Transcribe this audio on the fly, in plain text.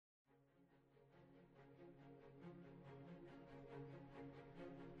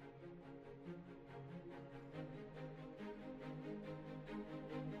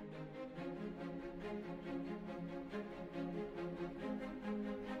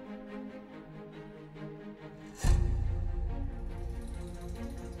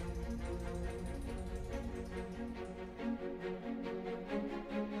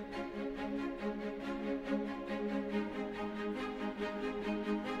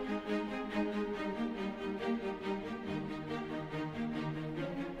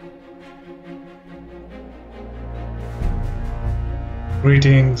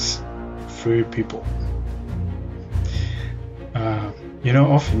Greetings, free people.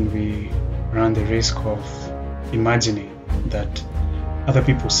 Often we run the risk of imagining that other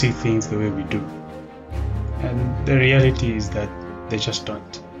people see things the way we do. And the reality is that they just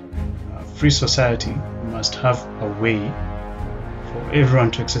don't. A free society must have a way for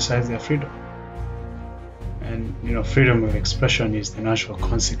everyone to exercise their freedom. And, freedom of expression is the natural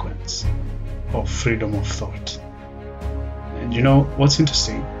consequence of freedom of thought. And what's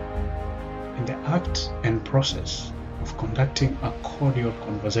interesting? In the act and process of conducting a cordial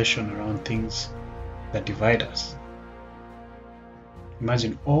conversation around things that divide us,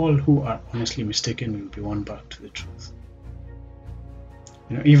 imagine all who are honestly mistaken will be won back to the truth.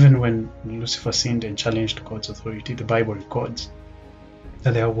 Even when Lucifer sinned and challenged God's authority, the Bible records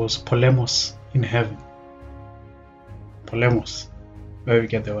that there was polemos in heaven. Polemos, where we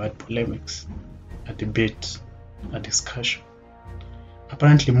get the word polemics, a debate, a discussion.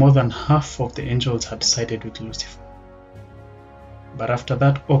 Apparently more than half of the angels had sided with Lucifer. But after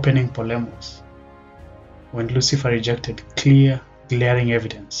that opening polemos, when Lucifer rejected clear, glaring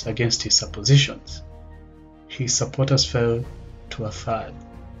evidence against his suppositions, his supporters fell to a third.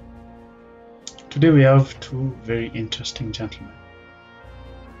 Today we have two very interesting gentlemen.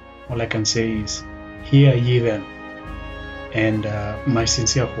 All I can say is, hear ye them, and my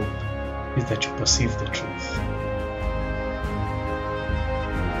sincere hope is that you perceive the truth.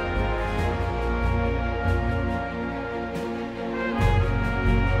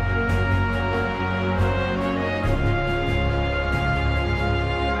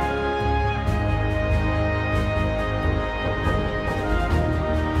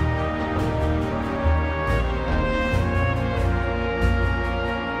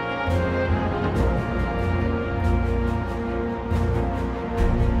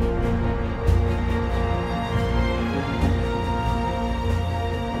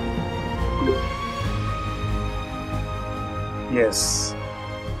 Yes.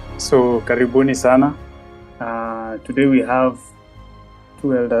 So karibuni sana. Today we have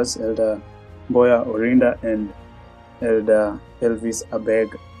two elders, Elder Mboya Orinda and Elder Elvis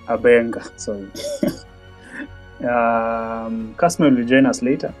Abenga. Sorry. Kas and I will join us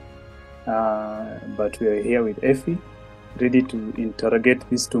later. But we are here with Effie, ready to interrogate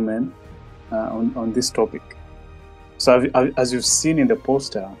these two men on this topic. So as you've seen in the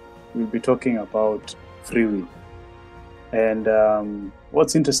poster, we'll be talking about free will. And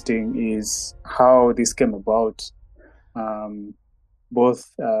what's interesting is how this came about.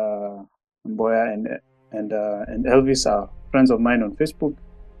 Both Mboya and Elvis are friends of mine on Facebook.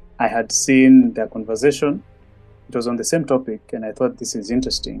 I had seen their conversation. It was on the same topic, and I thought this is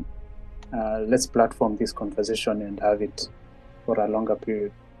interesting. Let's platform this conversation and have it for a longer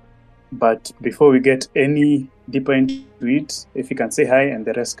period. But before we get any deeper into it, if you can say hi and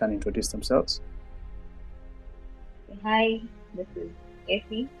the rest can introduce themselves. Hi, this is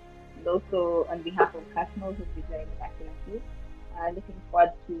Effie, and also on behalf of Kas and I, who'll be joining us in a few. Looking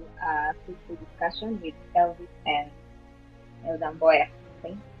forward to a fruitful discussion with Elvis and Elder Mboya.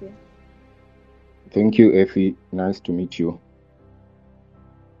 Thank you. Thank you, Effie. Nice to meet you.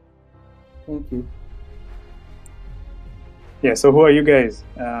 Thank you. Yeah, so who are you guys?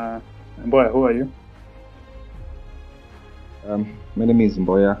 Mboya, who are you? My name is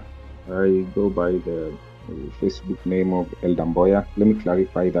Mboya. I go by the Facebook name of Elder Mboya. Let me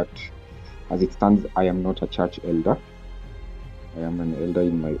clarify that as it stands, I am not a church elder. I am an elder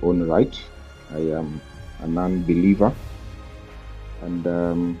in my own right. I am a non-believer, and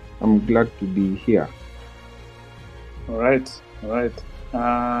I'm glad to be here. All right.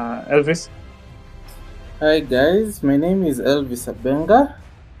 Elvis? Hi guys, my name is Elvis Abenga.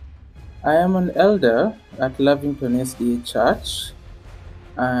 I am an elder at Lavington SDA Church,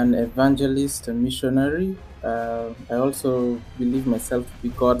 an evangelist, a missionary. I also believe myself to be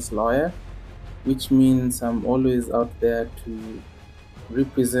God's lawyer, which means I'm always out there to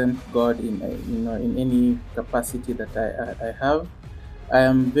represent God in any capacity that I have. I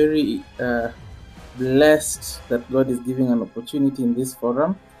am very blessed that God is giving an opportunity in this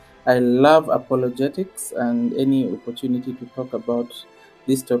forum. I love apologetics, and any opportunity to talk about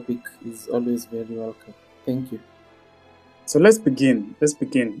this topic is always very welcome. Thank you. So let's begin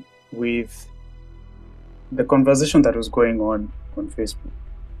with the conversation that was going on Facebook.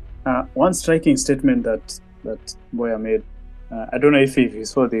 One striking statement that Mboya made, I don't know if you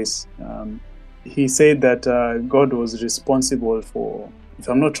saw this, he said that God was responsible for, if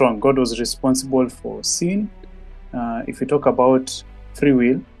I'm not wrong, God was responsible for sin. If we talk about free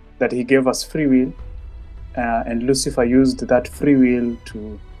will, that he gave us free will, and Lucifer used that free will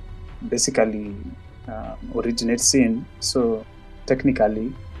to basically originate sin. So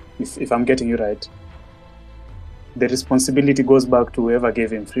technically, if I'm getting you right, the responsibility goes back to whoever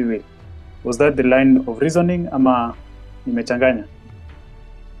gave him free will. Was that the line of reasoning, ama nimechanganya?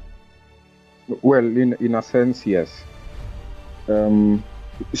 Well, in a sense, yes.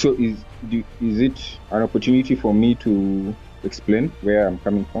 So is it an opportunity for me to explain where I'm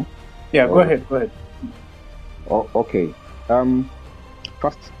coming from? Yeah, go ahead. Oh, okay.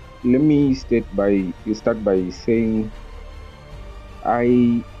 First, let me start by saying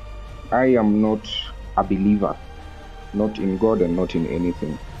I am not a believer, not in God and not in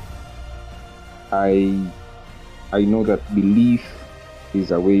anything. I know that belief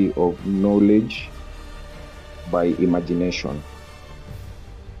is a way of knowledge by imagination,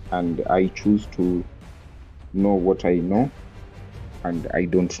 and I choose to know what I know, and I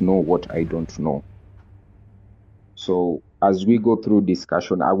don't know what I don't know. So as we go through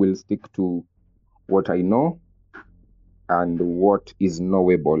discussion, I will stick to what I know and what is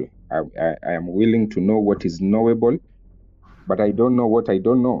knowable. I am willing to know what is knowable, but I don't know what I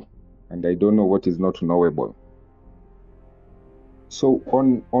don't know, and I don't know what is not knowable. So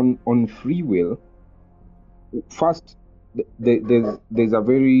on free will, first, there's a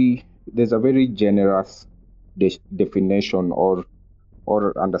very generous definition or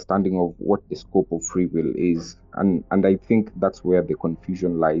understanding of what the scope of free will is, and I think that's where the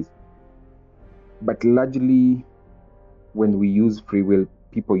confusion lies. But largely, when we use free will,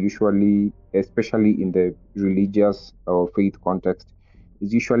 people usually, especially in the religious or faith context,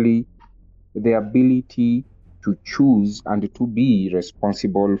 is usually the ability to choose and to be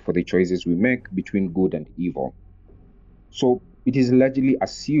responsible for the choices we make between good and evil. So it is largely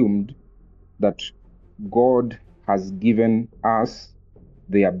assumed that God has given us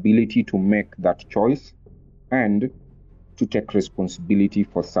the ability to make that choice and to take responsibility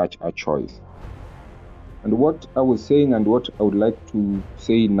for such a choice. And what I was saying and what I would like to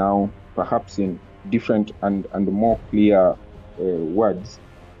say now, perhaps in different and more clear words,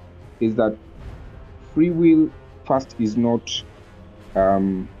 is that free will first is not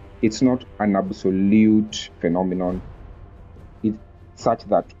it's not an absolute phenomenon. It's such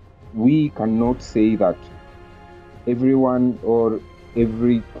that we cannot say that everyone or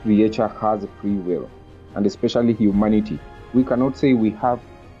every creature has free will, and especially humanity. We cannot say we have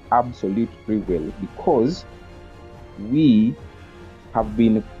absolute free will because we have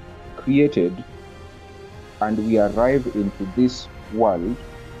been created and we arrive into this world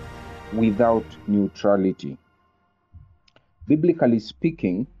without neutrality. Biblically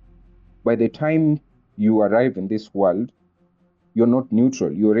speaking, by the time you arrive in this world, you're not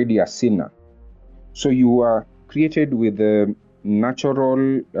neutral, you're already a sinner. So you are created with a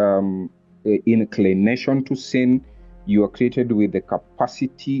natural inclination to sin. You are created with a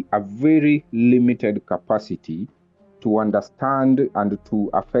capacity, a very limited capacity to understand and to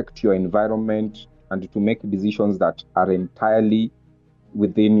affect your environment and to make decisions that are entirely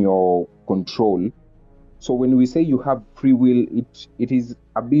within your control. So when we say you have free will, it is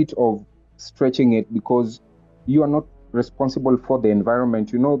a bit of stretching it because you are not responsible for the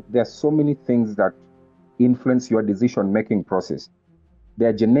environment. You know, there are so many things that influence your decision-making process. There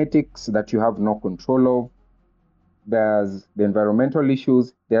are genetics that you have no control of. There's the environmental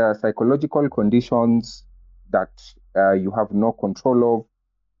issues. There are psychological conditions that you have no control of.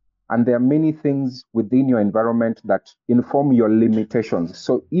 And there are many things within your environment that inform your limitations.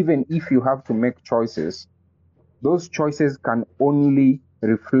 So even if you have to make choices, those choices can only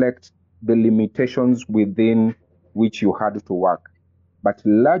reflect the limitations within which you had to work. But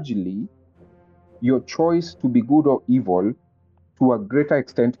largely, your choice to be good or evil to a greater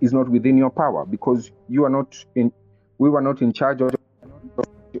extent is not within your power because we were not in charge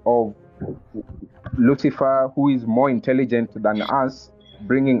of Lucifer, who is more intelligent than us,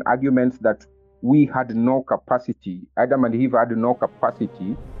 bringing arguments that we had no capacity. Adam and Eve had no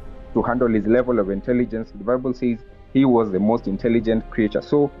capacity to handle his level of intelligence. The Bible says he was the most intelligent creature.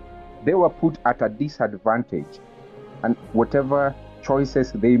 So they were put at a disadvantage, and whatever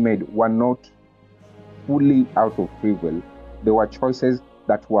choices they made were not fully out of free will. They were choices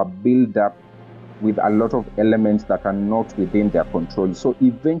that were built up with a lot of elements that are not within their control. So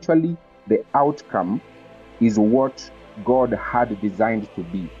eventually, the outcome is what God had designed to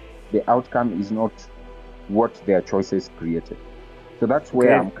be. The outcome is not what their choices created. So that's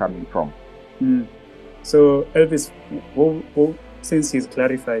where I'm coming from. So Elvis, since he's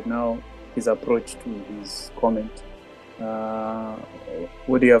clarified now his approach to his comment,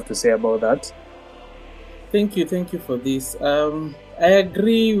 what do you have to say about that? Thank you for this. I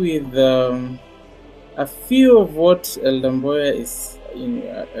agree with a few of what Elder Mboya is,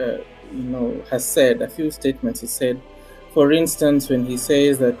 has said. A few statements he said. For instance, when he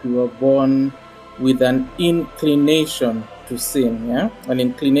says that we were born with an inclination to sin, an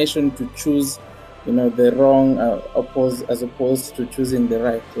inclination to choose, the wrong as opposed to choosing the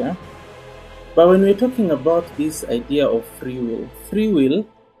right, But when we're talking about this idea of free will,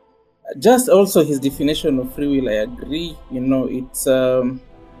 just also his definition of free will, I agree, it's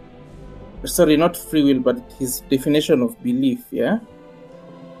sorry, not free will, but his definition of belief,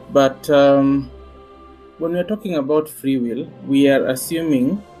 But when we're talking about free will, we are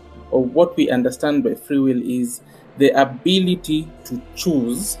assuming, or what we understand by free will is the ability to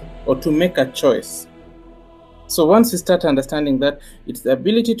choose or to make a choice. So once we start understanding that, it's the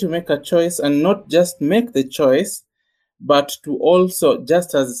ability to make a choice, and not just make the choice, but to also,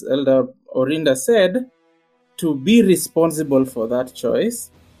 just as Elder Orinda said, to be responsible for that choice.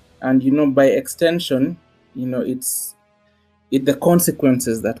 And by extension, it's the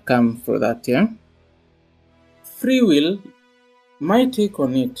consequences that come for that, Free will, my take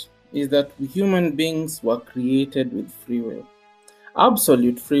on it is that human beings were created with free will.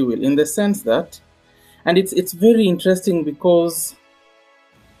 Absolute free will, in the sense that, and it's very interesting because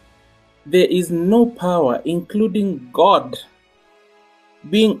there is no power, including God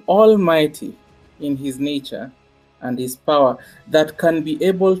being almighty in his nature and his power, that can be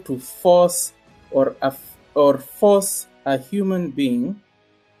able to force or force a human being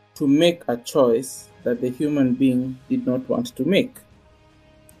to make a choice that the human being did not want to make.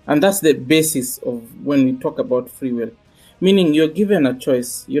 And that's the basis of when we talk about free will. Meaning you're given a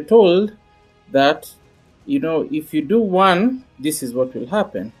choice. You're told that, if you do 1, this is what will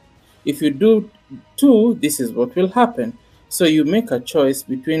happen. If you do 2, this is what will happen. So you make a choice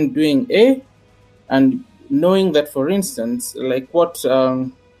between doing A and knowing that, for instance, like what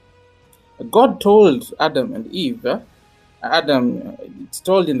God told Adam and Eve, Adam, it's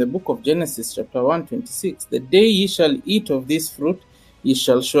told in the book of Genesis chapter 1:26, the day ye shall eat of this fruit, ye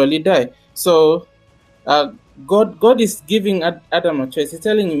shall surely die. So God is giving Adam a choice. He's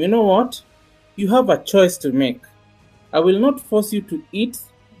telling him, you know what? You have a choice to make. I will not force you to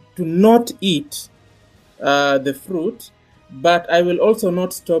not eat the fruit, but I will also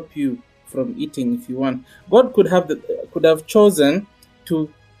not stop you from eating if you want. God could have chosen to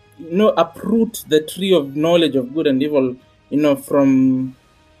uproot the tree of knowledge of good and evil from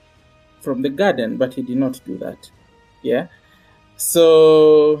the garden, but he did not do that.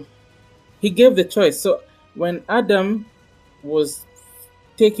 So he gave the choice. So when Adam was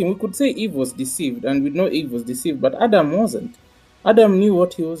taking, we could say Eve was deceived, and we know Eve was deceived, but Adam wasn't. Adam knew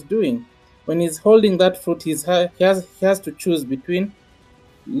what he was doing. When he's holding that fruit, he has to choose between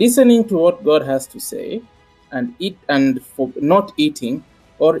listening to what God has to say and for not eating,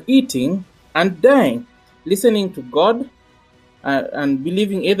 or eating and dying. Listening to God and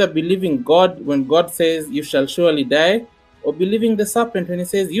believing God when God says you shall surely die, or believing the serpent when he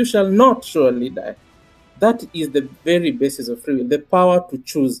says you shall not surely die. That is the very basis of free will, the power to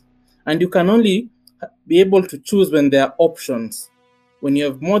choose. And you can only be able to choose when there are options. When you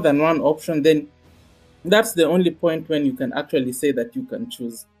have more than one option, then that's the only point when you can actually say that you can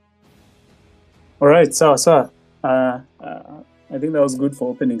choose. All right, so I think that was good for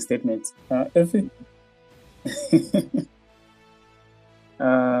opening statements. Effie,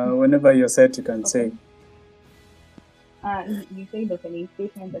 whenever you're set, you can say. You say the opening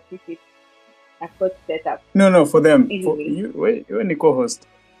statement that if it's a court setup. No, for them. Anyway. For you, you're the co-host.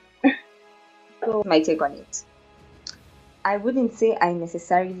 So my take on it. I wouldn't say I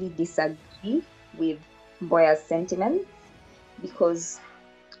necessarily disagree with Mboya's sentiments, because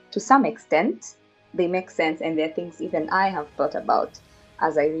to some extent they make sense, and they're things even I have thought about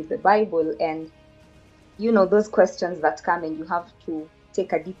as I read the Bible. And those questions that come, and you have to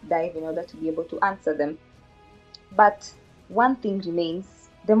take a deep dive in order to be able to answer them. But one thing remains: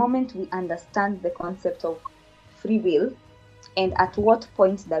 the moment we understand the concept of free will, and at what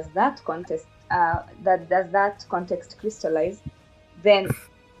point does that context crystallize, then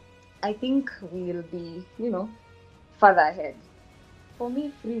I think we will be, further ahead. For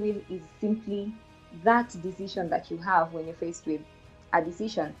me, free will is simply that decision that you have when you're faced with a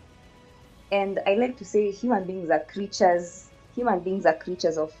decision. And I like to say human beings are creatures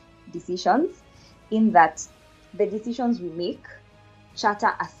of decisions, in that the decisions we make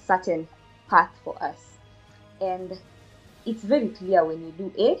charter a certain path for us. And it's very clear: when you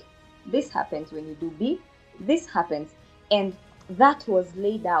do A, this happens. When you do B, this happens. And that was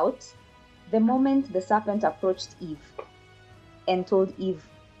laid out the moment the serpent approached Eve and told Eve,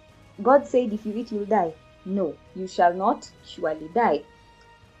 God said, if you eat, you'll die. No, you shall not surely die.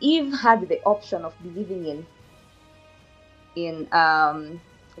 Eve had the option of believing in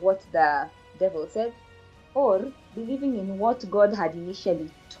what the devil said, or believing in what God had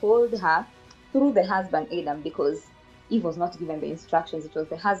initially told her through the husband Adam, because Eve was not given the instructions, it was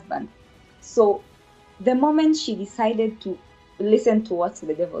the husband. So the moment she decided to listen to what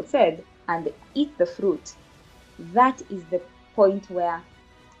the devil said and eat the fruit, that is the point where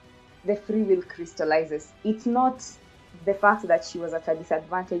the free will crystallizes. It's not the fact that she was at a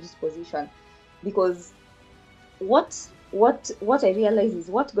disadvantaged position, because what I realize is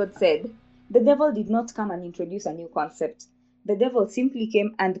what God said, the devil did not come and introduce a new concept. The devil simply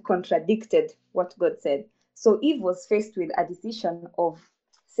came and contradicted what God said. So Eve was faced with a decision of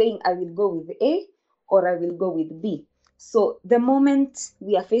saying, I will go with A or I will go with B. So the moment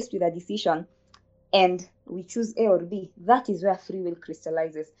we are faced with a decision and we choose A or B, that is where free will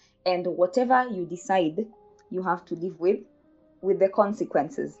crystallizes. And whatever you decide, you have to live with the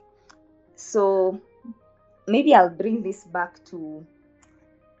consequences. So maybe I'll bring this back to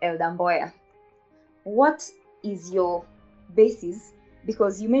Elder Mboya. What is your basis?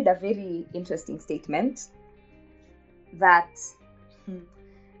 Because you made a very interesting statement that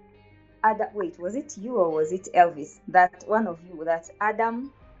wait, was it you or was it Elvis? That one of you, that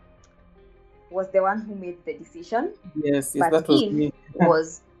Adam was the one who made the decision. Yes, but that was Eve me.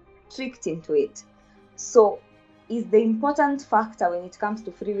 was tricked into it. So is the important factor when it comes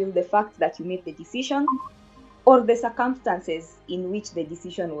to free will the fact that you made the decision, or the circumstances in which the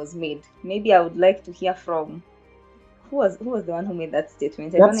decision was made? Maybe I would like to hear from who was the one who made that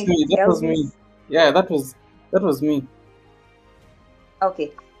statement. I don't know if Me. it's That was Elvis. me. Yeah, that was me.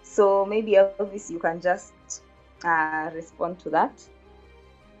 Okay, so maybe Elvis, you can just respond to that.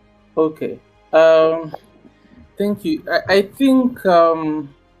 Okay. Thank you. I think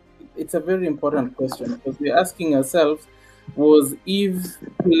it's a very important question, because we're asking ourselves, was Eve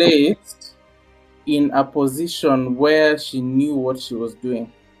placed in a position where she knew what she was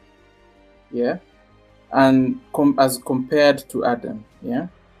doing? Yeah. And as compared to Adam. Yeah.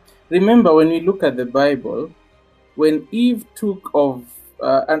 Remember, when we look at the Bible, when Eve took of,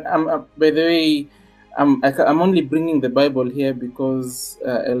 and by the way, I'm only bringing the Bible here because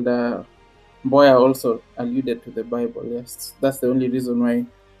Elder Mboya also alluded to the Bible. Yes, that's the only reason why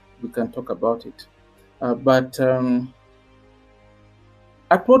we can talk about it. But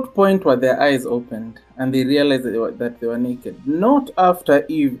at what point were their eyes opened and they realized that they were naked? Not after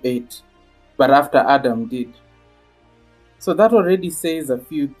Eve ate, but after Adam did. So that already says a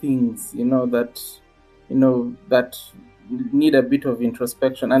few things, that need a bit of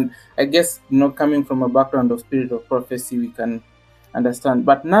introspection. And I guess, coming from a background of spirit of prophecy, we can understand.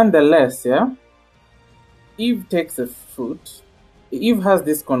 But nonetheless, yeah, Eve takes the fruit. Eve has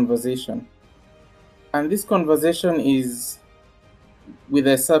this conversation. And this conversation is with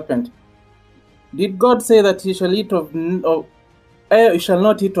a serpent. Did God say that you shall eat you shall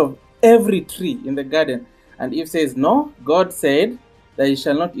not eat of every tree in the garden? And Eve says, no, God said that you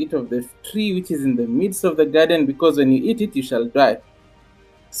shall not eat of the tree which is in the midst of the garden, because when you eat it, you shall die.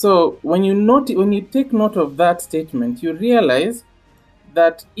 So when you take note of that statement, you realize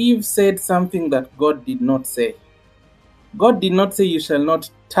that Eve said something that God did not say. God did not say you shall not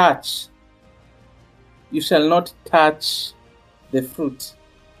touch. You shall not touch the fruit.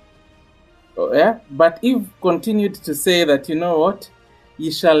 Oh, yeah? But Eve continued to say that, you know what?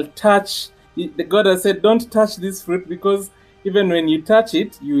 You shall touch. God has said, don't touch this fruit, because even when you touch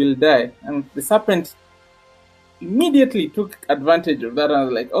it, you will die. And the serpent immediately took advantage of that and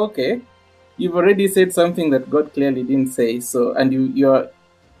was like, okay, you've already said something that God clearly didn't say. So, and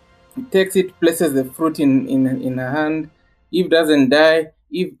he takes it, places the fruit in her hand. Eve doesn't die.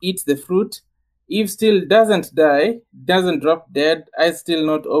 Eve eats the fruit. Eve still doesn't die, doesn't drop dead, eyes still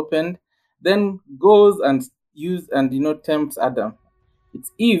not opened. Then goes and tempts Adam.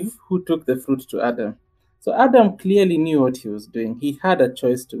 It's Eve who took the fruit to Adam. So Adam clearly knew what he was doing. He had a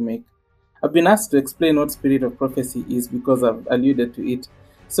choice to make. I've been asked to explain what spirit of prophecy is because I've alluded to it.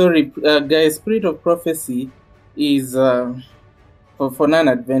 Sorry, guys, spirit of prophecy is, for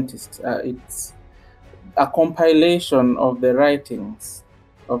non-Adventists, it's a compilation of the writings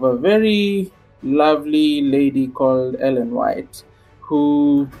of a very lovely lady called Ellen White,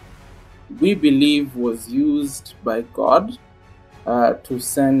 who we believe was used by God to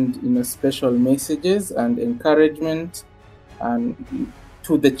send special messages and encouragement and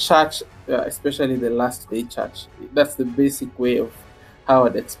to the church, especially the last day church. That's the basic way of how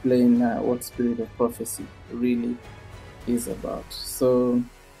I'd explain what spirit of prophecy really is about. So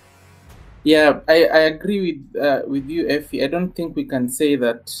yeah, I agree with you, Effie. I don't think we can say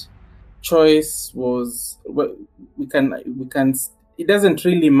that choice was, we can it doesn't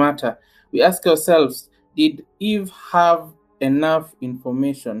really matter. We ask ourselves, did Eve have enough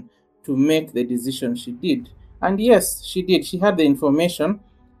information to make the decision she did? And yes, she did. She had the information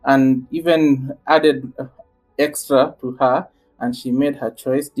and even added extra to her, and she made her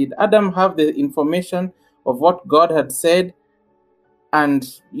choice. Did Adam have the information of what God had said, and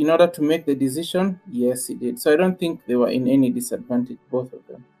in order to make the decision? Yes, he did. So I don't think they were in any disadvantage, both of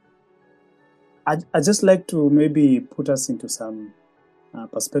them. I just like to maybe put us into some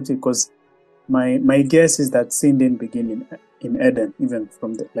perspective, because my guess is that sin didn't begin in Eden, even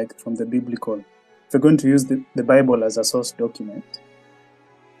from the biblical. If we're going to use the Bible as a source document,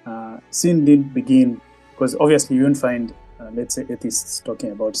 sin didn't begin, because obviously you won't find, let's say, atheists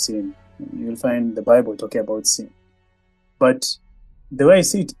talking about sin. You'll find the Bible talking about sin. But the way I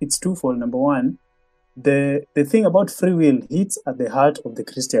see it, it's twofold. Number one, the thing about free will hits at the heart of the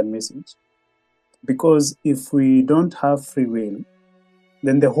Christian message. Because if we don't have free will,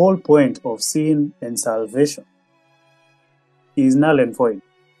 then the whole point of sin and salvation is null and void.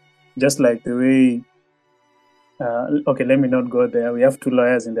 Just like the way, okay, let me not go there. We have two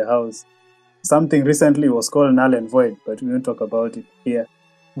lawyers in the house. Something recently was called null and void, but we won't talk about it here.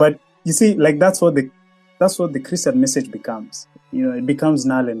 But you see, like that's what the Christian message becomes. It becomes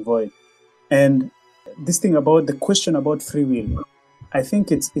null and void. And this thing about the question about free will, I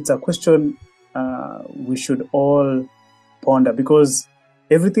think it's a question we should all ponder, because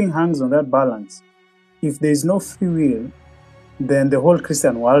everything hangs on that balance. If there is no free will, then the whole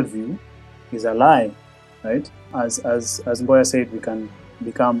Christian worldview is a lie, right? As Mboya said, we can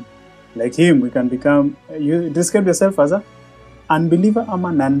become like him. We can become. You describe yourself as a unbeliever. I'm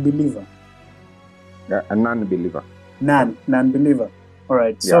a non-believer. Yeah, a non-believer. Non-believer. All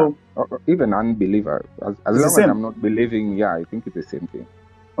right. Yeah. So even unbeliever, as long as I'm not believing, yeah, I think it's the same thing.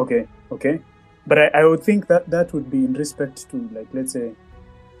 Okay. But I would think that would be in respect to, like, let's say,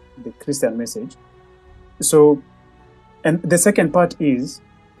 the Christian message. So, and the second part is,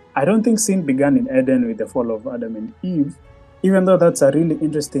 I don't think sin began in Eden with the fall of Adam and Eve, even though that's a really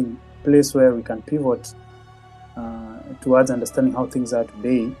interesting place where we can pivot towards understanding how things are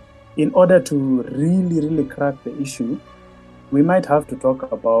today. In order to really, really crack the issue, we might have to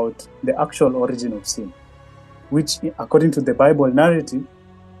talk about the actual origin of sin, which, according to the Bible narrative,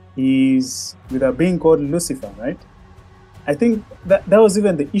 is with a being called Lucifer, right? I think that was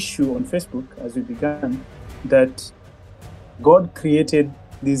even the issue on Facebook as we began, that God created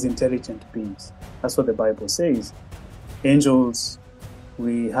these intelligent beings. That's what the Bible says. Angels,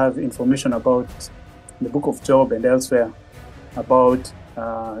 we have information about the book of Job and elsewhere about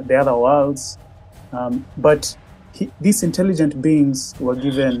the other worlds. But these intelligent beings were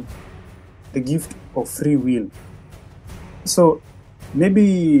given the gift of free will. So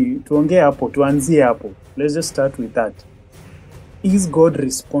maybe tuanzie hapo. Let's just start with that. Is God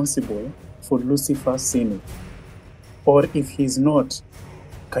responsible for Lucifer sinning? Or if he's not,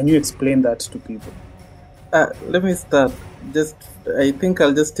 can you explain that to people? Let me start. I think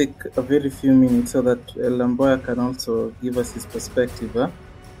I'll just take a very few minutes so that Mboya can also give us his perspective.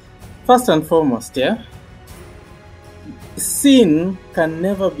 First and foremost, sin can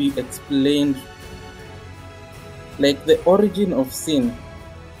never be explained. Like, the origin of sin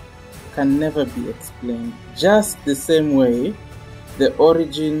can never be explained. Just the same way the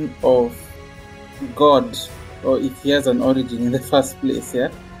origin of God, or if he has an origin in the first place,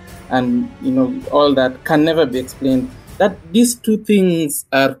 and all that can never be explained. That these two things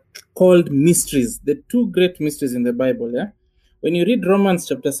are called mysteries, the two great mysteries in the Bible. When you read Romans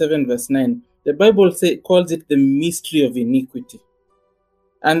chapter 7 verse 9, the Bible calls it the mystery of iniquity.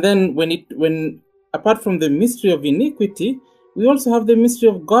 And then when apart from the mystery of iniquity, we also have the mystery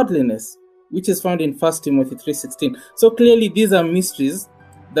of godliness, which is found in 1 Timothy 3:16. So clearly these are mysteries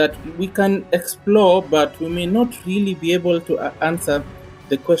that we can explore, but we may not really be able to answer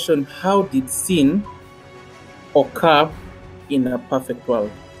the question, how did sin occur in a perfect world?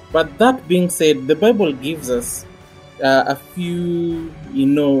 But that being said, the Bible gives us a few,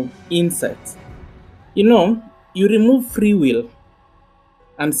 insights. You remove free will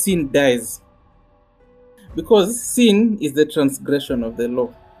and sin dies. Because sin is the transgression of the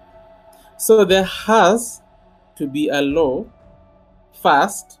law. So there has to be a law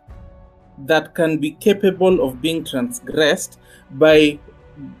first that can be capable of being transgressed by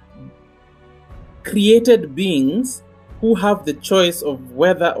created beings who have the choice of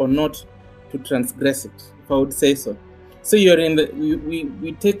whether or not to transgress it, if I would say so. So you're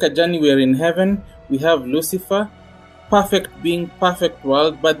we take a journey, we're in heaven, we have Lucifer, perfect being, perfect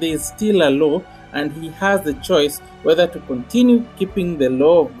world, but there is still a law, and he has the choice whether to continue keeping the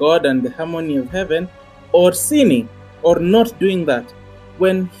law of God and the harmony of heaven, or sinning, or not doing that.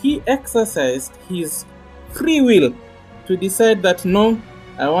 When he exercised his free will to decide that, no,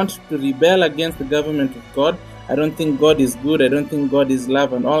 I want to rebel against the government of God, I don't think God is good. I don't think God is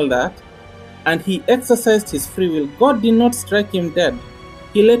love and all that. And he exercised his free will. God did not strike him dead.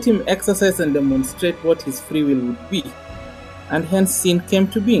 He let him exercise and demonstrate what his free will would be. And hence sin came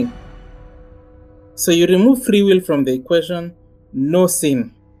to being. So you remove free will from the equation, no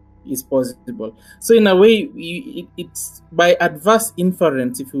sin is possible. So in a way, it's by adverse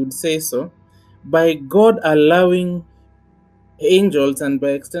inference, if you would say so, by God allowing angels and by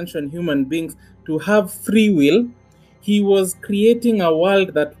extension human beings to have free will, he was creating a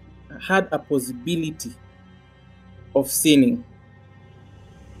world that had a possibility of sinning.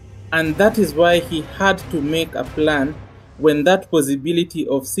 And that is why he had to make a plan when that possibility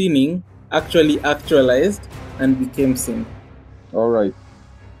of sinning actually actualized and became sin. All right.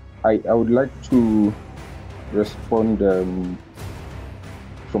 I would like to respond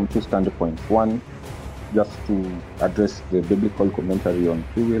from two standpoints. One, just to address the biblical commentary on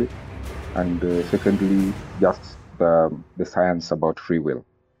free will, and secondly, just the science about free will.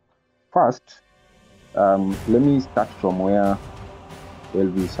 First, let me start from where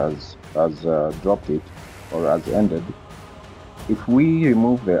Elvis has dropped it or has ended. If we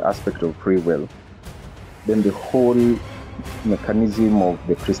remove the aspect of free will, then the whole mechanism of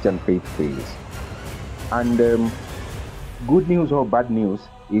the Christian faith fails. And good news or bad news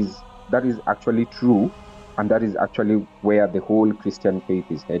is that is actually true, and that is actually where the whole Christian faith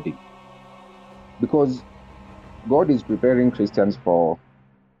is heading. Because God is preparing Christians for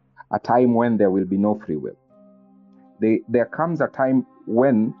a time when there will be no free will. There comes a time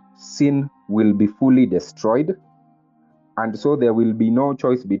when sin will be fully destroyed, and so there will be no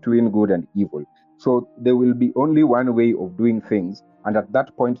choice between good and evil. So there will be only one way of doing things, and at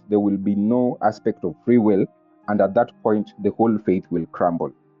that point there will be no aspect of free will, and at that point the whole faith will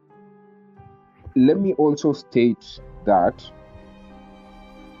crumble. Let me also state that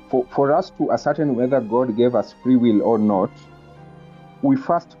for us to ascertain whether God gave us free will or not, we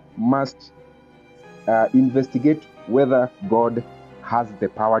first must investigate whether God has the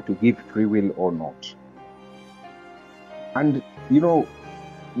power to give free will or not. And we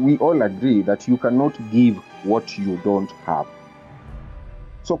all agree that you cannot give what you don't have.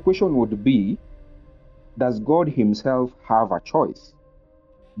 So question would be, does God himself have a choice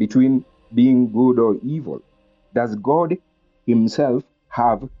between being good or evil? Does God himself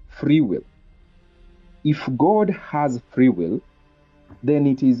have free will? If God has free will, then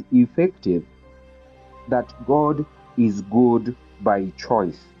it is effective that God is good by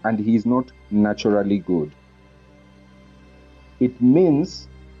choice and he is not naturally good. It means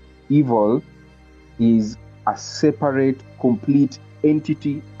evil is a separate, complete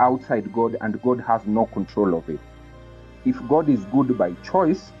entity outside God, and God has no control of it. If God is good by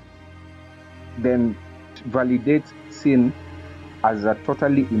choice, then it validates sin as a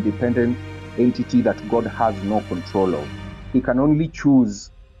totally independent entity that God has no control of. He can only choose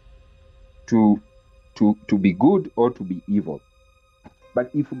to be good or to be evil.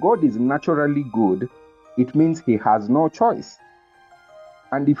 But if God is naturally good, it means he has no choice.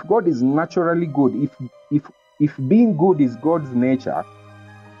 And if God is naturally good, if being good is God's nature,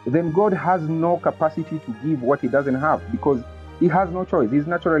 then God has no capacity to give what he doesn't have, because he has no choice. He's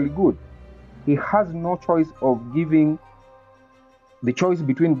naturally good. He has no choice of giving the choice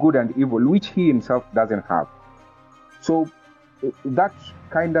between good and evil, which he himself doesn't have. So that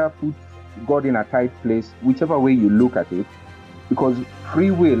kind of puts God in a tight place, whichever way you look at it, because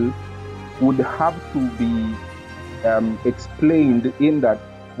free will would have to be explained in that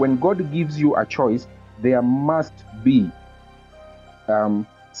when God gives you a choice, there must be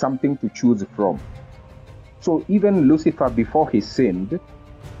something to choose from. So even Lucifer, before he sinned,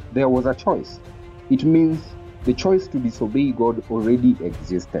 there was a choice. It means the choice to disobey God already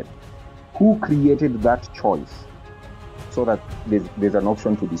existed. Who created that choice? So that there's an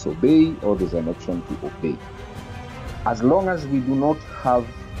option to disobey or there's an option to obey. As long as we do not have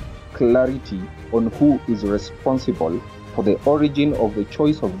clarity on who is responsible for the origin of the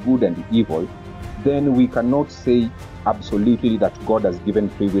choice of good and evil, then we cannot say absolutely that God has given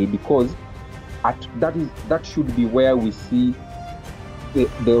free will, because that should be where we see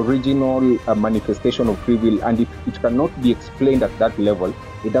the original manifestation of free will. And if it cannot be explained at that level,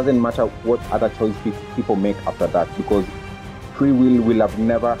 it doesn't matter what other choice people make after that, because free will have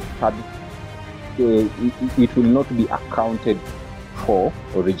never had, it will not be accounted for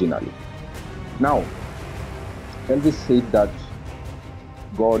originally. Now, Elvis said that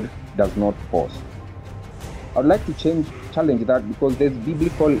God does not force. I'd like to challenge that, because there's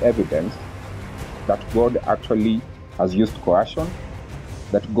biblical evidence that God actually has used coercion,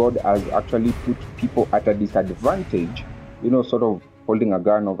 that God has actually put people at a disadvantage, sort of holding a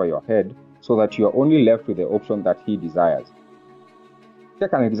gun over your head so that you are only left with the option that he desires.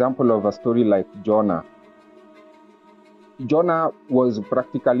 Take an example of a story like Jonah. Jonah was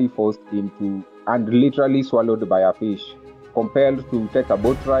practically forced into and literally swallowed by a fish, compelled to take a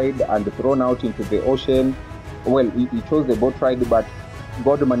boat ride and thrown out into the ocean. Well, he chose the boat ride, but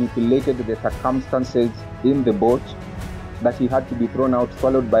God manipulated the circumstances in the boat that he had to be thrown out,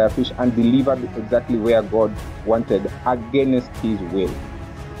 swallowed by a fish, and delivered exactly where God wanted against his will.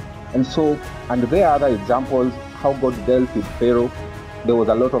 And there are other examples how God dealt with Pharaoh. There was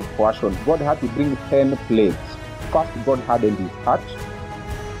a lot of coercion. God had to bring 10 plagues. First, God hardened his heart,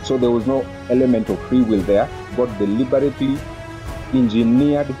 so there was no element of free will there. God deliberately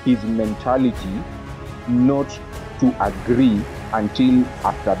engineered his mentality not to agree until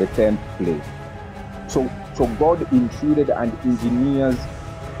after the 10th plague. So God intruded and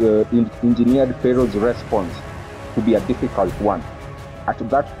engineered Pharaoh's response to be a difficult one. At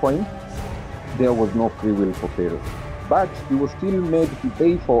that point, there was no free will for Pharaoh, but he was still made to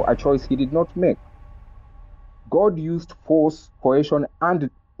pay for a choice he did not make. God used force, coercion, and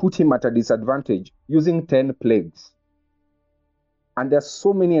put him at a disadvantage using 10 plagues. And there's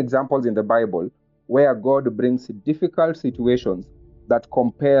so many examples in the Bible where God brings difficult situations that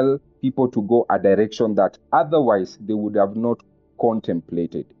compel people to go a direction that otherwise they would have not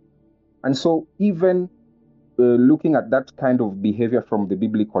contemplated. And so even looking at that kind of behavior from the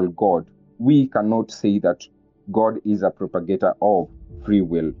biblical God, we cannot say that God is a propagator of free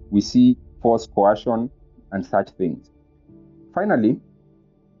will. We see force, coercion, and such things. Finally,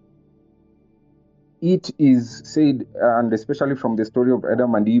 it is said, and especially from the story of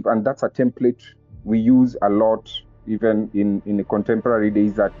Adam and Eve, and that's a template we use a lot even in the contemporary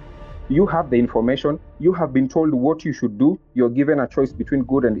days, that you have the information, you have been told what you should do, you're given a choice between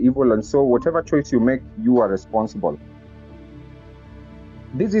good and evil, and so whatever choice you make, you are responsible.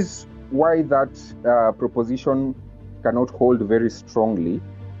 This is why that proposition cannot hold very strongly,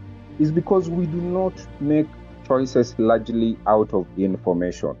 is because we do not make choices largely out of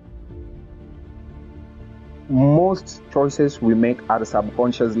information. Most choices we make are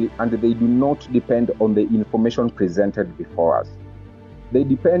subconsciously, and they do not depend on the information presented before us. They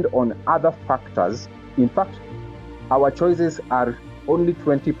depend on other factors. In fact, our choices are only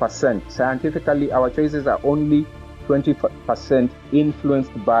 20%. Scientifically, our choices are only 20%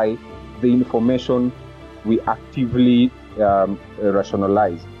 influenced by the information we actively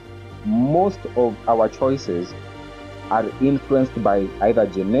rationalize. Most of our choices are influenced by either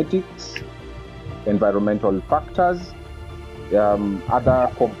genetics, environmental factors,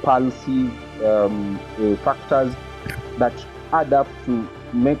 other compulsive factors that add up to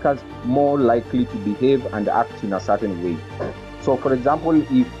make us more likely to behave and act in a certain way. So, for example,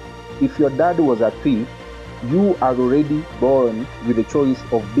 if your dad was a thief, you are already born with the choice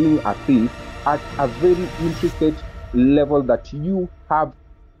of being a thief at a very intricate level that you have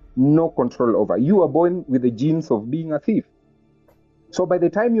no control over. You are born with the genes of being a thief. So by the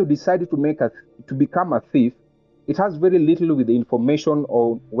time you decide to become a thief, it has very little with the information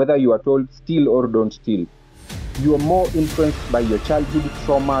or whether you are told steal or don't steal. You are more influenced by your childhood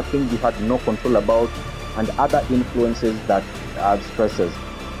trauma, things you had no control about, and other influences that are stressors.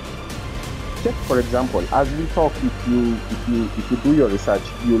 Take, for example, as we talk, if you do your research,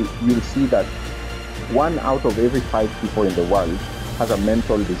 you'll see that 1 out of every 5 people in the world has a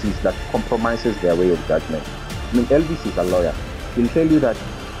mental disease that compromises their way of judgment. I mean, Elvis is a lawyer. He'll tell you that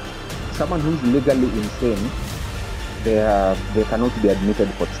someone who's legally insane, they cannot be admitted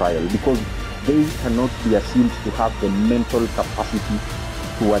for trial because they cannot be assumed to have the mental capacity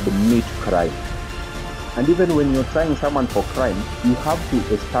to admit crime. And even when you're trying someone for crime, you have to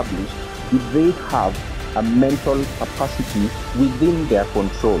establish if they have a mental capacity within their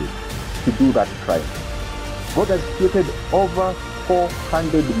control to do that crime. God has created over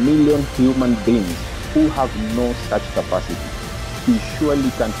 400 million human beings who have no such capacity. He surely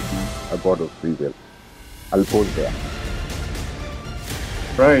can't be a God of free will. I'll pause there.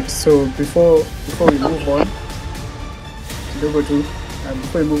 Right. So before we move on,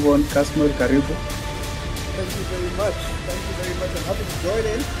 before we move on, Kasmur, Karibu. Thank you very much. I'm happy to join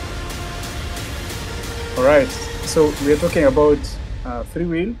in. All right. So we're talking about free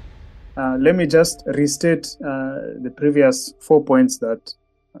will. Let me just restate the previous 4 points that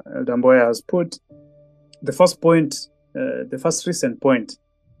Mboya has put. The first point, the first recent point,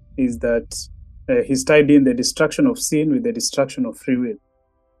 is that he's tied in the destruction of sin with the destruction of free will.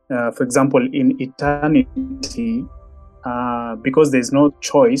 For example, in eternity, because there's no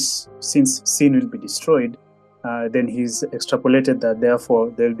choice, since sin will be destroyed, then he's extrapolated that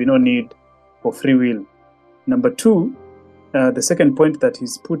therefore there will be no need for free will. Number 2, the second point that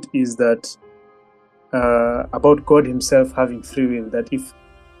he's put is that about God himself having free will, that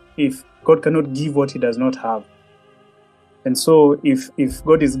if God cannot give what he does not have, and so if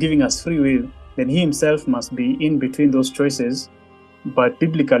God is giving us free will, then he himself must be in between those choices. But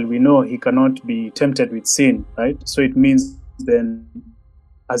biblically, we know he cannot be tempted with sin, right? So it means then,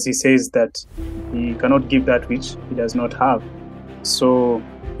 as he says, that he cannot give that which he does not have. So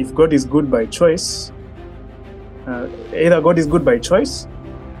if God is good by choice, either God is good by choice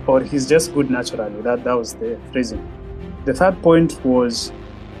or he's just good naturally. That was the phrasing. The third point was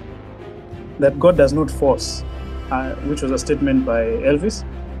that God does not force, which was a statement by Elvis.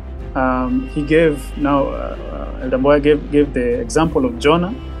 He gave Elder Mboya gave the example of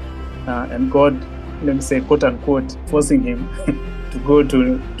Jonah and God, let me say, quote unquote, forcing him to go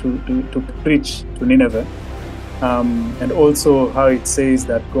to preach to Nineveh, and also how it says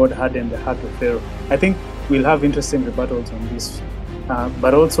that God hardened the heart of Pharaoh. I think we'll have interesting rebuttals on this,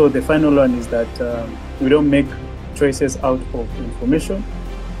 but also the final one is that we don't make choices out of information,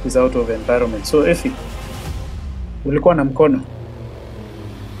 it's out of environment. So Effie, ulikuwa na mkono.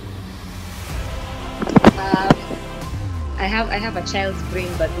 I have a child's brain,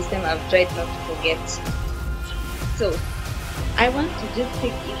 but this time I've tried not to forget. So I want to just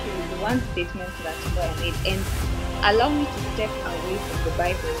take issue with one statement that Mboya made and allow me to step away from the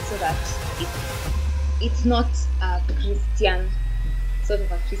Bible so that it's not a Christian, sort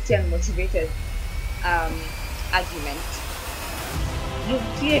of a Christian motivated argument. You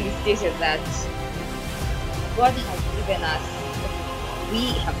clearly stated that God has given us,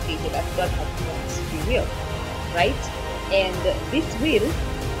 we have stated that God has given us free will, right? And this will,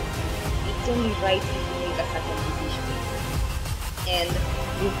 it's only right if you make a certain decision. And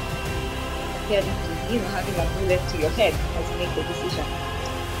you compared to, having a bullet to your head as you make the decision.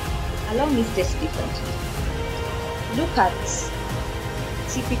 Allow me to state differently. Look at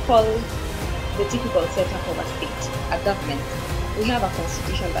the typical setup of a state, a government. We have a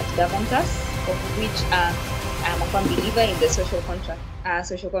constitution that governs us, of which I'm a firm believer in the social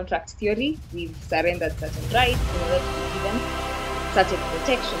contract theory. We've surrendered certain rights in order to be given certain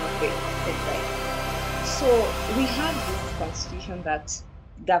protection of the right. So we have this constitution that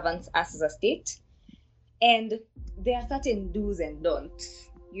governs us as a state, and there are certain do's and don'ts.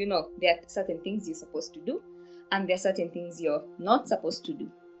 There are certain things you're supposed to do, and there are certain things you're not supposed to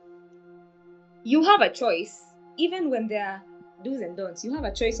do. You have a choice, even when there are do's and don'ts, you have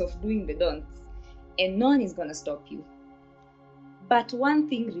a choice of doing the don'ts, and no one is going to stop you. But one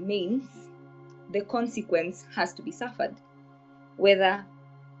thing remains, the consequence has to be suffered. Whether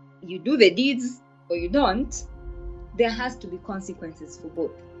you do the deeds or you don't, there has to be consequences for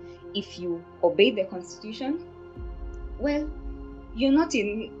both. If you obey the Constitution, well, you're not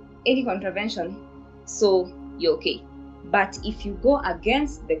in any contravention, so you're okay. But if you go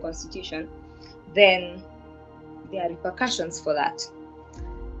against the Constitution, then there are repercussions for that.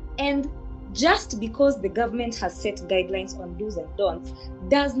 And just because the government has set guidelines on do's and don'ts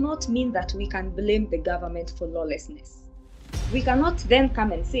does not mean that we can blame the government for lawlessness. We cannot then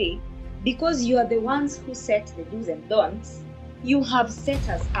come and say, because you are the ones who set the do's and don'ts, you have set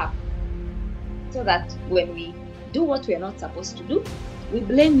us up so that when we do what we are not supposed to do, we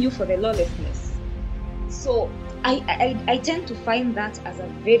blame you for the lawlessness. So I tend to find that as a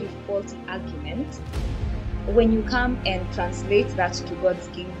very faulty argument when you come and translate that to God's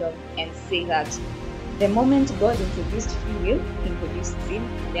kingdom and say that the moment God introduced free will, he introduced sin,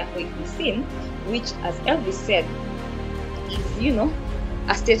 and therefore if we sin, which as Elvis said, is,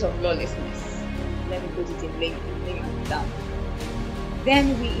 a state of lawlessness. Let me put it in layman's terms.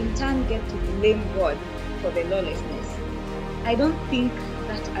 Then we in turn get to blame God for the lawlessness. I don't think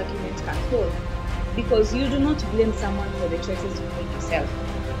that argument can hold, because you do not blame someone for the choices you make yourself.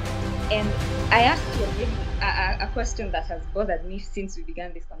 And I asked you a question that has bothered me since we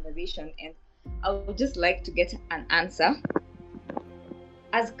began this conversation, and I would just like to get an answer.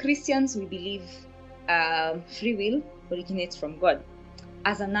 As Christians, we believe free will originates from God.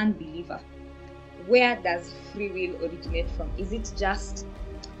 As a non-believer, where does free will originate from? Is it just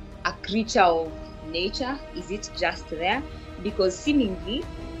a creature of nature? Is it just there? Because seemingly,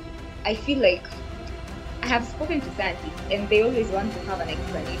 I feel like I have spoken to scientists and they always want to have an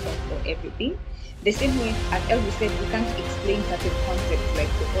explanation for everything. The same way, as Elvis said, we can't explain certain concepts like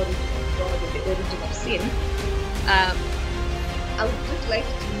the origin of God or the origin of sin. I would just like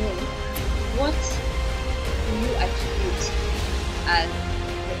to know, what do you attribute as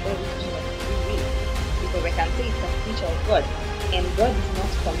the origin of free will? Because I can say it's a creature of God, and God is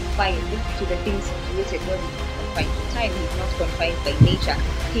not confined to the things He created. God is not confined to time. He's not confined by nature.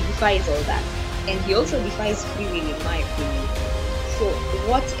 He defies all that. And he also defines free will, in my opinion. So,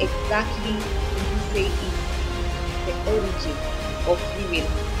 what exactly would you say is the origin of free will,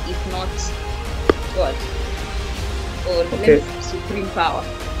 if not God? Or Okay. let me say supreme power?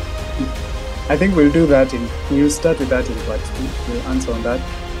 I think we'll start with that in part 2. We'll answer on that.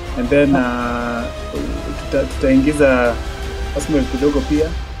 And then tutaingiza Asmel kidogo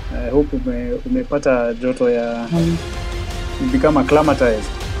pia. I hope umepata joto ya you become acclimatized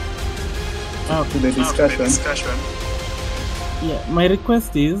to the discussion. Yeah, my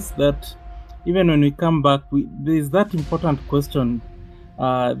request is that even when we come back, there is that important question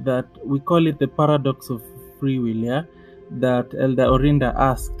that we call it the paradox of free will, yeah, that Elder Orinda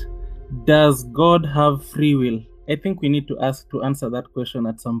asked. Does God have free will? I think we need to answer that question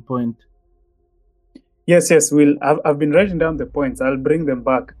at some point. Yes. I've been writing down the points. I'll bring them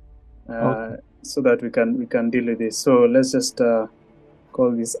back Okay. so that we can deal with this. So let's just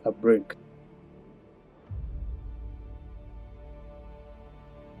call this a break.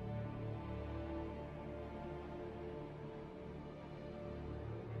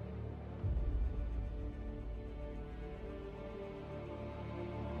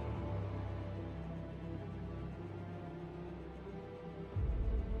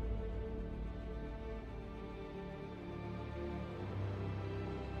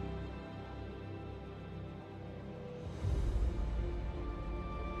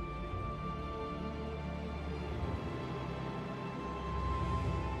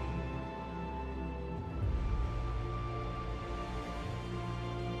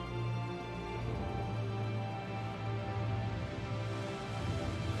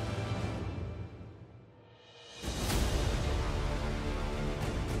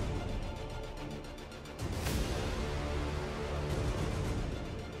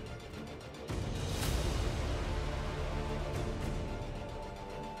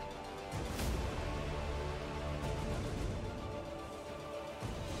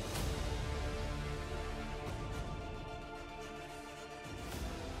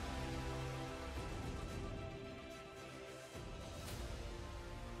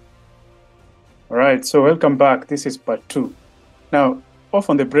 All right, so welcome back. This is part 2. Now, off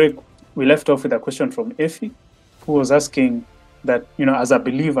on the break, we left off with a question from Effie, who was asking that, as a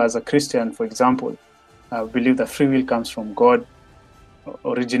believer, as a Christian, for example, I believe that free will comes from God,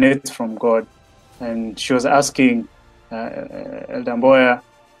 originates from God. And she was asking Elder Mboya,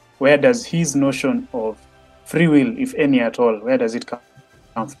 where does his notion of free will, if any at all, where does it come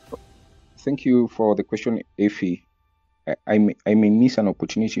from? Thank you for the question, Effie. I may miss an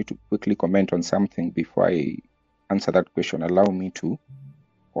opportunity to quickly comment on something before I answer that question. Allow me to.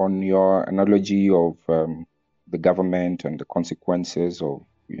 On your analogy of the government and the consequences of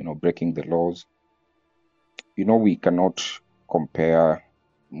breaking the laws, we cannot compare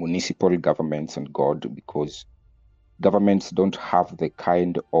municipal governments and God, because governments don't have the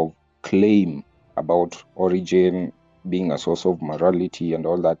kind of claim about origin being a source of morality and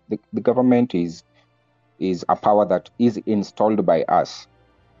all that. The government is a power that is installed by us.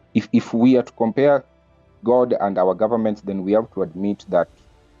 If we are to compare God and our governments, then we have to admit that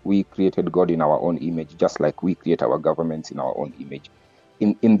we created God in our own image, just like we create our governments in our own image.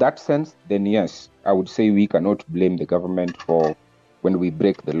 In that sense, then yes, I would say we cannot blame the government for when we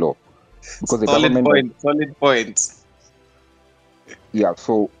break the law, because the government solid point. Yeah,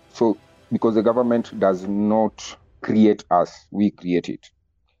 so because the government does not create us, we create it.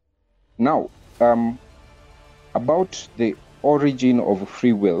 Now, about the origin of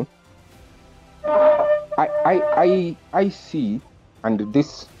free will, I see, and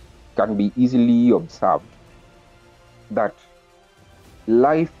this can be easily observed, that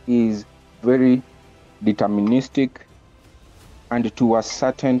life is very deterministic, and to a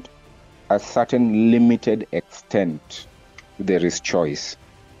certain limited extent there is choice,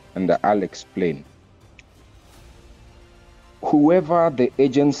 and I'll explain. Whoever the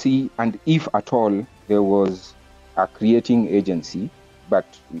agency, and if at all there was a creating agency, but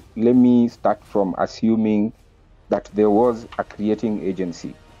let me start from assuming that there was a creating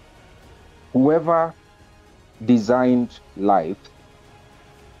agency. Whoever designed life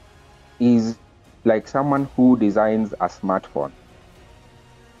is like someone who designs a smartphone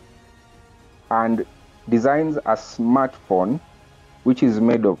and designs a smartphone which is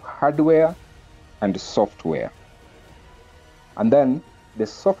made of hardware and software. And then the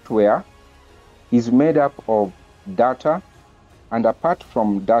software is made up of data, and apart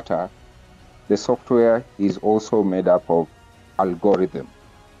from data, the software is also made up of algorithm.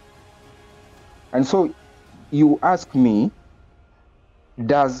 And so you ask me,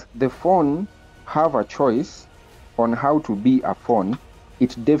 does the phone have a choice on how to be a phone?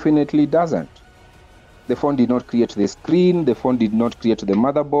 It definitely doesn't. The phone did not create the screen, the phone did not create the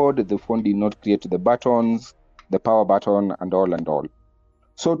motherboard, the phone did not create the buttons, the power button, and all and all.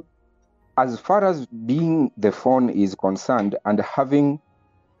 So as far as being the phone is concerned and having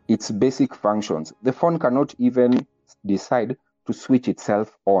its basic functions, the phone cannot even decide to switch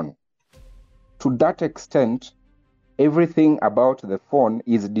itself on. To that extent, everything about the phone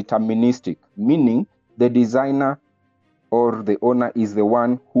is deterministic, meaning the designer or the owner is the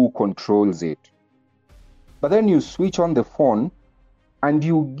one who controls it. But then you switch on the phone and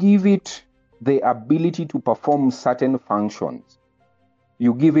you give it the ability to perform certain functions.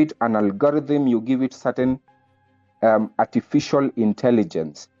 You give it an algorithm, you give it certain artificial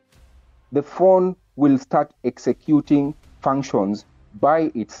intelligence. The phone will start executing functions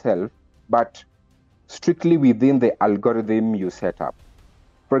by itself, but strictly within the algorithm you set up.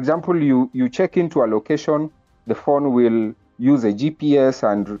 For example, you check into a location, the phone will use a GPS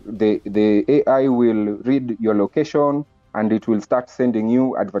and the AI will read your location and it will start sending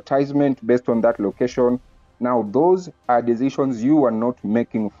you advertisement based on that location. Now, those are decisions you are not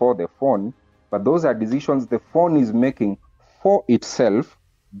making for the phone, but those are decisions the phone is making for itself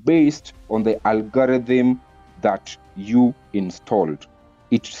based on the algorithm that you installed.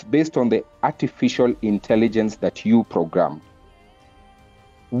 It's based on the artificial intelligence that you programmed.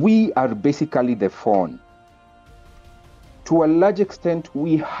 We are basically the phone. To a large extent,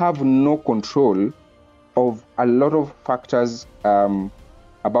 we have no control of a lot of factors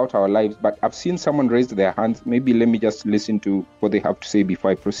about our lives, but I've seen someone raise their hands. Maybe let me just listen to what they have to say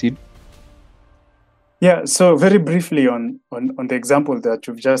before I proceed. Yeah, so very briefly on the example that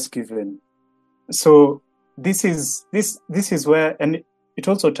you've just given. So this is where, and it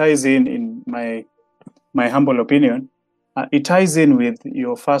also ties in my humble opinion, it ties in with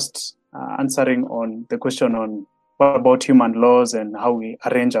your first answering on the question on what about human laws and how we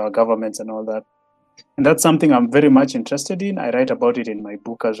arrange our governments and all that. And that's something I'm very much interested in. I write about it in my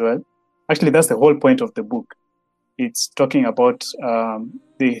book as well. Actually, that's the whole point of the book. It's talking about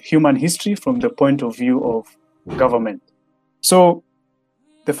the human history from the point of view of government. So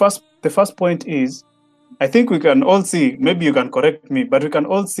the first point is, I think we can all see, maybe you can correct me, but we can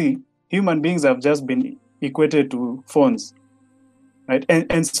all see human beings have just been equated to phones, right?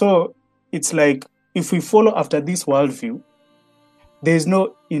 And so it's like, if we follow after this worldview, there is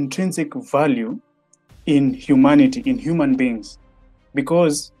no intrinsic value in humanity, in human beings,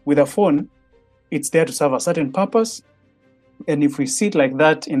 because with a phone, it's there to serve a certain purpose. And if we see it like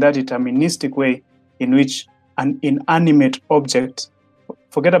that, in that deterministic way, in which an inanimate object,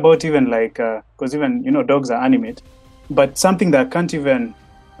 forget about even like, because even, dogs are animate, but something that can't even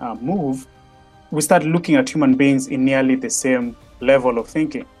move, we start looking at human beings in nearly the same level of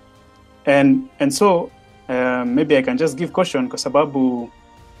thinking. And so maybe I can just give caution, because sababu,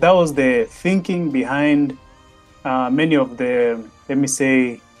 that was the thinking behind many of the, let me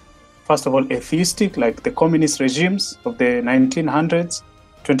say, first of all, atheistic, like the communist regimes of the 1900s,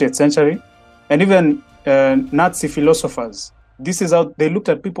 20th century, and even Nazi philosophers. This is how they looked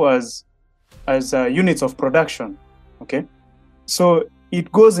at people as units of production. Okay, so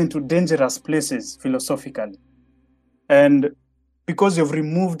it goes into dangerous places philosophically, and because you've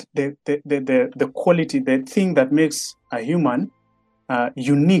removed the quality, the thing that makes a human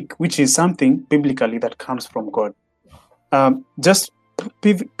unique, which is something biblically that comes from God. Just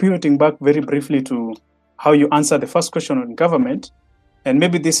pivoting back very briefly to how you answer the first question on government, and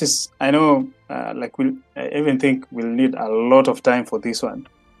maybe this is, I know, I even think we'll need a lot of time for this one.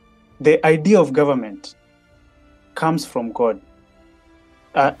 The idea of government comes from God.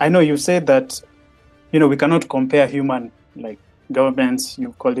 I know you said that, we cannot compare human, like, governments,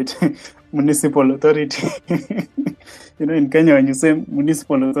 you called it municipal authority. In Kenya, when you say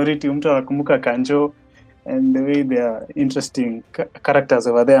municipal authority, mtu anakumbuka Kanjo, and the way they are interesting characters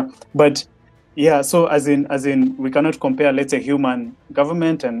over there. But yeah, so as in we cannot compare, let's say, human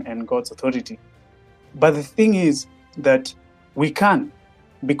government and God's authority. But the thing is that we can,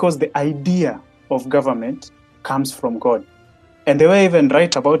 because the idea of government comes from God. And the way I even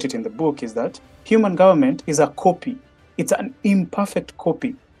write about it in the book is that human government is a copy. It's an imperfect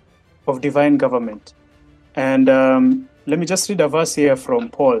copy of divine government. And let me just read a verse here from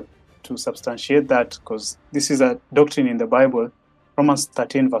Paul to substantiate that, because this is a doctrine in the Bible, Romans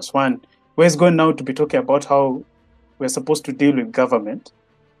 13 verse 1, where he's going now to be talking about how we're supposed to deal with government.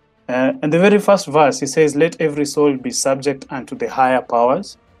 And the very first verse, he says, "Let every soul be subject unto the higher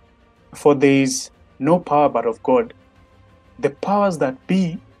powers, for there is no power but of God. The powers that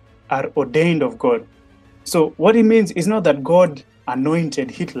be are ordained of God." So what it means is not that God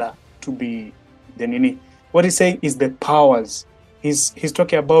anointed Hitler to be the nini. What he's saying is the powers. He's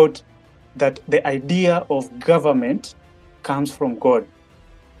talking about that the idea of government comes from God.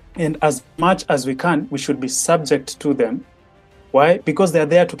 And as much as we can, we should be subject to them. Why? Because they're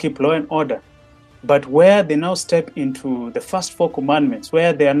there to keep law and order. But where they now step into the first 4 commandments,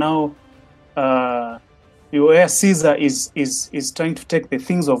 where they are now, where Caesar is trying to take the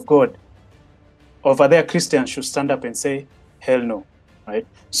things of God, over there Christians should stand up and say, hell no, right?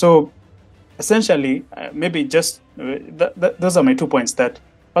 So essentially, maybe just, those are my 2 points. That,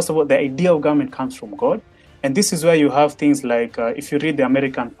 first of all, the idea of government comes from God. And this is where you have things like, if you read the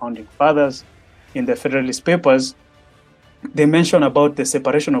American Founding Fathers in the Federalist Papers, they mention about the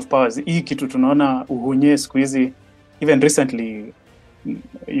separation of powers. Hii kitu tunaona uhunye siku hizi, even recently,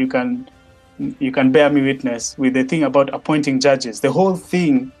 you can bear me witness with the thing about appointing judges. The whole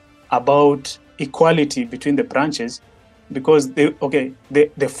thing about equality between the branches, because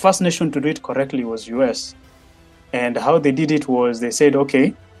the first nation to do it correctly was US. And how they did it was, they said,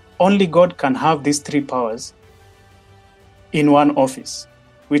 okay, only God can have these 3 powers in one office,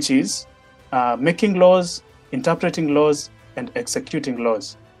 which is making laws, interpreting laws, and executing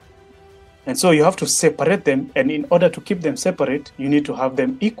laws. And so you have to separate them, and in order to keep them separate, you need to have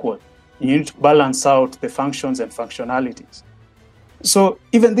them equal. You need to balance out the functions and functionalities. So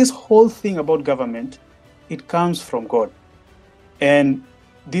even this whole thing about government, it comes from God. And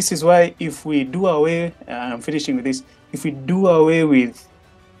this is why if we do away, and I'm finishing with this, if we do away with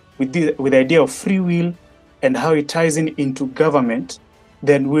the idea of free will and how it ties into government,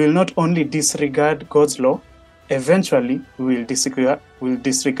 then we will not only disregard God's law, eventually we will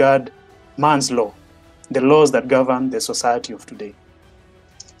disregard man's law, the laws that govern the society of today.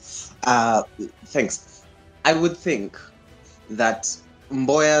 Thanks. I would think that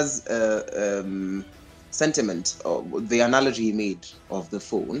Mboya's sentiment, or the analogy he made of the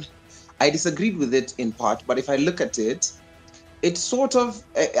phone, I disagreed with it in part, but if I look at it, it's sort of,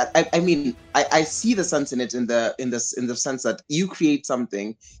 I see the sense in it in the sense that you create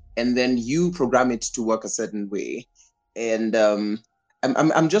something and then you program it to work a certain way. And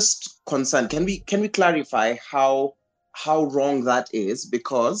I'm just concerned. Can we clarify how wrong that is?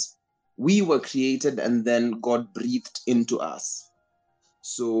 Because we were created and then God breathed into us.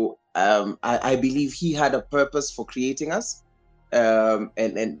 So I believe he had a purpose for creating us.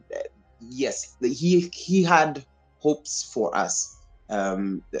 And yes, he had hopes for us.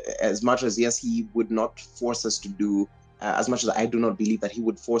 As much as, yes, he would not force us to do, as much as I do not believe that he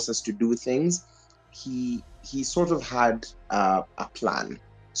would force us to do things, he sort of had a plan.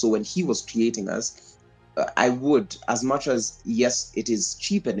 So when he was creating us, I would, as much as, yes, it is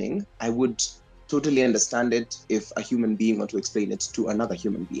cheapening, I would totally understand it if a human being were to explain it to another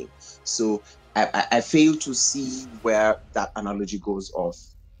human being. So I fail to see where that analogy goes off.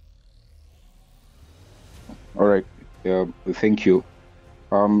 All right. Thank you.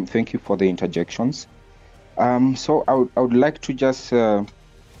 Thank you for the interjections. So I would like to just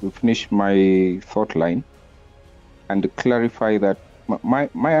finish my thought line and clarify that my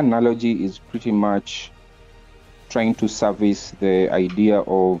analogy is pretty much trying to service the idea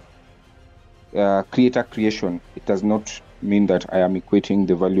of creator creation. It does not mean that I am equating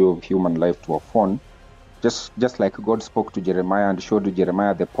the value of human life to a phone. Just like God spoke to Jeremiah and showed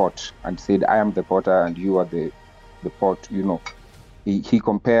Jeremiah the pot and said, I am the potter and you are the pot. You know, he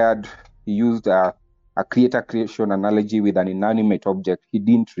used a creator creation analogy with an inanimate object. He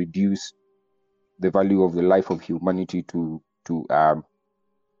didn't reduce the value of the life of humanity to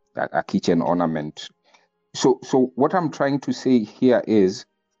a kitchen ornament. So what I'm trying to say here is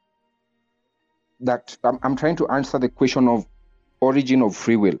that I'm trying to answer the question of origin of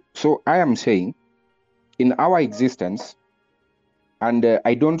free will. So I am saying, in our existence, and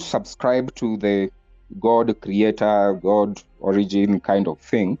I don't subscribe to the God creator, God origin kind of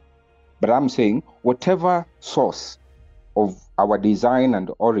thing, but I'm saying whatever source of our design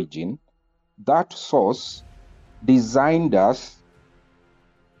and origin, that source designed us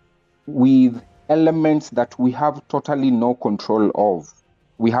with elements that we have totally no control of.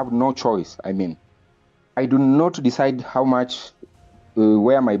 We have no choice. I mean, I do not decide how much,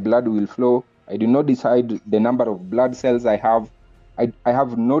 where my blood will flow. I do not decide the number of blood cells I have. I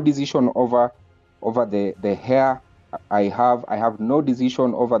have no decision over the hair I have. I have no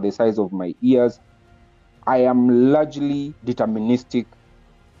decision over the size of my ears. I am largely deterministic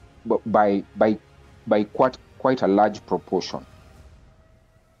by quite a large proportion.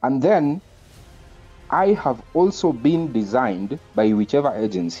 And then I have also been designed by whichever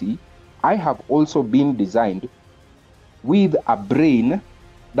agency. I have also been designed with a brain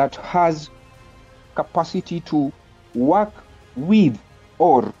that has capacity to work with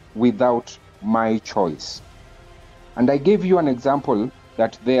or without my choice. And I gave you an example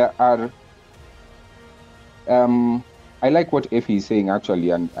that there are I like what Effie is saying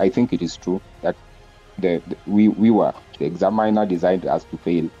actually, and I think it is true that the examiner designed us to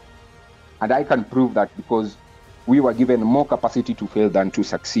fail. And I can prove that because we were given more capacity to fail than to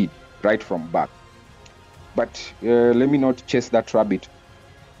succeed right from birth. But let me not chase that rabbit.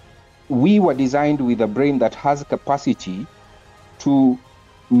 We were designed with a brain that has capacity to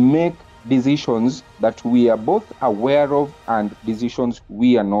make decisions that we are both aware of and decisions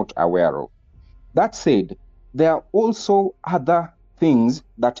we are not aware of. That said, there are also other things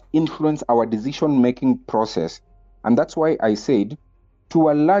that influence our decision-making process. And that's why I said, to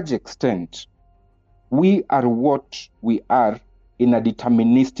a large extent, we are what we are in a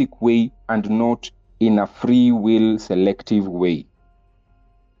deterministic way and not in a free will selective way.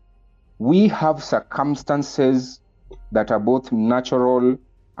 We have circumstances that are both natural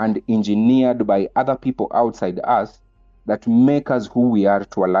and engineered by other people outside us that make us who we are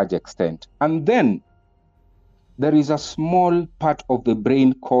to a large extent. And then there is a small part of the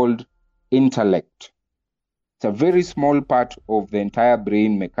brain called intellect. It's a very small part of the entire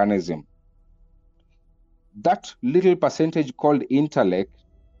brain mechanism. That little percentage called intellect,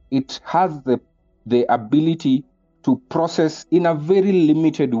 it has the ability to process in a very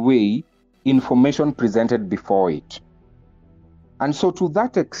limited way information presented before it. And so to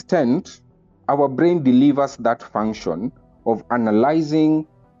that extent, our brain delivers that function of analyzing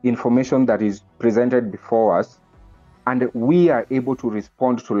information that is presented before us, and we are able to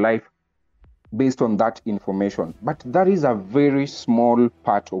respond to life based on that information. But that is a very small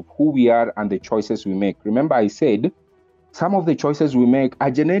part of who we are and the choices we make. Remember, I said some of the choices we make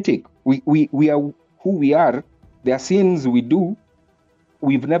are genetic. We are who we are. There are sins we do.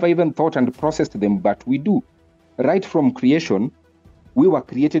 We've never even thought and processed them, but we do. Right from creation, we were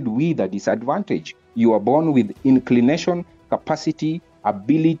created with a disadvantage. You are born with inclination, capacity,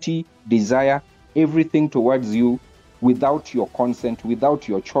 ability, desire, everything towards you without your consent, without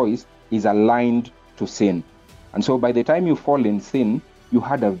your choice, is aligned to sin. And so by the time you fall in sin, you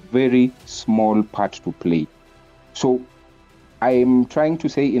had a very small part to play. So I am trying to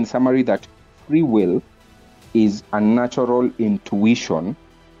say in summary that free will is a natural intuition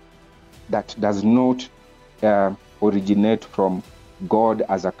that does not originate from God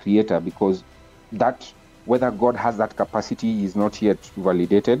as a creator, because that whether God has that capacity is not yet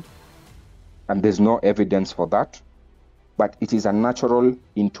validated, and there's no evidence for that. But it is a natural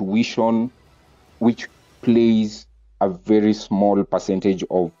intuition which plays a very small percentage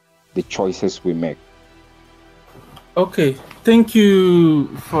of the choices we make. Okay, thank you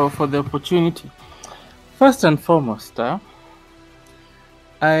for the opportunity. First and foremost,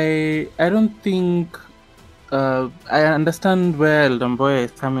 I don't think I understand where Mboya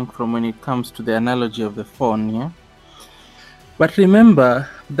is coming from when it comes to the analogy of the phone, yeah? But remember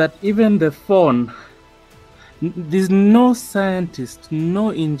that even the phone, there's no scientist, no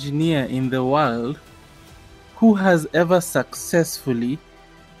engineer in the world who has ever successfully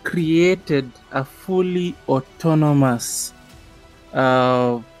created a fully autonomous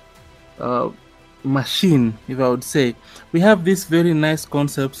machine, if I would say. We have these very nice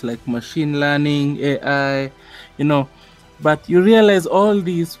concepts like machine learning, AI, but you realize all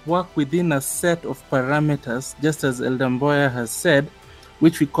these work within a set of parameters, just as Mboya has said,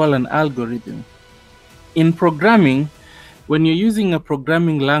 which we call an algorithm. In programming, when you're using a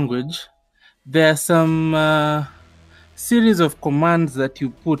programming language, there are some series of commands that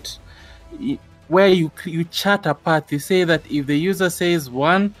you put where you chart a path. You say that if the user says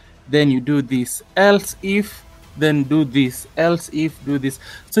 1, then you do this, else if, then do this, else if, do this.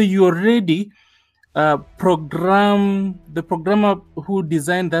 So you already the programmer who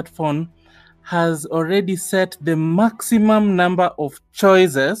designed that phone has already set the maximum number of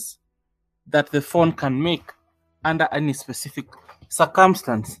choices that the phone can make under any specific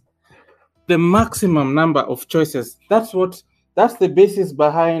circumstance. The maximum number of choices. That's the basis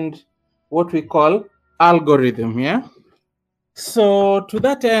behind what we call algorithm, yeah? So to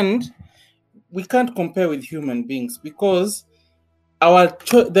that end, we can't compare with human beings because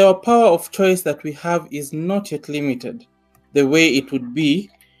the power of choice that we have is not yet limited the way it would be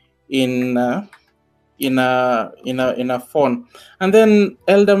in a phone. And then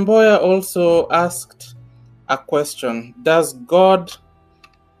Mboya also asked a question: does God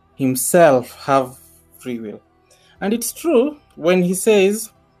himself have free will? And it's true when he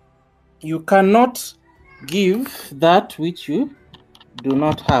says you cannot give that which you do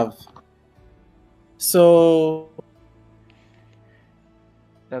not have. So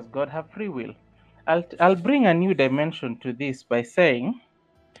does God have free will? I'll bring a new dimension to this by saying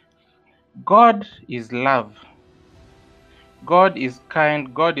God is love. God is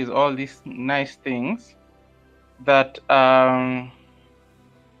kind. God is all these nice things. that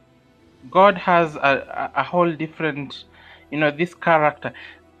God has a whole different, this character.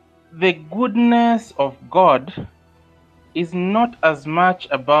 The goodness of God is not as much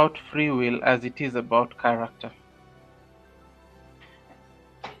about free will as it is about character.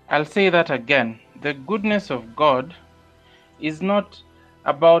 I'll say that again. The goodness of God is not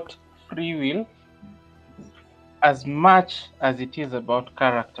about free will as much as it is about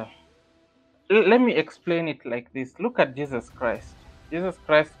character. Let me explain it like this. Look at Jesus Christ. Jesus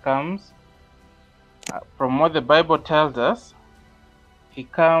Christ comes, from what the Bible tells us, he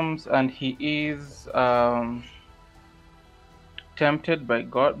comes and he is tempted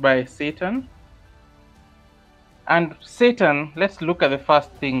by Satan. And Satan, let's look at the first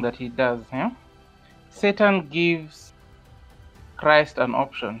thing that he does. Satan gives Christ an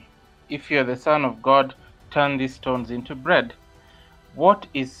option. If you're the Son of God, turn these stones into bread. What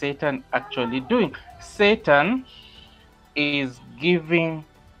is Satan actually doing? Satan is giving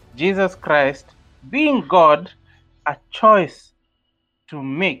Jesus Christ, being God, a choice to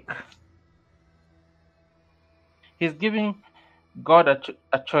make. He's giving God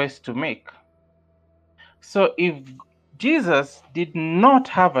a choice to make. So if Jesus did not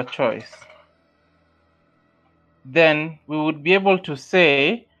have a choice, then we would be able to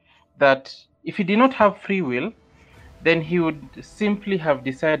say that if he did not have free will, then he would simply have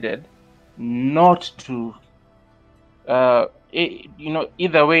decided not to,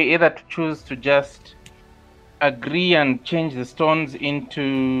 either way, either to choose to just agree and change the stones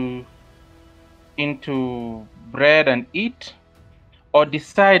into bread and eat, or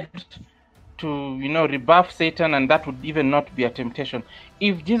decide to rebuff Satan, and that would even not be a temptation.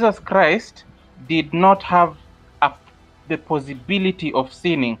 If Jesus Christ did not have the possibility of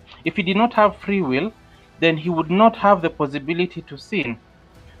sinning, if he did not have free will, then he would not have the possibility to sin.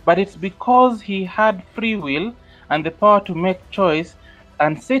 But it's because he had free will and the power to make choice,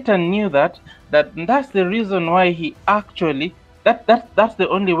 and Satan knew that's the reason why he actually, that's the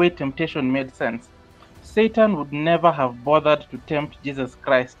only way temptation made sense. Satan would never have bothered to tempt Jesus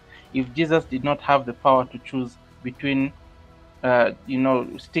Christ if Jesus did not have the power to choose between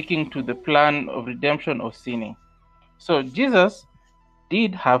sticking to the plan of redemption or sinning. So Jesus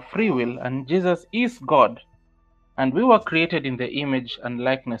did have free will, and Jesus is God, and we were created in the image and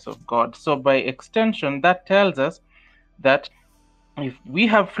likeness of God. So by extension, that tells us that if we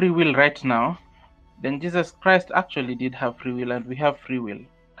have free will right now, then Jesus Christ actually did have free will, and we have free will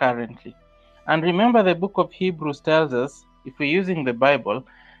currently. And remember, the book of Hebrews tells us, if we're using the Bible,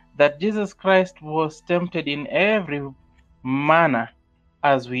 that Jesus Christ was tempted in every manner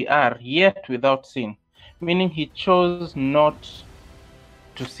as we are, yet without sin, meaning he chose not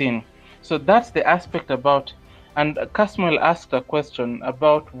to sin. So that's the aspect about, and Casmuel asked a question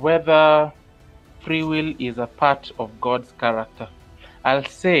about whether free will is a part of God's character. I'll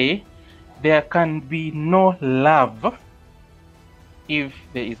say there can be no love if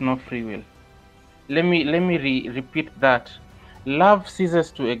there is no free will. Let me repeat that. Love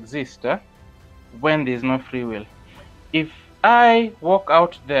ceases to exist when there is no free will. If I walk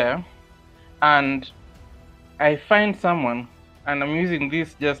out there and I find someone, and I'm using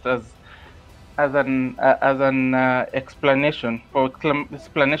this just as an explanation, for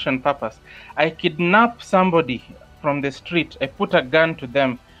explanation purpose, I kidnap somebody from the street, I put a gun to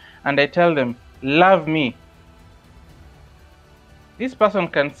them, and I tell them, love me. This person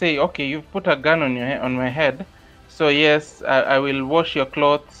can say, okay, you've put a gun on my head, so yes, I will wash your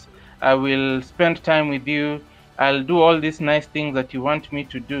clothes, I will spend time with you, I'll do all these nice things that you want me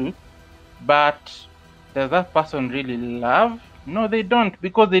to do. But does that person really love? No, they don't,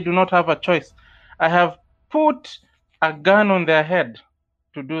 because they do not have a choice. I have put a gun on their head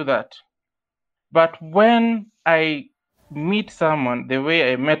to do that. But when I meet someone the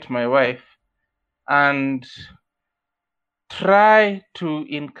way I met my wife, and try to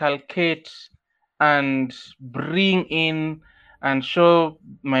inculcate and bring in and show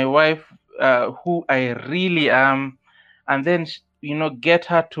my wife who I really am, and then get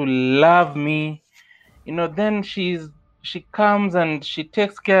her to love me, then she comes and she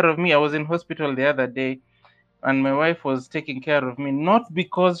takes care of me. I was in hospital the other day, and my wife was taking care of me, not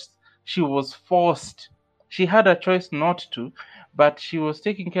because she was forced. She had a choice not to, but she was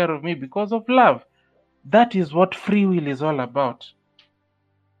taking care of me because of love. That is what free will is all about.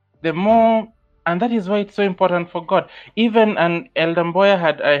 And that is why it's so important for God. Even, and Elder Mboya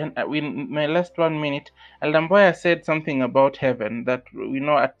had, in my last 1 minute, Elder Mboya said something about heaven, that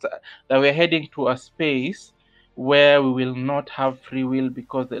that we're heading to a space where we will not have free will,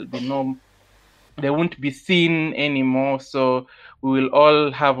 because there'll be no there won't be sin anymore, so we will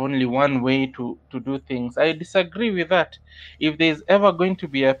all have only one way to do things. I disagree with that. If there's ever going to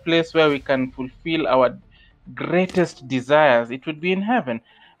be a place where we can fulfill our greatest desires, it would be in heaven,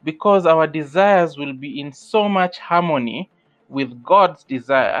 because our desires will be in so much harmony with God's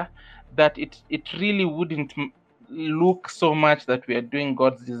desire that it really wouldn't look so much that we are doing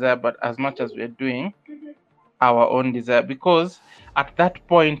God's desire, but as much as we are doing our own desire, because at that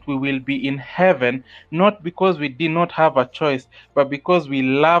point we will be in heaven, not because we did not have a choice, but because we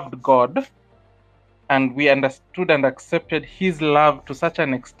loved God and we understood and accepted his love to such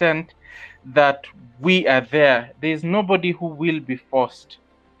an extent that we are there. There is nobody who will be forced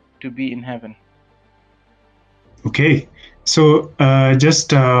to be in heaven. Okay, so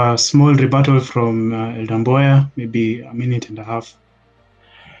just a small rebuttal from Elder Mboya, maybe a minute and a half.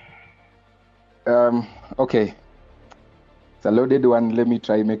 Okay, it's a loaded one. Let me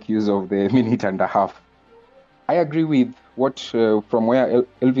try make use of the minute and a half. I agree with what from where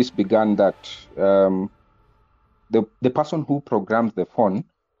Elvis began, that the person who programs the phone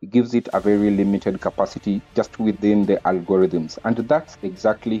gives it a very limited capacity just within the algorithms, and that's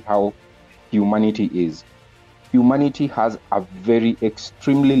exactly how humanity is. Humanity has a very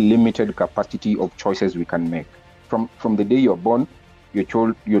extremely limited capacity of choices we can make. From the day you're born, you're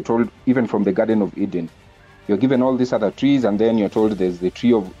told even from the Garden of Eden, you're given all these other trees, and then you're told there's the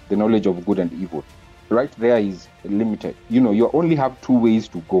tree of the knowledge of good and evil. Right there is limited. You only have two ways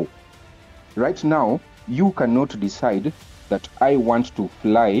to go. Right now, you cannot decide that I want to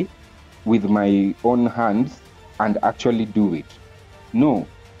fly with my own hands and actually do it. No,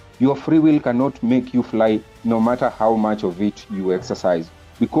 your free will cannot make you fly no matter how much of it you exercise,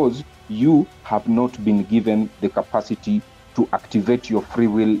 because you have not been given the capacity to activate your free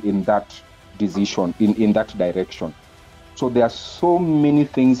will in that decision, in that direction. So there are so many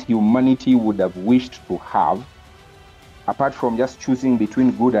things humanity would have wished to have, apart from just choosing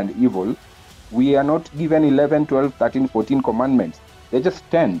between good and evil. We are not given 11, 12, 13, 14 commandments. They're just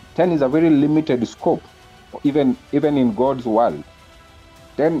 10. 10 is a very limited scope, even in God's world.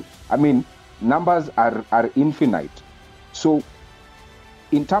 10, numbers are infinite. So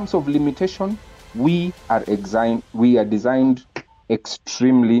in terms of limitation, we are designed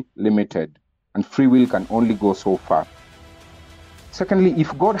extremely limited, and free will can only go so far. Secondly,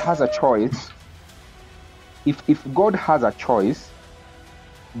 if God has a choice, if God has a choice,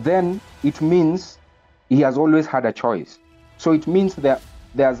 then it means he has always had a choice. So it means that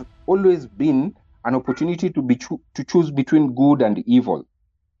there's always been an opportunity to choose between good and evil.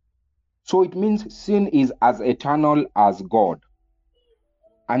 So it means sin is as eternal as God.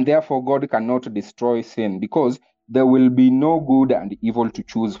 And therefore God cannot destroy sin, because there will be no good and evil to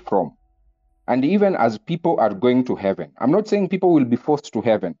choose from. And even as people are going to heaven, I'm not saying people will be forced to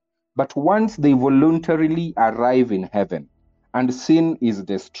heaven, but once they voluntarily arrive in heaven and sin is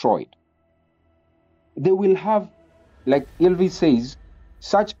destroyed, they will have, like Elvis says,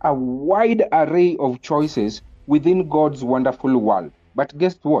 such a wide array of choices within God's wonderful world. But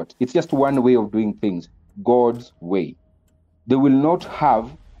guess what? It's just one way of doing things, God's way. They will not have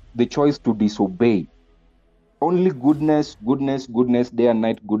the choice to disobey. Only goodness, goodness, goodness, day and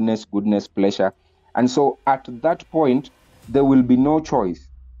night, goodness, goodness, pleasure. And so at that point, there will be no choice.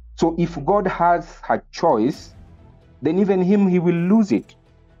 So if God has a choice, then even him, he will lose it.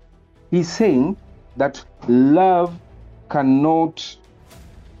 He's saying that love cannot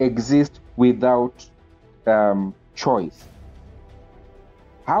exist without choice.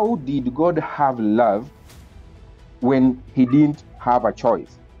 How did God have love when he didn't have a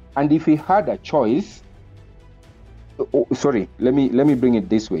choice? And if he had a choice, let me bring it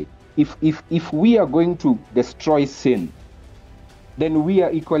this way. If we are going to destroy sin, then we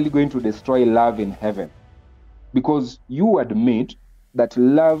are equally going to destroy love in heaven, because you admit that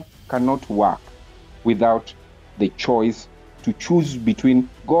love cannot work without the choice to choose between.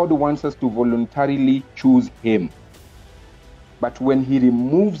 God wants us to voluntarily choose him. But when he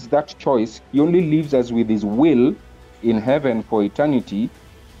removes that choice, he only leaves us with his will in heaven for eternity,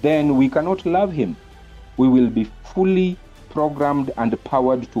 then we cannot love him. We will be fully programmed and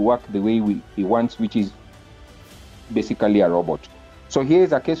powered to work the way he wants, which is basically a robot. So here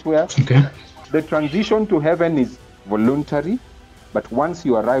is a case where the transition to heaven is voluntary, but once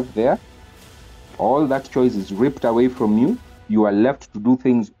you arrive there, all that choice is ripped away from you. You are left to do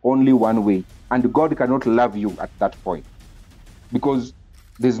things only one way, and God cannot love you at that point, because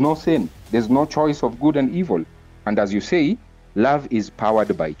there's no sin, there's no choice of good and evil. And as you say, love is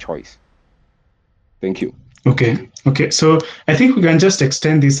powered by choice. Thank you. Okay. So I think we can just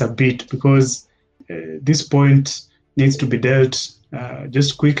extend this a bit, because this point needs to be dealt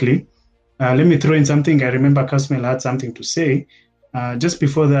just quickly. let me throw in something. I remember Kasmel had something to say. Just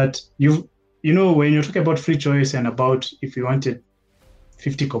before that, you know, when you're talking about free choice and about if you wanted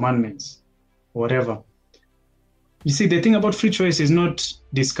 50 commandments, whatever. You see, the thing about free choice is not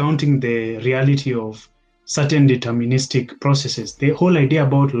discounting the reality of certain deterministic processes. The whole idea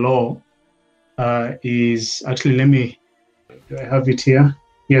about law is actually, do I have it here?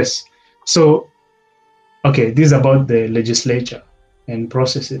 Yes. So, okay, this is about the legislature and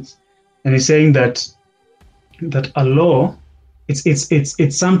processes. And it's saying that a law,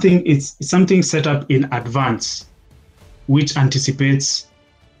 it's something set up in advance, which anticipates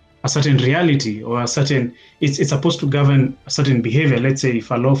a certain reality or a certain, it's supposed to govern a certain behavior. Let's say if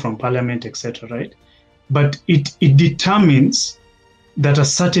a law from parliament, etc., right? But it determines that a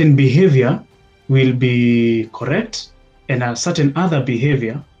certain behavior will be correct and a certain other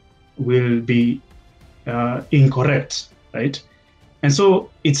behavior will be incorrect, right? And so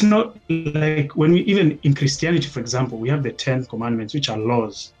it's not like when we, even in Christianity, for example, we have the 10 commandments, which are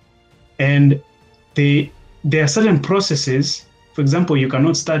laws. And there are certain processes. For example, you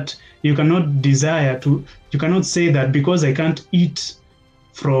cannot say that because I can't eat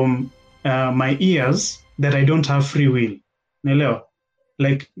from my ears that I don't have free will.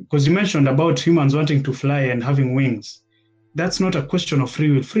 Like, because you mentioned about humans wanting to fly and having wings. That's not a question of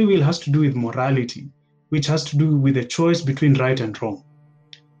free will. Free will has to do with morality, which has to do with the choice between right and wrong.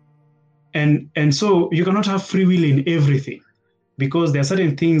 And so you cannot have free will in everything, because there are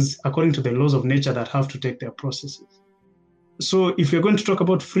certain things according to the laws of nature that have to take their processes. So if we're going to talk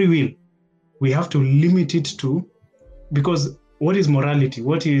about free will, we have to limit it to, because what is morality?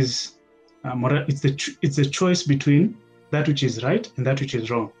 What is it's the choice between that which is right and that which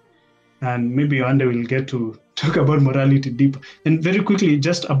is wrong. And maybe one day we'll get to talk about morality deeper. And very quickly,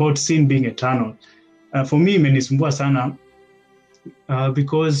 just about sin being eternal. For me, imenisumbua sana,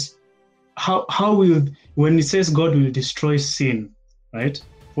 because how will, when it says God will destroy sin, right?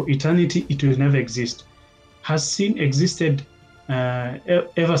 For eternity, it will never exist. Has sin existed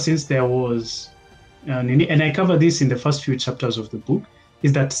ever since there was, and I cover this in the first few chapters of the book,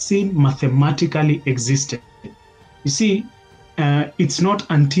 is that sin mathematically existed. You see, it's not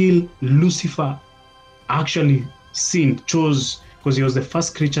until Lucifer actually chose, because he was the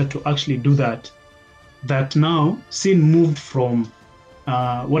first creature to actually do that now sin moved from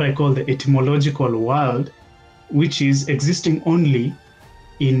what I call the etymological world, which is existing only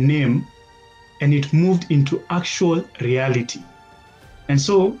in name, and it moved into actual reality. And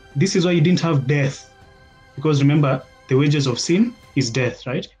so this is why you didn't have death, because remember, the wages of sin is death,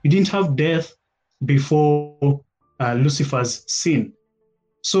 right? You didn't have death before Lucifer's sin.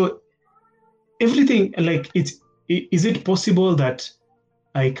 So everything, like, is it possible that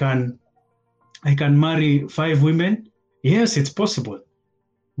I can marry 5 women? Yes, it's possible.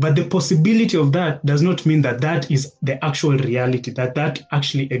 But the possibility of that does not mean that that is the actual reality, that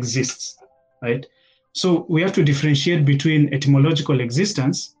actually exists, right? So we have to differentiate between etymological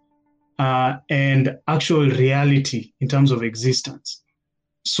existence and actual reality in terms of existence.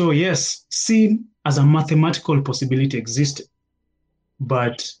 So yes, sin as a mathematical possibility existed,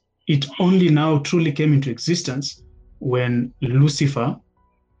 but it only now truly came into existence when Lucifer,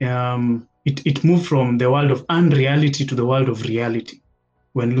 it moved from the world of unreality to the world of reality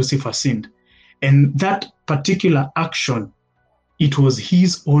when Lucifer sinned. And that particular action, it was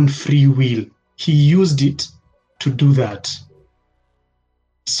his own free will. He used it to do that.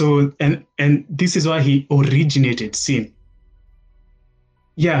 So, and this is why he originated sin.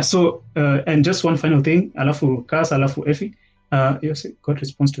 Yeah, so, and just one final thing, alafu Kas, alafu Effie, yes, God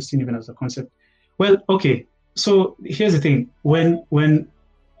responds to sin even as a concept. Well, okay, so here's the thing,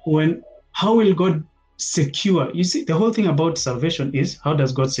 how will God secure? You see, the whole thing about salvation is, how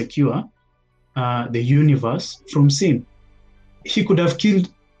does God secure the universe from sin? He could have killed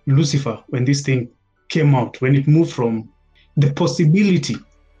Lucifer when this thing came out, when it moved from, the possibility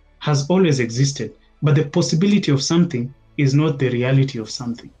has always existed, but the possibility of something is not the reality of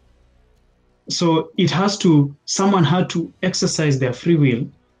something. So someone had to exercise their free will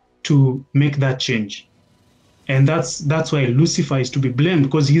to make that change. And that's why Lucifer is to be blamed,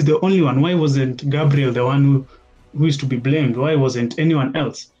 because he's the only one. Why wasn't Gabriel the one who is to be blamed? Why wasn't anyone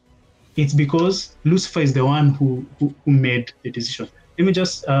else? It's because Lucifer is the one who made the decision. Let me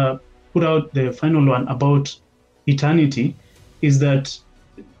just put out the final one about eternity, is that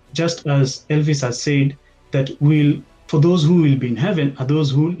just as Elvis has said, that for those who will be in heaven are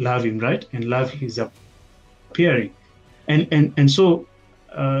those who love him, right? And love his appearing. And so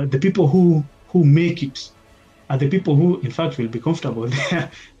the people who make it are the people who, in fact, will be comfortable there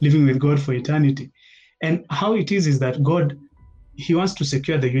living with God for eternity. And how it is that God he wants to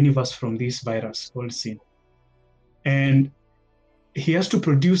secure the universe from this virus called sin. And he has to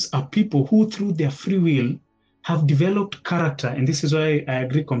produce a people who, through their free will, have developed character. And this is why I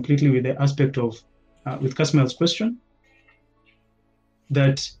agree completely with the aspect of, with Kasmel's question,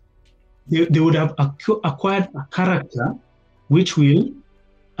 that they would have acquired a character which will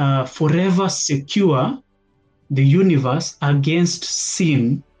forever secure the universe against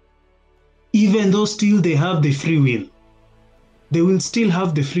sin, even though still they have the free will. They will still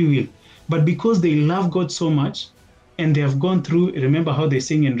have the free will. But because they love God so much, and they have gone through, remember how they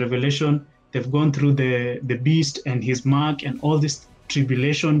sing in Revelation, they've gone through the beast and his mark and all this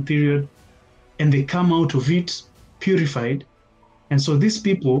tribulation period, and they come out of it purified. And so these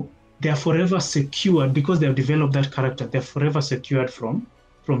people, they are forever secured because they have developed that character. They're forever secured from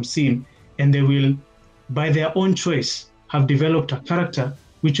sin, and they will, by their own choice, have developed a character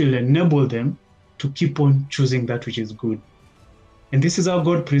which will enable them to keep on choosing that which is good. And this is how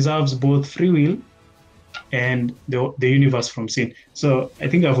God preserves both free will and the universe from sin. So I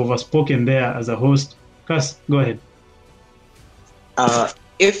think I've overspoken there as a host. Kas, go ahead.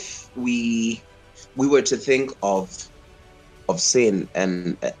 If we were to think of sin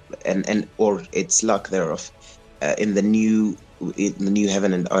and or its lack thereof in the new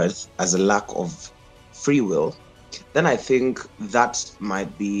heaven and earth as a lack of free will, then I think that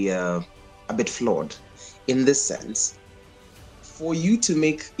might be a bit flawed in this sense. For you to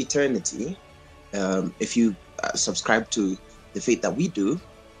make eternity, if you subscribe to the faith that we do,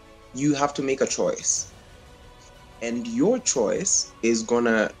 you have to make a choice. And your choice is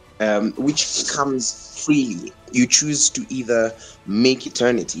gonna, which comes freely. You choose to either make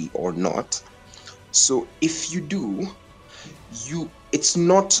eternity or not. So if you do, it's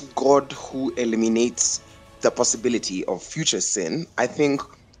not God who eliminates the possibility of future sin. I think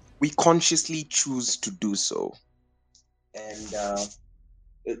we consciously choose to do so. And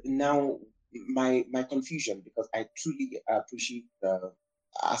now my confusion, because I truly appreciate the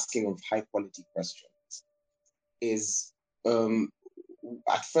asking of high quality questions, is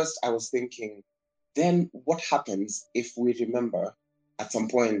at first I was thinking, then what happens if we remember at some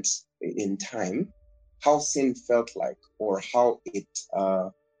point in time how sin felt like, or how it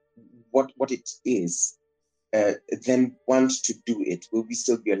what it is, then want to do it? Will we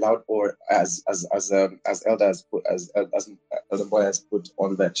still be allowed, or as Elder has put, as Elder Mboya has put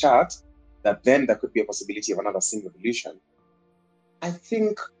on the chat, that then there could be a possibility of another sin revolution? I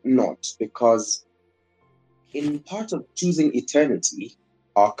think not, because in part of choosing eternity,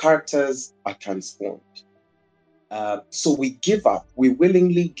 our characters are transformed. So we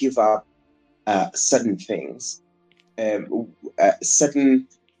willingly give up certain things, certain,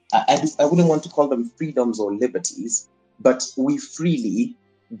 I wouldn't want to call them freedoms or liberties, but we freely,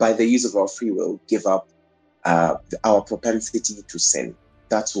 by the use of our free will, give up our propensity to sin.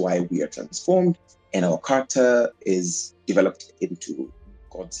 That's why we are transformed, and our character is developed into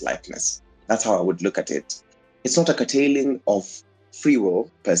God's likeness. That's how I would look at it. It's not a curtailing of free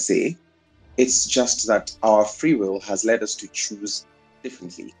will per se. It's just that our free will has led us to choose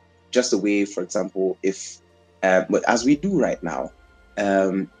differently. Just the way, for example, if, as we do right now,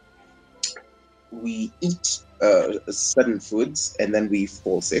 we eat certain foods and then we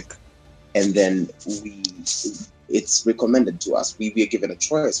fall sick, and then it's recommended to us. We are given a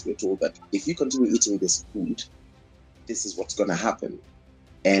choice. We're told that if you continue eating this food, this is what's going to happen.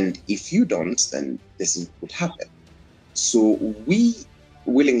 And if you don't, then this is what would happen. So we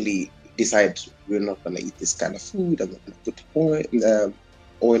willingly decide we're not going to eat this kind of food. I'm not going to put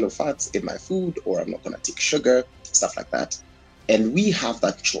oil or fats in my food, or I'm not going to take sugar, stuff like that. And we have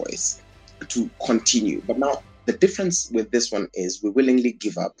that choice to continue. But now the difference with this one is we willingly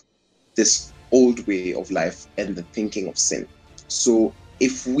give up this old way of life and the thinking of sin. So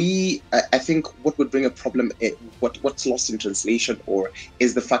if I think what would bring a problem, what's lost in translation, or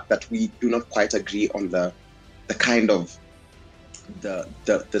is the fact that we do not quite agree on the kind of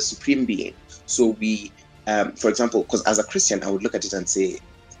the supreme being. So we, for example, because as a Christian, I would look at it and say,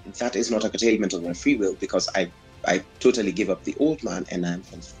 that is not a curtailment of my free will, because I totally give up the old man and I'm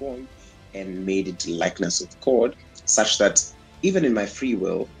transformed and made into the likeness of God, such that even in my free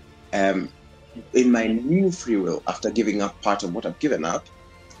will, in my new free will, after giving up part of what I've given up,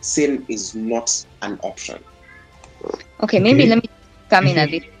 sin is not an option. Okay, maybe let me come in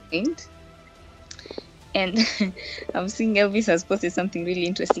at this point. And I'm seeing Elvis has posted something really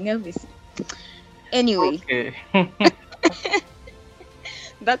interesting. Elvis. Anyway. Okay.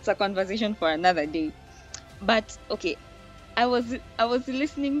 That's a conversation for another day. But okay, I was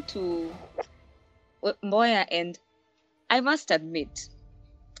listening to Mboya, and I must admit,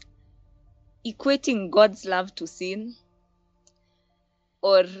 equating God's love to sin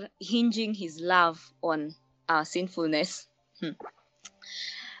or hinging his love on our sinfulness.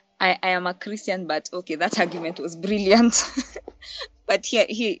 I am a Christian, but okay, that argument was brilliant. But here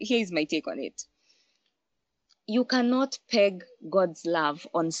is my take on it. You cannot peg God's love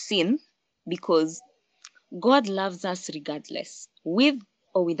on sin, because God loves us regardless, with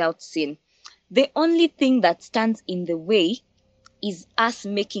or without sin. The only thing that stands in the way is us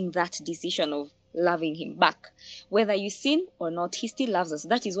making that decision of loving him back. Whether you sin or not, he still loves us.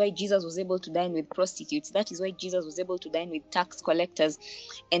 That is why Jesus was able to dine with prostitutes. That is why Jesus was able to dine with tax collectors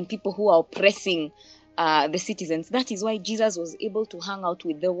and people who are oppressing the citizens. That is why Jesus was able to hang out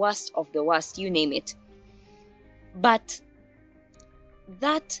with the worst of the worst, you name it. But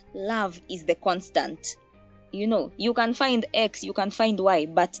that love is the constant. You know, you can find X, you can find Y,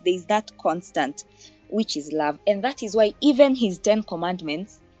 but there is that constant, which is love. And that is why even his 10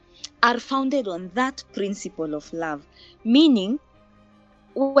 commandments are founded on that principle of love. Meaning,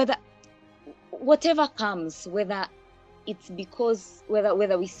 whatever comes, whether it's because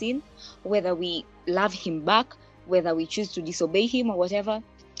whether we sin, whether we love him back, whether we choose to disobey him or whatever,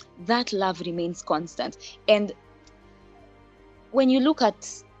 that love remains constant. And when you look at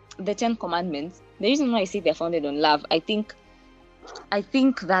the 10 commandments, the reason why I say they're founded on love, I think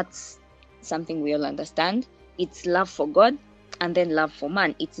that's something we all understand. It's love for God and then love for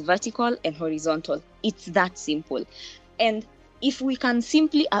man. It's vertical and horizontal. It's that simple. And if we can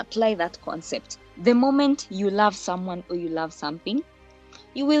simply apply that concept, the moment you love someone or you love something,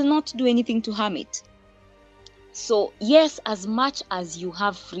 you will not do anything to harm it. So yes, as much as you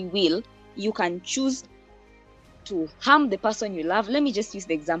have free will, you can choose to harm the person you love. Let me just use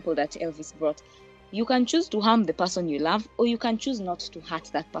the example that Elvis brought. You can choose to harm the person you love, or you can choose not to hurt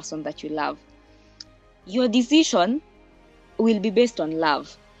that person that you love. Your decision will be based on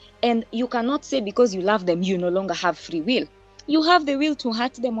love. And you cannot say because you love them, you no longer have free will. You have the will to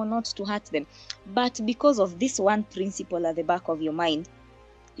hurt them or not to hurt them. But because of this one principle at the back of your mind,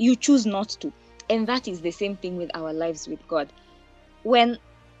 you choose not to. And that is the same thing with our lives with God. When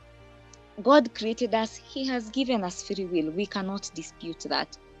God created us, he has given us free will. We cannot dispute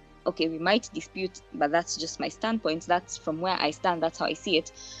that. Okay, we might dispute, but that's just my standpoint. That's from where I stand. That's how I see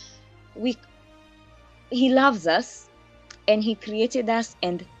it. He loves us, and he created us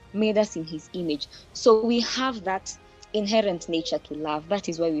and made us in his image. So we have that inherent nature to love. That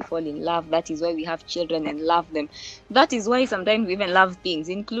is why we fall in love. That is why we have children and love them. That is why sometimes we even love things,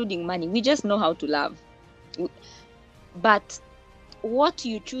 including money. We just know how to love. But what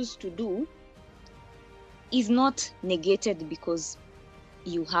you choose to do is not negated because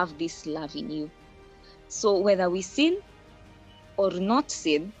you have this love in you. So whether we sin or not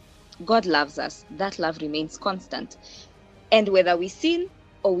sin, God loves us. That love remains constant. And whether we sin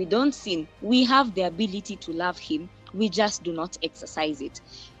or we don't sin, we have the ability to love him. We just do not exercise it.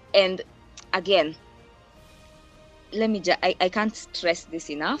 And again, I can't stress this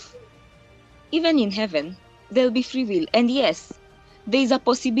enough. Even in heaven, there'll be free will. And yes, there is a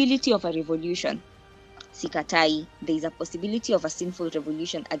possibility of a revolution. Sikatai, there is a possibility of a sinful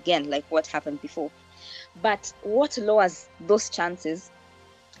revolution, again, like what happened before. But what lowers those chances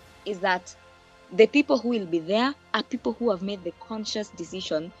is that the people who will be there are people who have made the conscious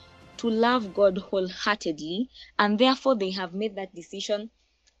decision to love God wholeheartedly, and therefore they have made that decision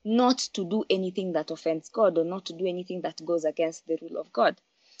not to do anything that offends God or not to do anything that goes against the rule of God.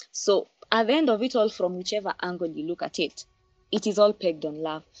 So at the end of it all, from whichever angle you look at it, it is all pegged on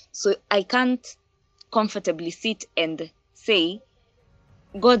love. So I can't comfortably sit and say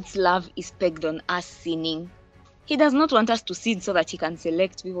God's love is pegged on us sinning. He does not want us to sin so that he can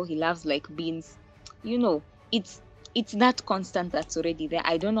select people he loves like beans. You know, it's that constant that's already there.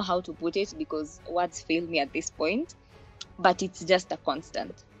 I don't know how to put it because words fail me at this point, but it's just a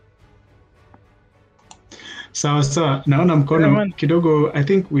constant. Sawa, naona mkono kidogo. I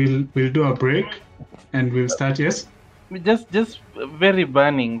think we'll do a break and we'll start. Yes, just very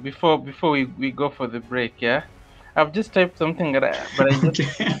burning before we go for the break. Yeah, I've just typed something, but I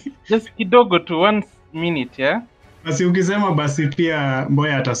just kidogo to 1 minute. Yeah, basi ukisema basi pia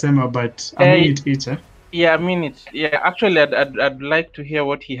Mboya atasema, but a minute each. Yeah, a minute. Yeah, actually, I'd like to hear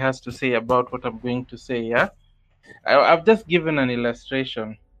what he has to say about what I'm going to say. Yeah, I've just given an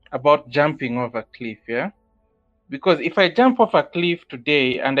illustration about jumping off a cliff. Yeah, because if I jump off a cliff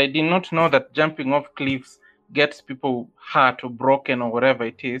today and I did not know that jumping off cliffs gets people hurt or broken or whatever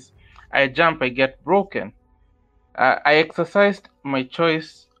it is, I jump, I get broken. I exercised my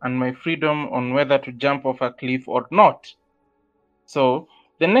choice and my freedom on whether to jump off a cliff or not. So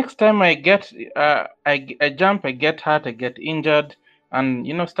the next time I jump, I get hurt, I get injured,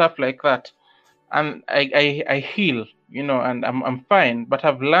 and stuff like that, and I heal and I'm fine, but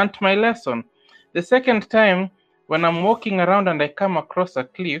I've learnt my lesson. The second time, when I'm walking around and I come across a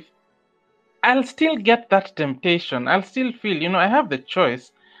cliff, I'll still get that temptation. I'll still feel, I have the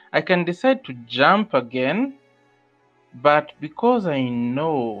choice. I can decide to jump again, but because I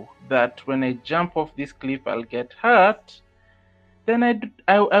know that when I jump off this cliff, I'll get hurt, then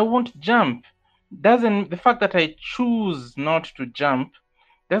I won't jump. The fact that I choose not to jump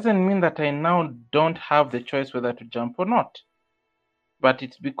doesn't mean that I now don't have the choice whether to jump or not. But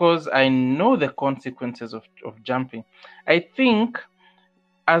it's because I know the consequences of jumping. I think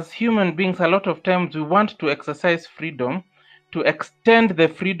as human beings, a lot of times we want to exercise freedom, to extend the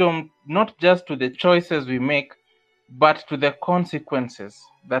freedom not just to the choices we make, but to the consequences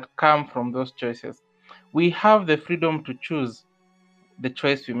that come from those choices. We have the freedom to choose the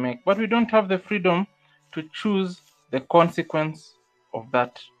choice we make, but we don't have the freedom to choose the consequence of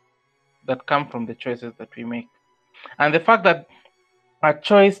that come from the choices that we make. And the fact that a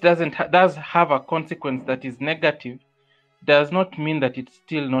choice does have a consequence that is negative does not mean that it's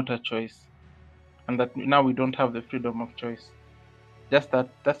still not a choice, and that now we don't have the freedom of choice. That's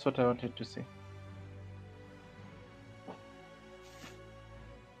what I wanted to say.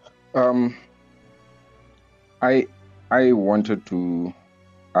 I wanted to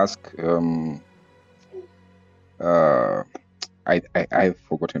ask. I've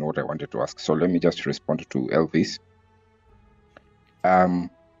forgotten what I wanted to ask, so let me just respond to Elvis. The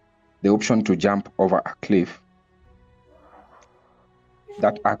option to jump over a cliff.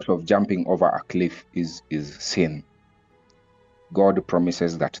 That act of jumping over a cliff is sin. God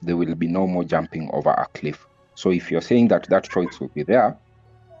promises that there will be no more jumping over a cliff. So if you're saying that choice will be there,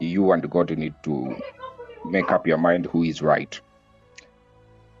 you and God need to make up your mind who is right.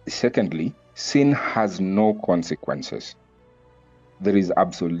 Secondly, sin has no consequences. There is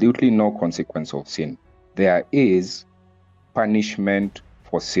absolutely no consequence of sin. There is punishment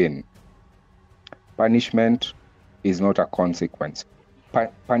for sin. Punishment is not a consequence.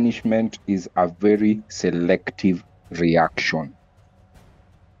 Punishment is a very selective reaction.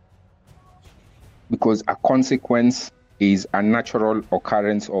 Because a consequence is a natural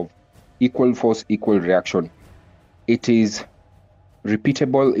occurrence of equal force, equal reaction. It is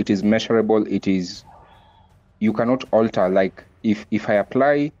repeatable, it is measurable, you cannot alter. Like if I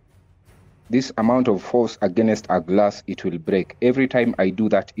apply this amount of force against a glass, it will break. Every time I do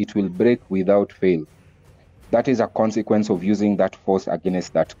that, it will break without fail. That is a consequence of using that force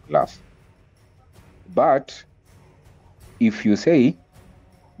against that glass. But if you say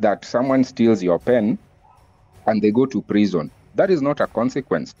that someone steals your pen and they go to prison, that is not a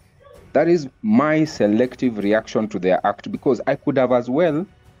consequence. That is my selective reaction to their act, because I could have as well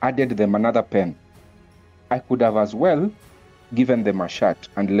added them another pen. I could have as well given them a shirt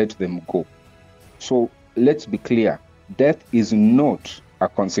and let them go. So let's be clear. Death is not a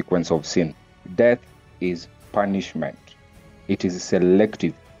consequence of sin. Death is punishment. It is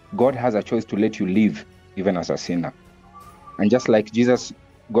selective. God has a choice to let you live even as a sinner. And just like Jesus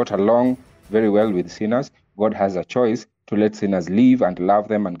got along very well with sinners, God has a choice to let sinners live and love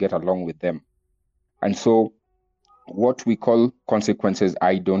them and get along with them. And so what we call consequences,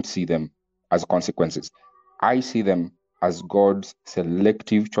 I don't see them as consequences. I see them as God's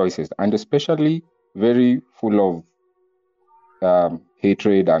selective choices, and especially very full of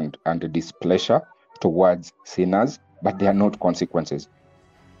hatred and displeasure towards sinners, but they are not consequences.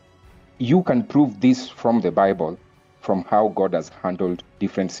 You can prove this from the Bible, from how God has handled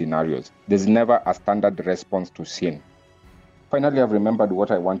different scenarios. There's never a standard response to sin. Finally, I've remembered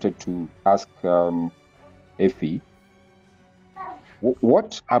what I wanted to ask Effie.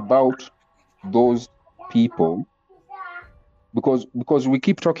 What about those people? Because we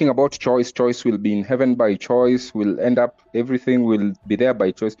keep talking about choice will be in heaven by choice, everything will be there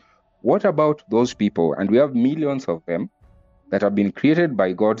by choice. What about those people? And we have millions of them that have been created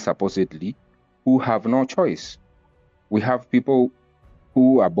by God, supposedly, who have no choice. We have people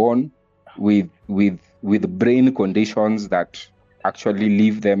who are born with brain conditions that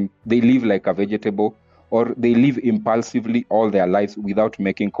actually they live like a vegetable, or they live impulsively all their lives without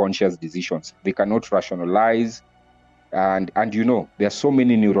making conscious decisions. They cannot rationalize. And there are so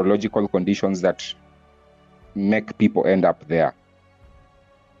many neurological conditions that make people end up there.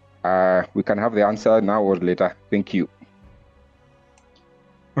 We can have the answer now or later. Thank you.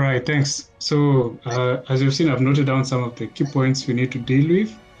 All right, thanks. So as you've seen, I've noted down some of the key points we need to deal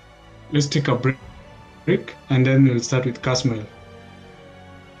with. Let's take a break and then we'll start with Kasmail.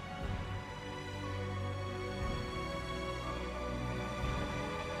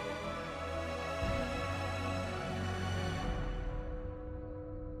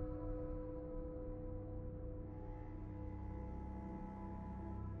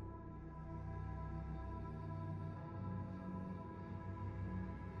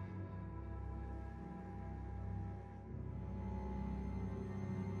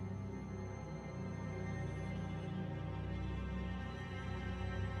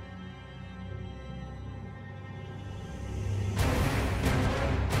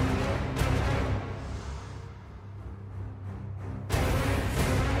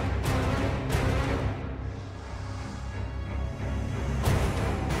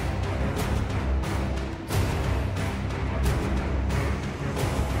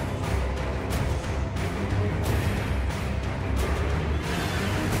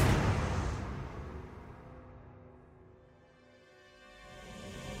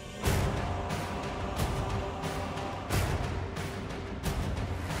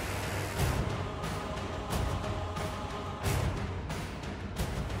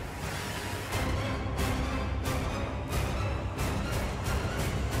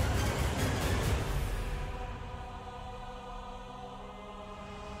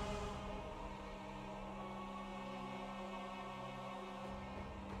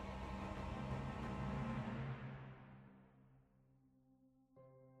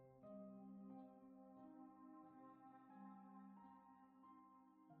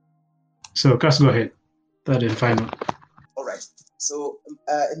 So, Kas, go ahead. Third and final. All right. So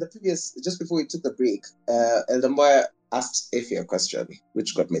in the previous, just before we took the break, Elder Mboya asked Effie a question,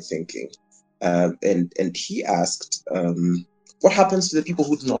 which got me thinking. And he asked, what happens to the people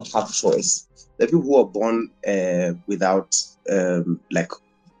who do not have choice? The people who are born without,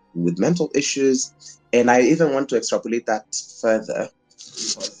 with mental issues. And I even want to extrapolate that further.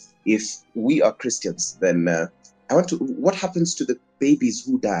 Because if we are Christians, then what happens to the babies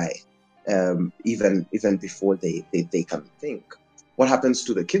who die even before they can think? What happens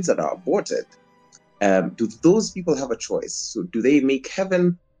to the kids that are aborted? Do those people have a choice? So do they make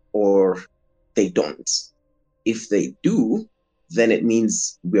heaven or they don't? If they do, then it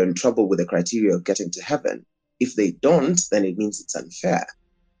means we're in trouble with the criteria of getting to heaven. If they don't, then it means it's unfair.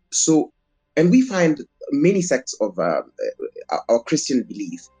 So, and we find many sects of our Christian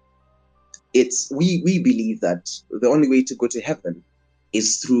belief. We believe that the only way to go to heaven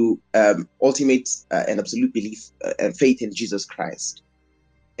is through ultimate and absolute belief and faith in Jesus Christ.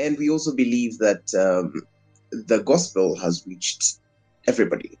 And we also believe that the gospel has reached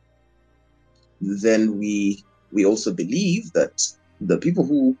everybody. Then we also believe that the people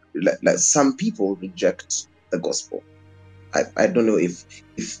who, like some people, reject the gospel. I don't know if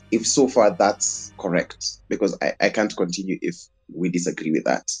so far that's correct, because I can't continue if we disagree with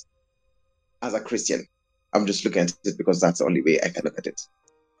that. As a Christian, I'm just looking at it because that's the only way I can look at it.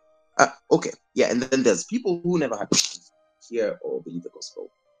 Okay, yeah, and then there's people who never had to hear or believe the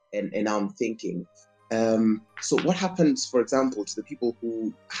gospel. And now I'm thinking, so what happens, for example, to the people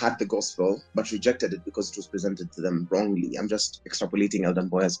who had the gospel but rejected it because it was presented to them wrongly? I'm just extrapolating Elder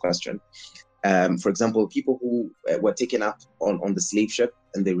Mboya's question. For example, people who were taken up on the slave ship,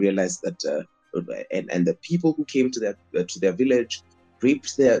 and they realized that, and the people who came to their village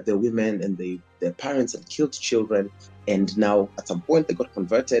raped their women and their parents and killed children, and now at some point they got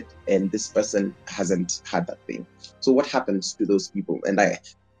converted, and this person hasn't had that thing. So what happens to those people?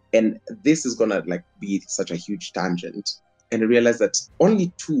 And this is gonna be such a huge tangent, and I realized that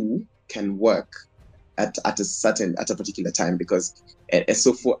only two can work at a particular time, because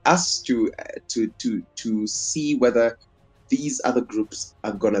so for us to see whether these other groups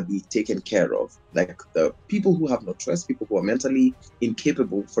are gonna be taken care of, like the people who have no choice, people who are mentally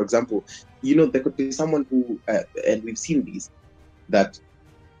incapable. For example, there could be someone who, and we've seen these, that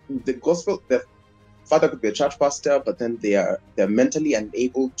the gospel, the father could be a church pastor, but then they're mentally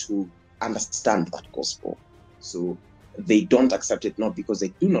unable to understand that gospel. So they don't accept it, not because they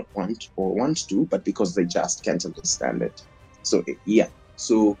do not want to, but because they just can't understand it. So yeah.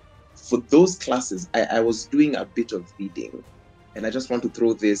 So for those classes, I was doing a bit of reading, and I just want to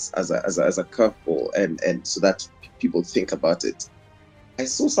throw this as a curveball, and so that people think about it. I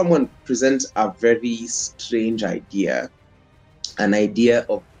saw someone present a very strange idea, an idea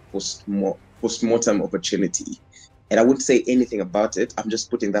of postmortem opportunity. And I wouldn't say anything about it. I'm just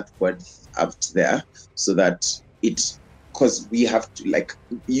putting that word out there so that because we have to,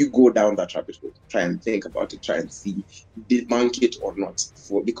 you go down that rabbit hole, try and think about it, try and see, debunk it or not.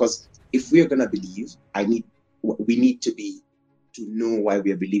 Because if we are going to believe, we need to know why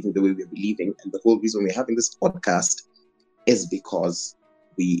we are believing the way we are believing. And the whole reason we're having this podcast is because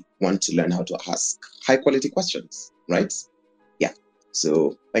we want to learn how to ask high quality questions, right? Yeah.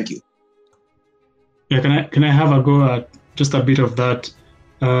 So thank you. Yeah, can I have a go at just a bit of that?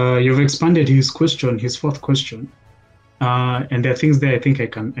 You've expanded his fourth question, and there are things there I think I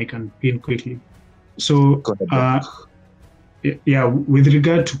can pin quickly. So yeah, with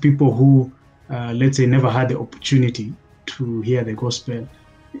regard to people who let's say never had the opportunity to hear the gospel,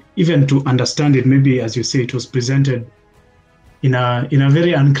 even to understand it, maybe as you say, it was presented in a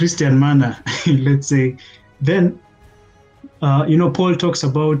very unchristian manner, let's say, then Paul talks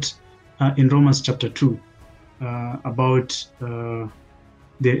about in Romans chapter 2 about the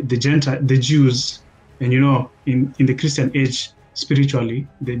Jews, and in the Christian age, spiritually,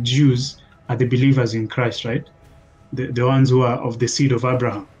 the Jews are the believers in Christ, right? The ones who are of the seed of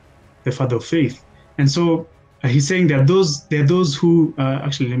Abraham, the father of faith. And so he's saying there are those who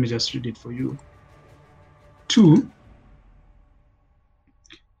actually, let me just read it for you. 2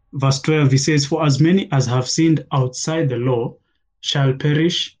 verse 12, he says, "For as many as have sinned outside the law shall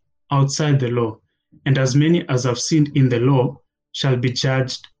perish outside the law, and as many as have sinned in the law shall be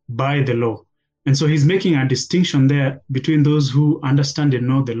judged by the law." And so he's making a distinction there between those who understand and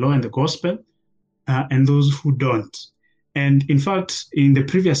know the law and the gospel and those who don't. And in fact, in the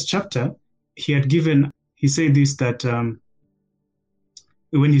previous chapter, he said this, that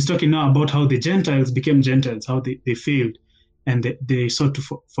when he's talking now about how the Gentiles became Gentiles, how they failed, and they sought to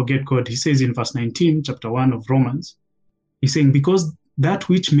forget God. He says in verse 19, chapter 1 of Romans, he's saying, because that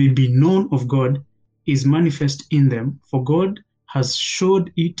which may be known of God is manifest in them, for God has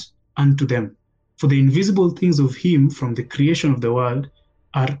showed it unto them. For the invisible things of him from the creation of the world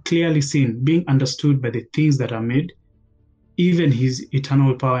are clearly seen, being understood by the things that are made, even his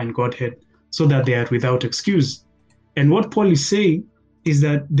eternal power and Godhead, so that they are without excuse. And what Paul is saying is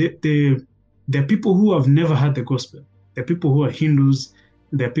that there are people who have never heard the gospel. There are people who are Hindus.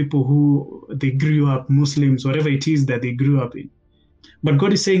 There are people who they grew up Muslims, whatever it is that they grew up in. But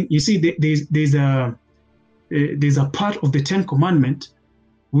God is saying, you see, there's a part of the Ten Commandments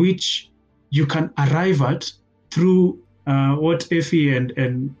which you can arrive at through what Effie and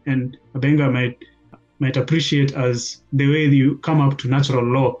Abenga might appreciate as the way you come up to natural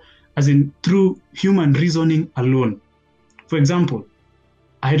law, as in through human reasoning alone. For example,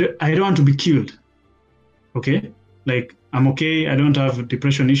 I don't want to be killed. Okay? Like, I'm okay, I don't have a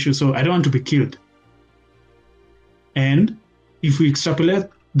depression issue, so I don't want to be killed. And if we extrapolate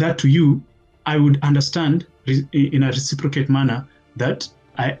that to you, I would understand in a reciprocate manner that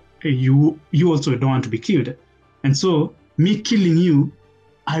you also don't want to be killed. And so me killing you,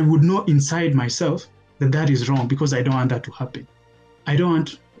 I would know inside myself that that is wrong because I don't want that to happen. I don't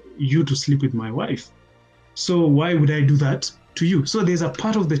want you to sleep with my wife. So why would I do that to you? So there's a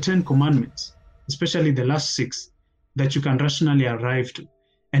part of the Ten Commandments, especially the last 6, that you can rationally arrive to.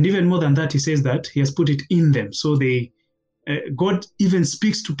 And even more than that, he says that he has put it in them. So God even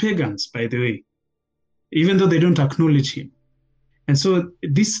speaks to pagans, by the way, even though they don't acknowledge him. And so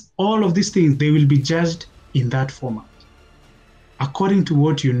all of these things, they will be judged in that format, according to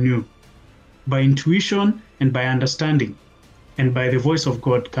what you knew, by intuition and by understanding, and by the voice of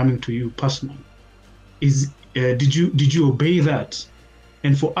God coming to you personally. Did you obey that?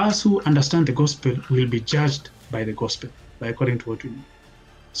 And for us who understand the gospel, we'll be judged by the gospel, by according to what we know.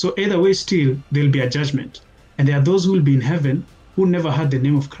 So either way, still, there'll be a judgment. And there are those who will be in heaven who never heard the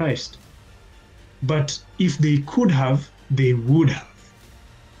name of Christ. But if they could have, they would have.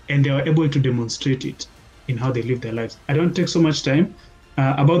 And they were able to demonstrate it in how they live their lives. I don't take so much time.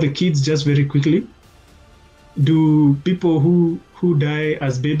 About the kids, just very quickly. Do people who die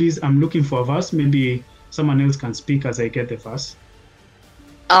as babies, I'm looking for a verse. Maybe someone else can speak as I get the verse.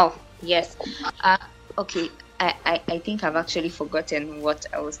 Oh, yes. Okay. I think I've actually forgotten what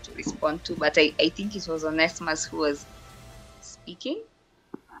I was to respond to, but I think it was Onesimus who was speaking.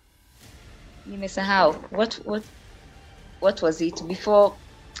 Nimesahau. What was it before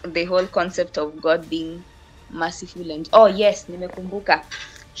the whole concept of God being merciful? And oh yes, nimekumbuka.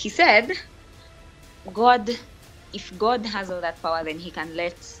 He said, if God has all that power, then he can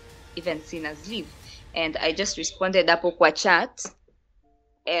let even sinners live. And I just responded hapo kwa chat,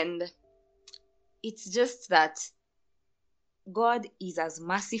 and it's just that God is as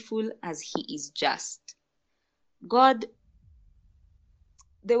merciful as he is just. God,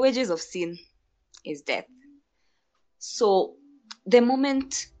 the wages of sin is death. So the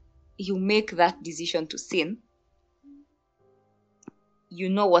moment you make that decision to sin, you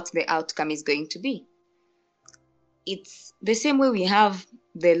know what the outcome is going to be. It's the same way we have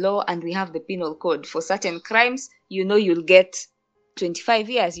the law and we have the penal code. For certain crimes, you know you'll get 25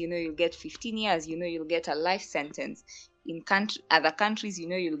 years, you know you'll get 15 years, you know you'll get a life sentence. In other countries, you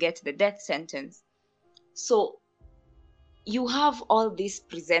know you'll get the death sentence. So you have all this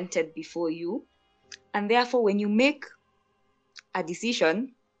presented before you, and therefore when you make a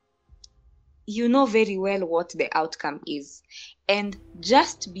decision, you know very well what the outcome is. And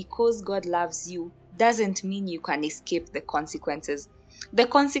just because God loves you doesn't mean you can escape the consequences. The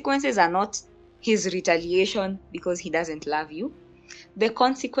consequences are not his retaliation because he doesn't love you. The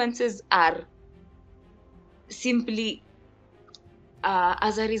consequences are simply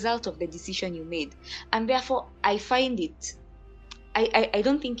as a result of the decision you made. And therefore, I find it, I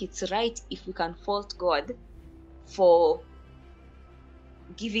don't think it's right if we can fault God for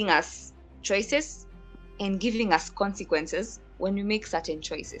giving us choices and giving us consequences when we make certain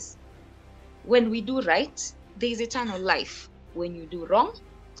choices. When we do right, there is eternal life. When you do wrong,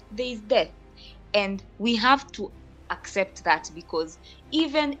 there is death. And we have to accept that, because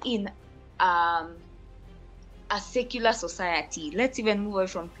even in a secular society, let's even move away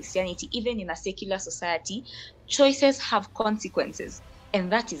from Christianity, even in a secular society, choices have consequences,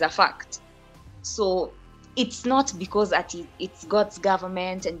 and that is a fact. So it's not because it's God's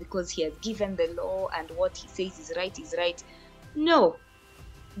government and because he has given the law and what he says is right. No,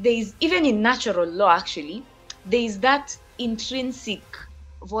 there is, even in natural law actually, there is that intrinsic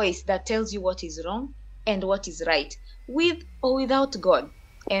voice that tells you what is wrong and what is right, with or without God.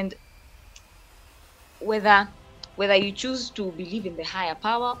 And whether you choose to believe in the higher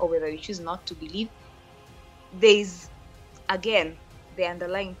power or whether you choose not to believe, there the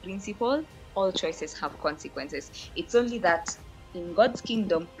underlying principle, all choices have consequences. It's only that in God's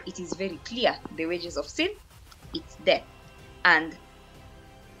kingdom, it is very clear the wages of sin, it's death. And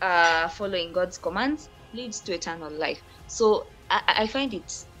following God's commands leads to eternal life. So I find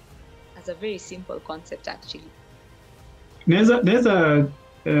it as a very simple concept, actually. There's a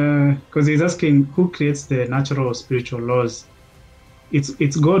because he's asking who creates the natural or spiritual laws.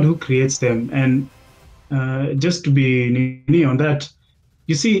 It's God who creates them. And just to be near on that,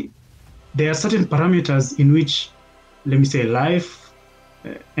 you see, there are certain parameters in which, let me say, life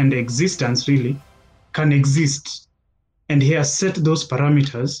and existence really can exist. And he has set those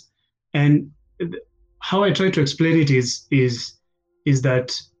parameters. And how I try to explain it is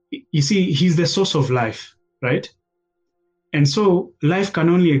that, you see, he's the source of life, right? And so life can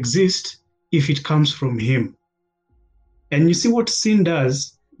only exist if it comes from him. And you see what sin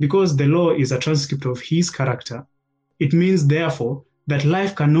does, because the law is a transcript of his character, it means therefore that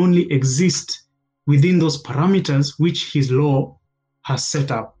life can only exist within those parameters which his law has set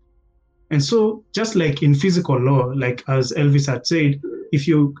up. And so just like in physical law, like as Elvis had said, if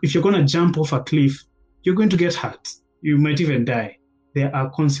you're going to jump off a cliff, you're going to get hurt. You might even die. There are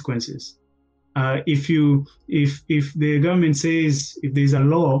consequences. If the government says, if there's a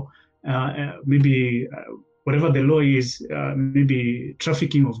law, maybe whatever the law is, maybe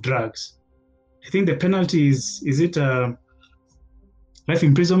trafficking of drugs, I think the penalty is it life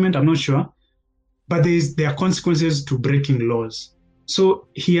imprisonment? I'm not sure, but there are consequences to breaking laws. So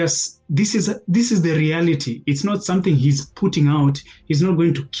this is the reality. It's not something he's putting out. He's not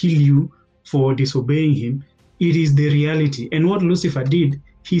going to kill you for disobeying him. It is the reality. And what Lucifer did,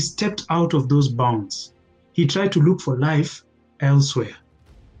 he stepped out of those bounds. He tried to look for life elsewhere.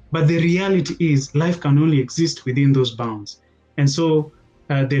 But the reality is life can only exist within those bounds. And so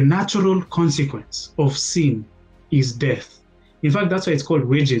the natural consequence of sin is death. In fact, that's why it's called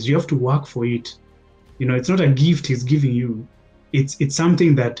wages. You have to work for it. You know, it's not a gift he's giving you. It's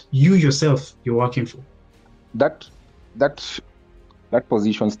something that you yourself, you're working for. That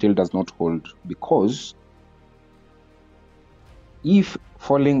position still does not hold, because if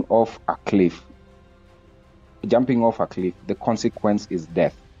falling off a cliff, jumping off a cliff, the consequence is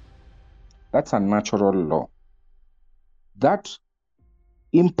death. That's a natural law. That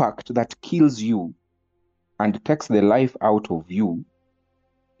impact that kills you and takes the life out of you,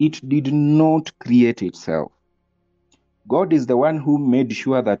 it did not create itself. God is the one who made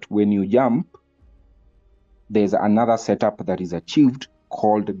sure that when you jump, there's another setup that is achieved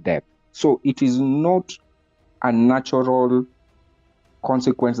called death. So it is not a natural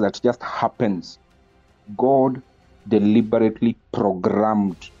consequence that just happens. God deliberately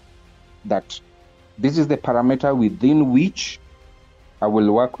programmed that this is the parameter within which I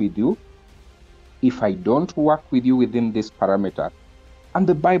will work with you. If I don't work with you within this parameter, and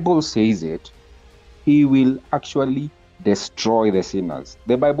the Bible says it, he will actually destroy the sinners.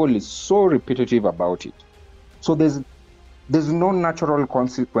 The Bible is so repetitive about it. So there's no natural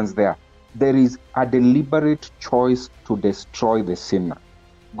consequence there. There is a deliberate choice to destroy the sinner.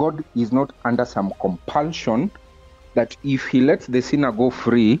 God is not under some compulsion that if he lets the sinner go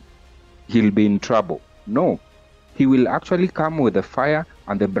free, he'll be in trouble. No, he will actually come with the fire,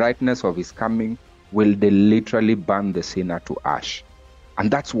 and the brightness of his coming will literally burn the sinner to ash. And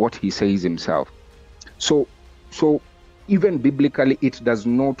that's what he says himself. So even biblically, it does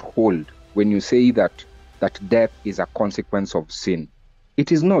not hold when you say that death is a consequence of sin.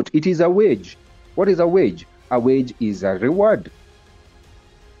 It is not. It is a wage. What is a wage? A wage is a reward.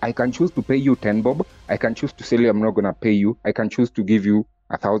 I can choose to pay you 10 bob. I can choose to say I'm not going to pay you. I can choose to give you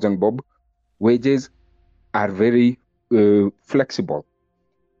 1,000 bob. Wages are very flexible.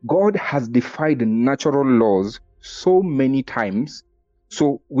 God has defied natural laws so many times,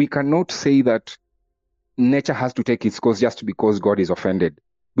 so we cannot say that nature has to take its course just because God is offended.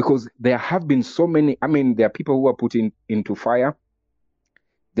 Because there have been so many, there are people who are put into fire.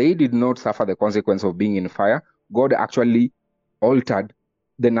 They did not suffer the consequence of being in fire. God actually altered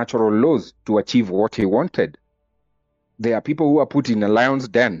the natural laws to achieve what he wanted. There are people who are put in a lion's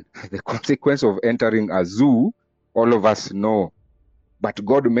den. The consequence of entering a zoo, all of us know. But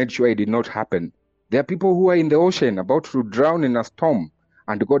God made sure it did not happen. There are people who are in the ocean about to drown in a storm.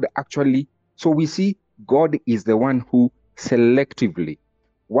 And God actually, so we see God is the one who selectively,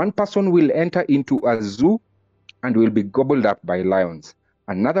 one person will enter into a zoo and will be gobbled up by lions.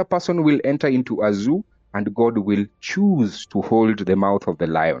 Another person will enter into a zoo and God will choose to hold the mouth of the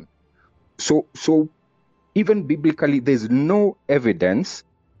lion. So even biblically, there's no evidence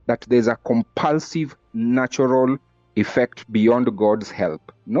that there's a compulsive natural effect beyond God's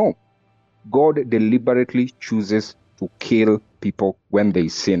help. No. God deliberately chooses to kill people when they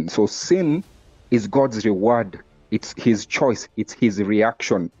sin. So sin is God's reward. It's his choice. It's his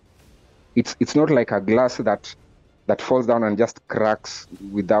reaction. It's not like a glass that falls down and just cracks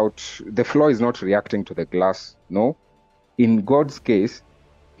without, the floor is not reacting to the glass. No. In God's case,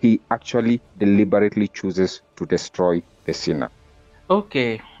 he actually deliberately chooses to destroy the sinner.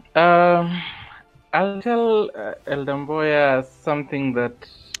 Okay. I'll tell Elder Mboya something that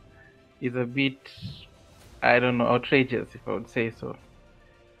is a bit, I don't know, outrageous, if I would say so.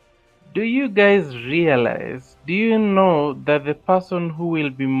 Do you guys realize, do you know that the person who will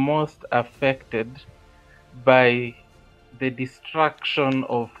be most affected by the destruction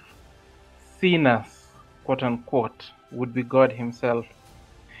of sinners, quote unquote, would be God himself?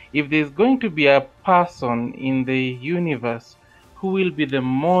 If there's going to be a person in the universe who will be the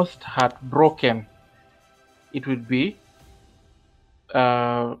most heartbroken, it would be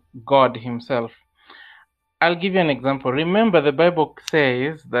God himself. I'll give you an example. Remember, the Bible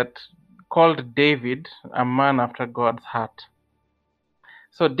says that called David a man after God's heart.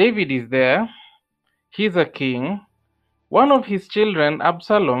 So David is there. He's a king. One of his children,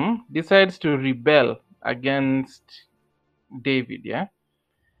 Absalom, decides to rebel against David. Yeah,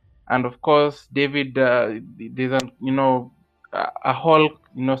 and of course, David. There's a whole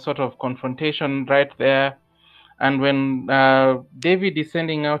sort of confrontation right there. And when David is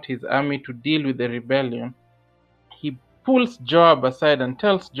sending out his army to deal with the rebellion, he pulls Joab aside and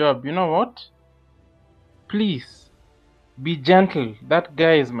tells Joab, you know what? Please be gentle. That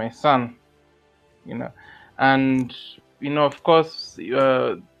guy is my son. And of course, we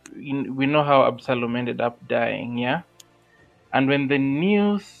know how Absalom ended up dying. Yeah. And when the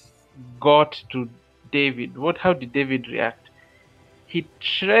news got to David, how did David react? He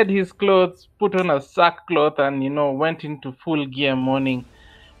shred his clothes, put on a sackcloth, and went into full gear mourning,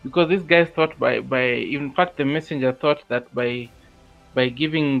 because this guy thought by in fact the messenger thought that by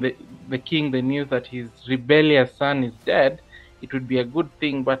giving the king the news that his rebellious son is dead, it would be a good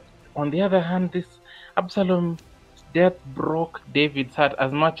thing. But on the other hand, this Absalom's death broke David's heart,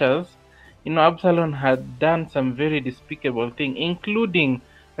 as much as Absalom had done some very despicable thing, including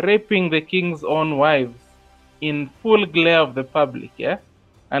raping the king's own wives in full glare of the public, yeah,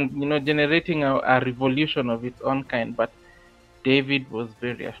 and generating a revolution of its own kind. But David was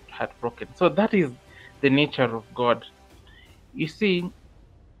very heartbroken. So that is the nature of God. You see,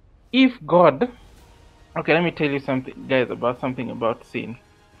 if God, okay, let me tell you something, guys, something about sin.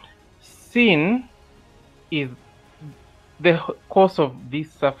 Sin is the cause of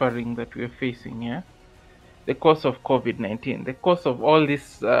this suffering that we're facing, yeah? The cause of COVID-19, the cause of all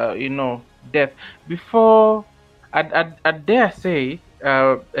this, death. Before, I dare say,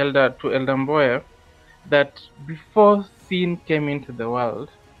 Elder Mboya, that before sin came into the world,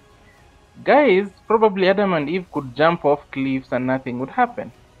 guys, probably Adam and Eve could jump off cliffs and nothing would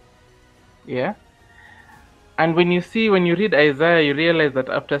happen. Yeah. And when you read Isaiah, you realize that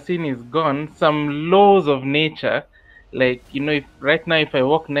after sin is gone, some laws of nature, like, if right now if I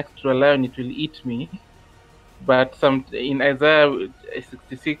walk next to a lion, it will eat me. But in Isaiah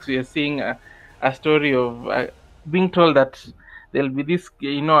 66, we are seeing a story of being told that there'll be this,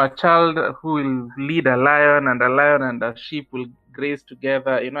 a child who will lead a lion and a sheep will graze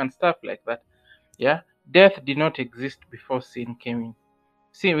together, and stuff like that. Yeah. Death did not exist before sin came in.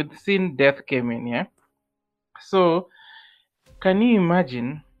 See, with sin, death came in, yeah? So, can you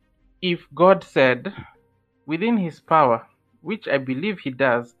imagine if God said, within his power, which I believe he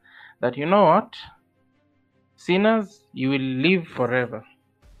does, that you know what? Sinners, you will live forever.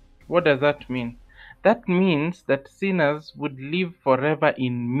 What does that mean? That means that sinners would live forever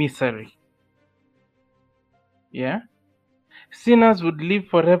in misery. Yeah? Sinners would live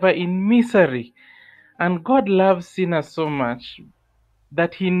forever in misery. And God loves sinners so much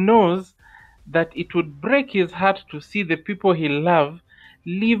that he knows that it would break his heart to see the people he loves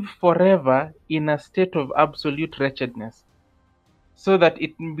live forever in a state of absolute wretchedness. So that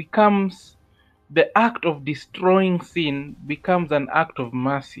it becomes, the act of destroying sin becomes an act of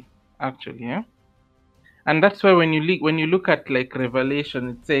mercy, actually. Yeah? And that's why when you look at like Revelation,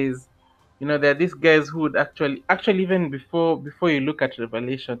 it says, there are these guys who would actually even before you look at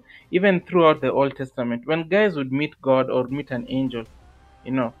Revelation, even throughout the Old Testament, when guys would meet God or meet an angel,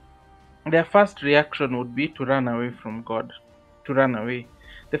 their first reaction would be to run away from God, to run away.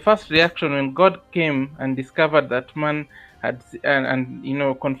 The first reaction when God came and discovered that man had and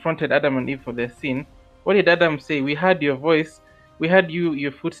confronted Adam and Eve for their sin, what did Adam say? We heard your voice, we heard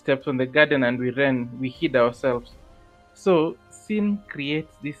your footsteps on the garden, and we ran, we hid ourselves. So sin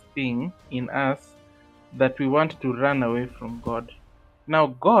creates this thing in us that we want to run away from God.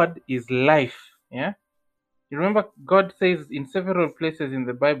 Now God is life, yeah. You remember God says in several places in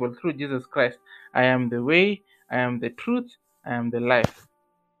the Bible through Jesus Christ, I am the way, I am the truth, I am the life.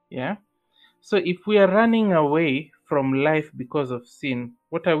 Yeah. So if we are running away from life because of sin,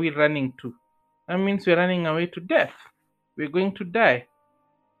 what are we running to? That means we're running away to death. We're going to die.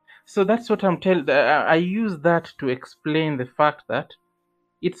 So that's what I'm telling. I use that to explain the fact that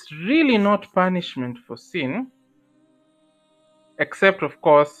it's really not punishment for sin, except, of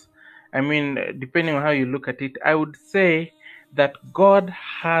course, I mean, depending on how you look at it, I would say that God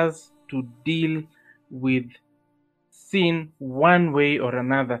has to deal with sin one way or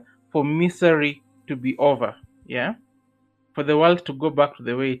another for misery to be over. Yeah. For the world to go back to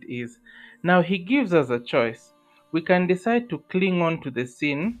the way it is. Now, He gives us a choice. We can decide to cling on to the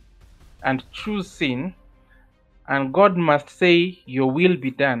sin and choose sin, and God must say, Your will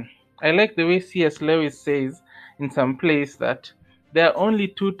be done. I like the way C.S. Lewis says in some place that there are only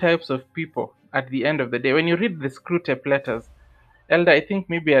two types of people at the end of the day. When you read the Screwtape letters, Elder, I think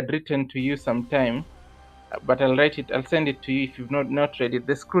maybe I'd written to you sometime, but I'll send it to you if you've not read it.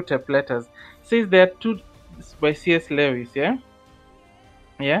 The Screwtape letters says there are two, by C.S. Lewis, yeah?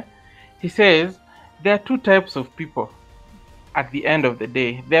 Yeah? He says there are two types of people at the end of the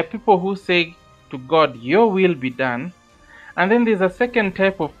day. There are people who say to God, Your will be done. And then there's a second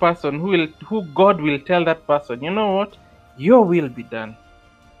type of person who God will tell that person, you know what? Your will be done.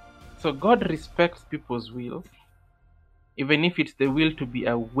 So God respects people's will, even if it's the will to be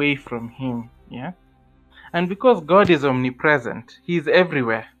away from Him. Yeah. And because God is omnipresent, He is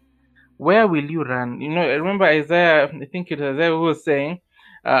everywhere. Where will you run? You know, I remember Isaiah, I think it was Isaiah who was saying,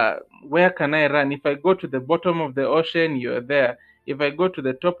 where can I run? If I go to the bottom of the ocean, you are there. If I go to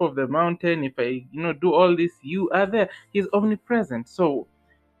the top of the mountain, if I, do all this, you are there. He's omnipresent. So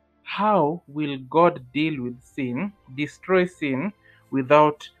how will God deal with sin, destroy sin,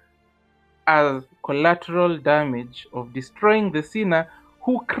 without as collateral damage of destroying the sinner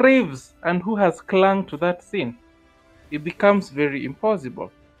who craves and who has clung to that sin? It becomes very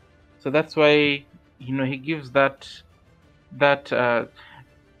impossible. So that's why He gives that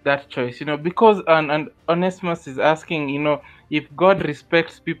choice. Because and Onesimus is asking, if God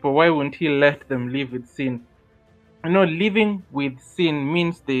respects people, why wouldn't He let them live with sin? Living with sin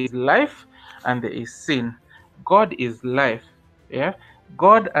means there is life and there is sin. God is life. Yeah,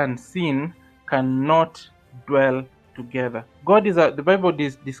 God and sin cannot dwell together. God is the Bible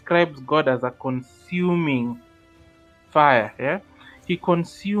describes God as a consuming fire. Yeah, He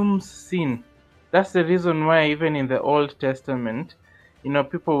consumes sin. That's the reason why even in the Old Testament,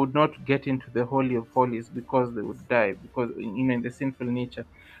 people would not get into the Holy of Holies because they would die, because in the sinful nature.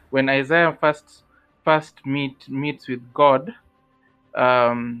 When Isaiah first meets with God,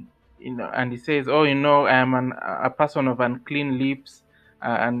 and he says, "Oh, I am a person of unclean lips,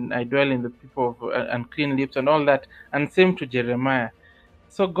 and I dwell in the people of unclean lips," and all that. And same to Jeremiah.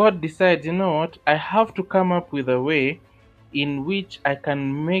 So God decides, you know what? I have to come up with a way in which I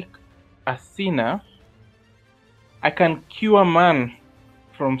can make a sinner, I can cure man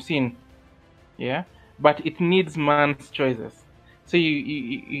from sin. Yeah, but it needs man's choices. So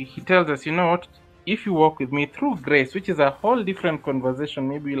he tells us, you know what? If you walk with me through grace, which is a whole different conversation,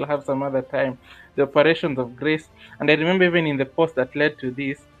 maybe we'll have some other time, the operations of grace. And I remember even in the post that led to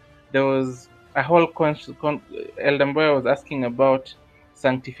this, there was a whole Elder Mboya was asking about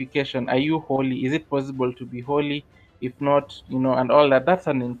sanctification. Are you holy? Is it possible to be holy? If not, and all that. That's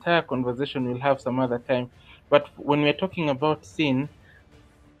an entire conversation we'll have some other time. But when we're talking about sin,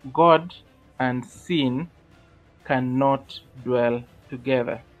 God and sin cannot dwell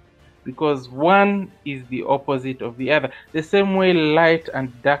together, because one is the opposite of the other. The same way light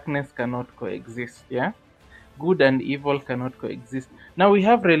and darkness cannot coexist. Yeah, good and evil cannot coexist. Now we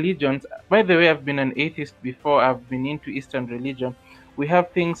have religions. By the way, I've been an atheist before. I've been into Eastern religion. We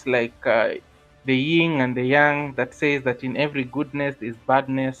have things like the yin and the yang that says that in every goodness there's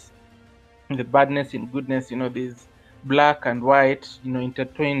badness. In the badness in goodness, there's black and white,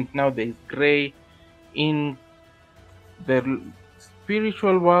 intertwined. Now there is gray. In the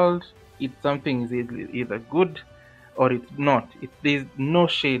spiritual world, it's something is either good or it's not. There's no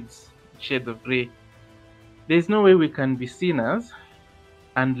shades of gray. There's no way we can be sinners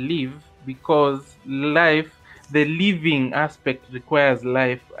and live, because life, the living aspect, requires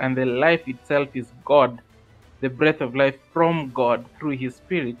life, and the life itself is God, the breath of life from God through His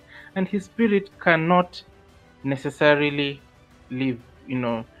Spirit, and His Spirit cannot necessarily live,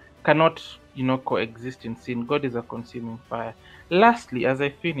 cannot, coexist in sin. God is a consuming fire. Lastly, as I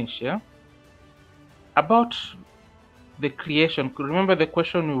finish here, about the creation, remember the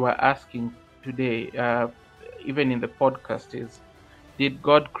question we were asking today, even in the podcast, is, did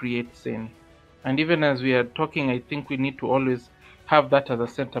God create sin? And even as we are talking, I think we need to always have that as a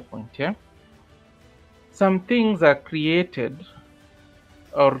center point, yeah? Some things are created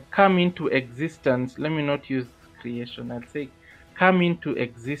or come into existence. Let me not use creation, I'll say come into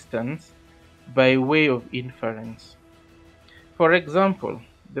existence by way of inference. For example,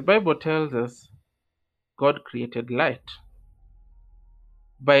 the Bible tells us God created light.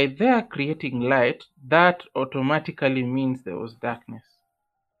 By their creating light, that automatically means there was darkness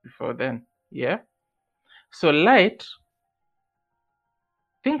before then. Yeah? So light,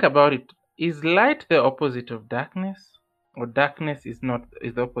 think about it. Is light the opposite of darkness? Or darkness is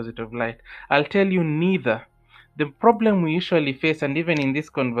the opposite of light? I'll tell you neither. The problem we usually face, and even in this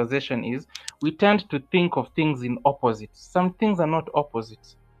conversation, is we tend to think of things in opposites. Some things are not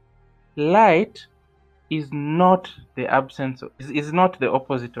opposites. Light is not the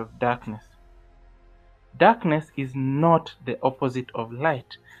opposite of darkness. Darkness is not the opposite of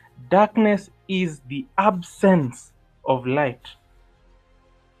light. Darkness is the absence of light,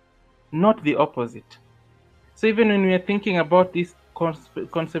 not the opposite. So even when we are thinking about this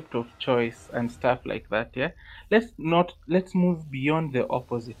concept of choice and stuff like that, yeah, let's move beyond the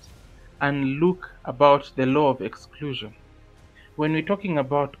opposite and look about the law of exclusion. When we're talking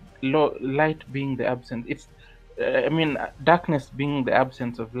about light being the absence, darkness being the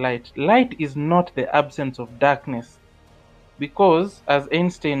absence of light. Light is not the absence of darkness, because as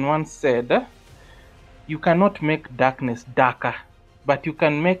Einstein once said, you cannot make darkness darker, but you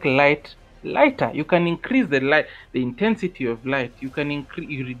can make light lighter. You can increase the intensity of light. You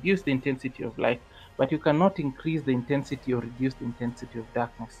reduce the intensity of light, but you cannot increase the intensity or reduce the intensity of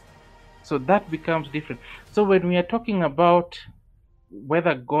darkness. So that becomes different. So when we are talking about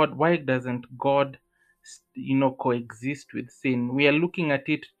why doesn't God, coexist with sin? We are looking at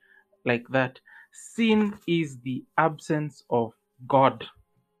it like that. Sin is the absence of God.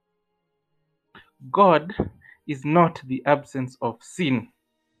 God is not the absence of sin.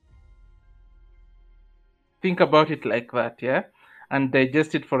 Think about it like that, yeah? And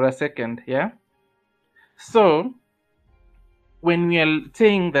digest it for a second, yeah? So, when we are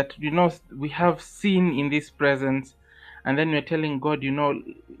saying that, we have sin in this presence, and then we're telling God,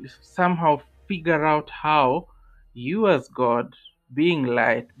 somehow figure out how you as God, being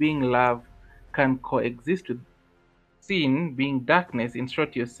light, being love, can coexist with sin being darkness. In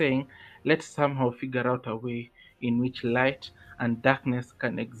short, you're saying, let's somehow figure out a way in which light and darkness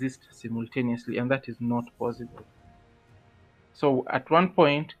can exist simultaneously, and that is not possible. So at one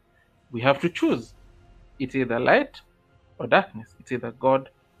point, we have to choose. It's either light or darkness. It's either God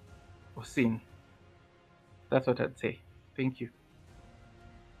or sin. That's what I'd say. Thank you.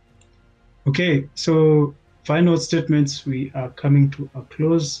 Okay, so final statements, we are coming to a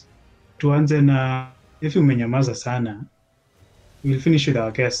close. Tuanze na Effie, umenyamaza sana. We'll finish with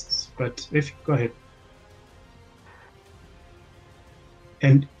our guests, but Effie, go ahead.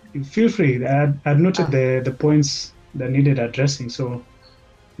 And feel free. I've noted the points that needed addressing, so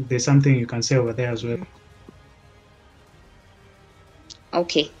if there's something you can say over there as well.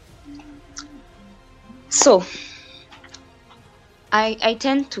 Okay. So, I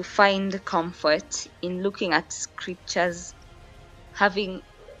tend to find comfort in looking at scriptures having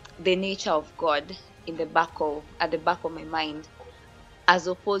the nature of God at the back of my mind, as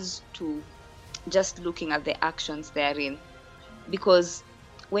opposed to just looking at the actions therein. Because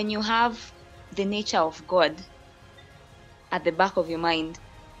when you have the nature of God at the back of your mind,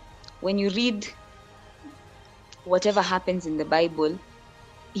 when you read whatever happens in the Bible,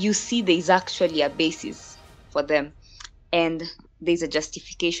 you see there is actually a basis for them, and there's a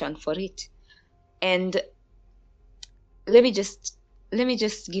justification for it. And let me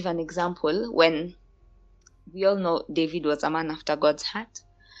just give an example. When we all know David was a man after God's heart,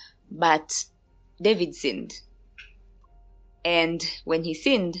 but David sinned. And when he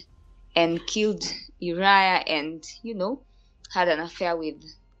sinned and killed Uriah and, had an affair with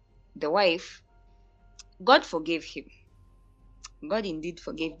the wife, God forgave him. God indeed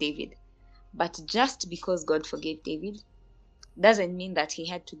forgave David. But just because God forgave David doesn't mean that he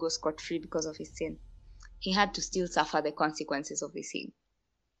had to go scot-free because of his sin. He had to still suffer the consequences of his sin.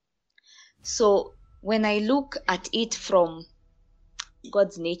 So when I look at it from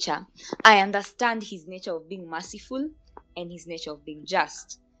God's nature, I understand his nature of being merciful and his nature of being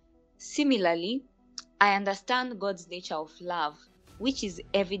just. Similarly, I understand God's nature of love, which is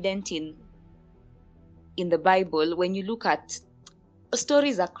evident in the Bible. When you look at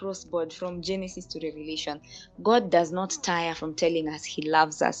stories across board from Genesis to Revelation, God does not tire from telling us he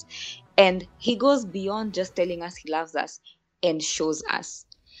loves us, and he goes beyond just telling us he loves us and shows us.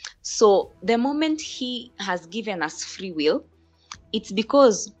 So the moment he has given us free will, it's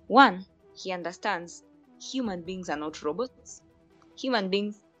because, one, he understands human beings are not robots. Human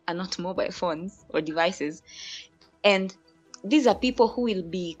beings are not mobile phones or devices. And these are people who will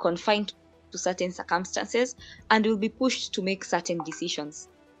be confined to certain circumstances and will be pushed to make certain decisions.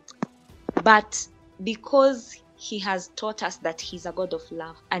 But because he has taught us that he's a God of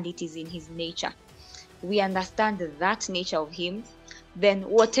love and it is in his nature, we understand that nature of him, then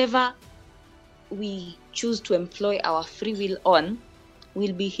whatever we choose to employ our free will on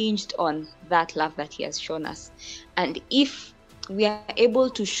will be hinged on that love that he has shown us. And if we are able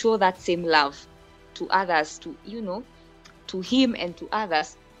to show that same love to others, to him and to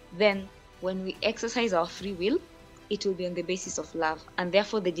others, then when we exercise our free will, it will be on the basis of love, and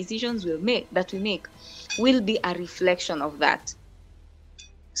therefore the decisions we make will be a reflection of that.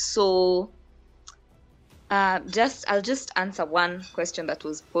 So I'll just answer one question that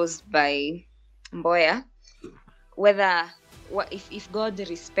was posed by Mboya, if God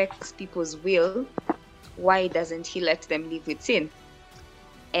respects people's will, why doesn't he let them live with sin?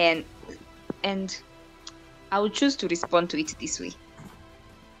 And I will choose to respond to it this way.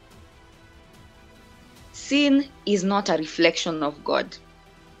 Sin is not a reflection of God.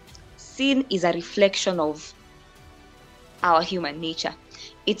 Sin is a reflection of our human nature.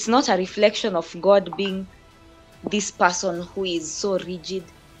 It's not a reflection of God being this person who is so rigid.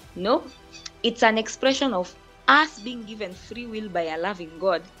 No, it's an expression of us being given free will by a loving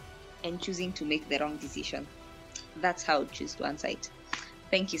God and choosing to make the wrong decision. That's how I choose to answer it.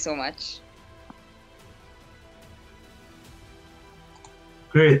 Thank you so much.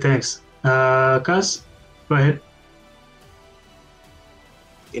 Great, thanks. Kas, go ahead.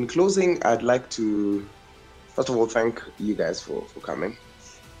 In closing, I'd like to, first of all, thank you guys for coming.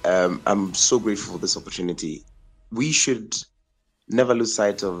 I'm so grateful for this opportunity. We should never lose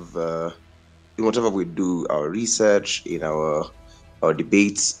sight of, in whatever we do, our research, in our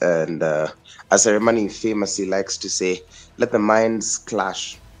debates, and as Ceremony famously likes to say, let the minds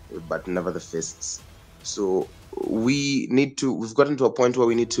clash, but never the fists. So we've gotten to a point where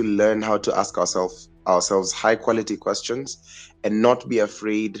we need to learn how to ask ourselves high quality questions and not be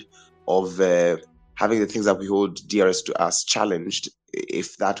afraid of having the things that we hold dearest to us challenged,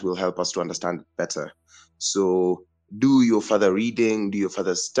 if that will help us to understand better. So do your further reading, do your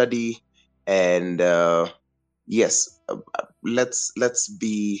further study, and yes, let's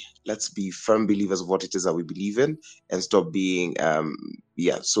be firm believers of what it is that we believe in, and stop being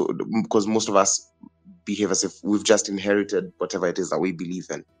so, because most of us behave as if we've just inherited whatever it is that we believe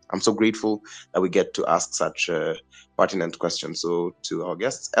in. I'm so grateful that we get to ask such pertinent questions. So to our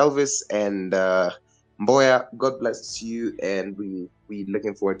guests, Elvis and Mboya, God bless you, and we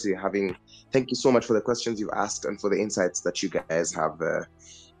looking forward to having. Thank you so much for the questions you've asked and for the insights that you guys have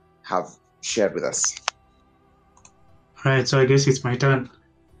shared with us. Right, so I guess it's my turn.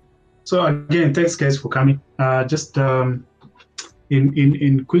 So again, thanks guys for coming. Just in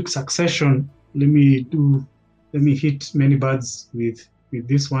quick succession, let me hit many birds with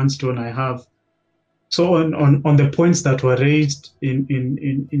this one stone I have. So on the points that were raised,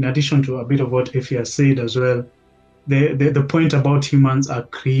 in addition to a bit of what Effie has said as well, the point about humans are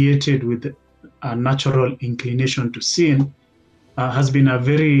created with a natural inclination to sin has been a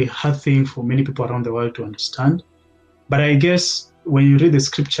very hard thing for many people around the world to understand. But I guess when you read the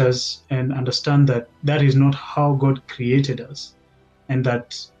scriptures and understand that that is not how God created us, and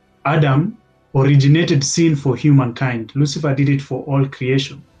that Adam originated sin for humankind. Lucifer did it for all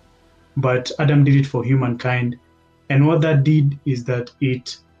creation, but Adam did it for humankind. And what that did is that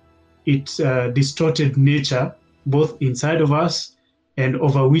it distorted nature, both inside of us and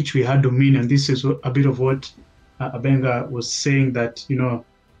over which we had dominion. This is a bit of what Abenga was saying, that,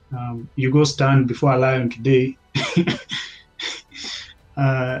 you go stand before a lion today,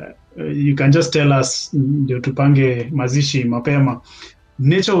 you can just tell us, tupange mazishi mapema.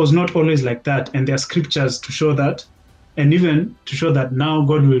 Nature was not always like that, and there are scriptures to show that, and even to show that now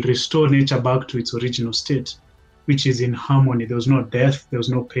God will restore nature back to its original state, which is in harmony. There was no death, there was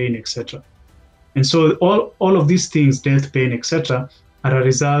no pain, etc. And so all of these things, death, pain, etc., are a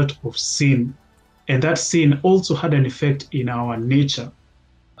result of sin. And that sin also had an effect in our nature.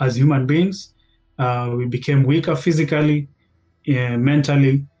 As human beings, we became weaker physically,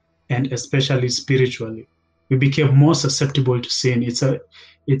 mentally, and especially spiritually. We became more susceptible to sin.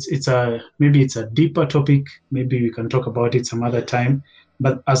 Maybe it's a deeper topic. Maybe we can talk about it some other time.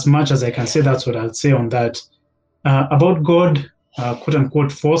 But as much as I can say, that's what I'll say on that. About God, quote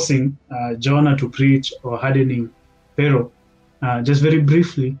unquote, forcing Jonah to preach or hardening Pharaoh. Just very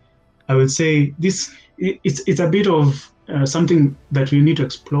briefly, I will say it's a bit of something that we need to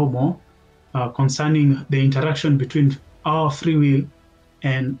explore more concerning the interaction between our free will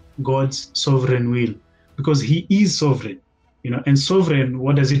and God's sovereign will, because he is sovereign, and sovereign,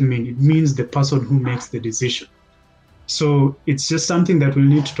 what does it mean? It means the person who makes the decision. So it's just something that we'll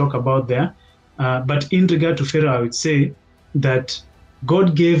need to talk about there. But in regard to Pharaoh, I would say that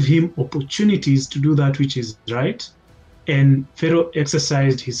God gave him opportunities to do that which is right, and Pharaoh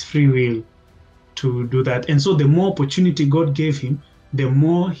exercised his free will to do that. And so the more opportunity God gave him, the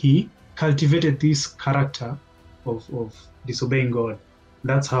more he cultivated this character of disobeying God.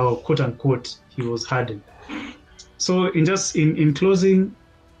 That's how, quote unquote, he was hardened. So in closing,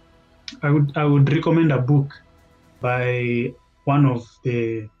 I would recommend a book by one of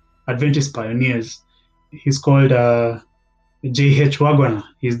the Adventist pioneers. He's called J.H. Waggoner.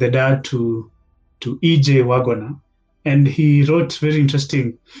 He's the dad to E.J. Waggoner. And he wrote very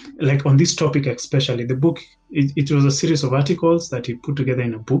interesting, like on this topic especially. The book, it was a series of articles that he put together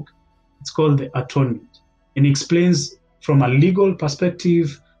in a book. It's called The Atonement. And he explains from a legal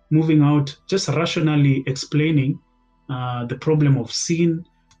perspective, moving out, just rationally explaining the problem of sin,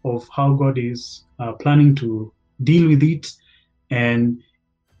 of how God is planning to deal with it. And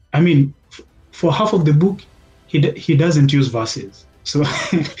I mean, for half of the book, he doesn't use verses. So,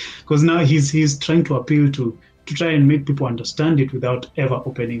 because now he's trying to appeal to try and make people understand it without ever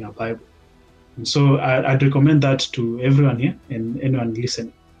opening a Bible. And so I'd recommend that to everyone here and anyone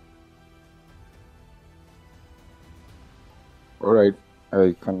listening. All right,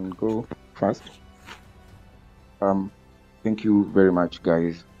 I can go first. Thank you very much,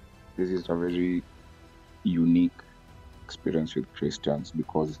 guys. This is a very unique experience with Christians,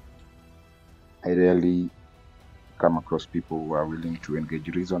 because I rarely come across people who are willing to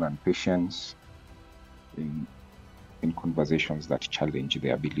engage reason and patience in conversations that challenge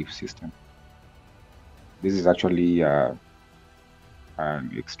their belief system. This is actually an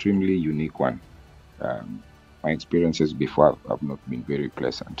extremely unique one. My experiences before have not been very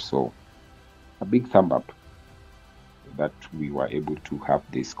pleasant. So a big thumb up that we were able to have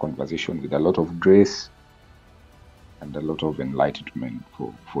this conversation with a lot of grace and a lot of enlightenment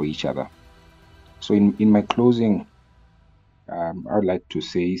for each other. So in my closing, I would like to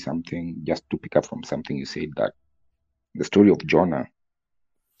say something, just to pick up from something you said, that the story of Jonah,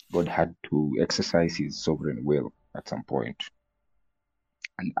 God had to exercise his sovereign will at some point.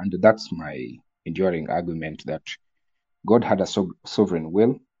 And that's my enduring argument, that God had a sovereign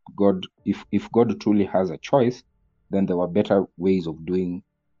will. God, if God truly has a choice, then there were better ways of doing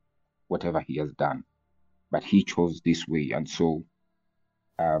whatever he has done. But he chose this way. And so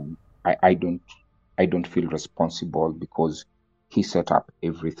I don't feel responsible, because he set up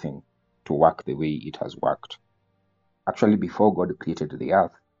everything to work the way it has worked. Actually, before God created the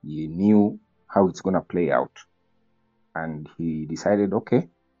earth, he knew how it's going to play out. And he decided, okay,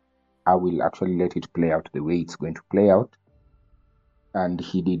 I will actually let it play out the way it's going to play out. And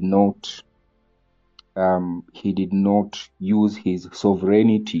he did not use his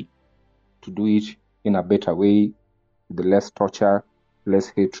sovereignty to do it in a better way, with less torture, less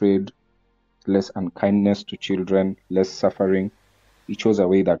hatred, less unkindness to children, less suffering. He chose a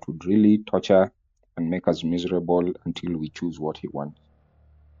way that would really torture and make us miserable until we choose what he wants.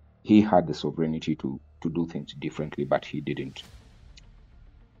 He had the sovereignty to do things differently, but he didn't.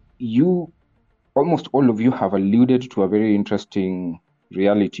 Almost all of you have alluded to a very interesting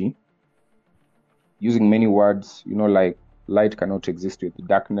reality, using many words, like light cannot exist with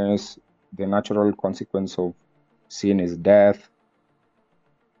darkness, the natural consequence of sin is death.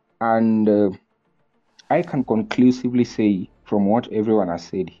 And I can conclusively say, from what everyone has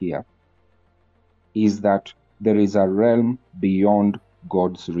said here, is that there is a realm beyond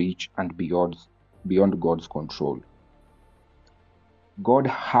God's reach and beyond God's control. God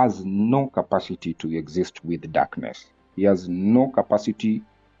has no capacity to exist with darkness. He has no capacity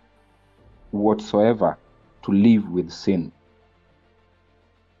whatsoever to live with sin.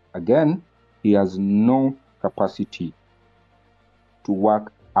 Again, he has no capacity to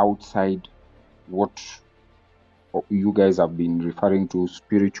work outside what you guys have been referring to,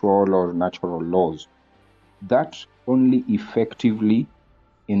 spiritual or natural laws. That only effectively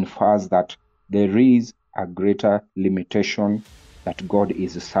infers that there is a greater limitation that God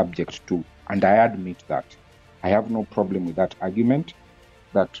is subject to. And I admit that. I have no problem with that argument,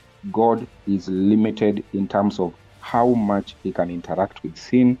 that God is limited in terms of how much he can interact with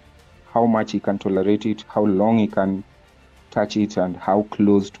sin, how much he can tolerate it, how long he can touch it, and how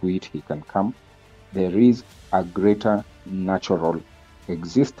close to it he can come. There is a greater natural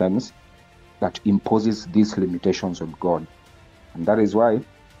existence that imposes these limitations on God. And that is why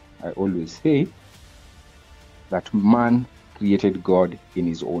I always say that man created God in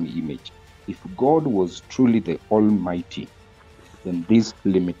his own image. If God was truly the Almighty, then these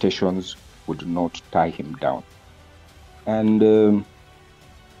limitations would not tie him down. And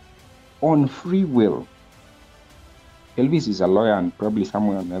on free will, Elvis is a lawyer and probably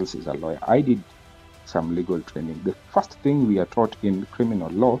someone else is a lawyer. I did some legal training. The first thing we are taught in criminal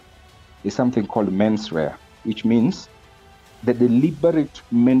law is something called mens rea, which means the deliberate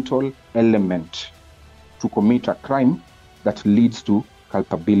mental element to commit a crime that leads to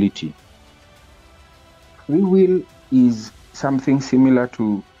culpability. Free will is something similar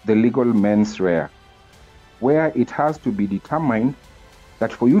to the legal mens rea, where it has to be determined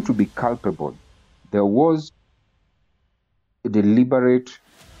that for you to be culpable, there was a deliberate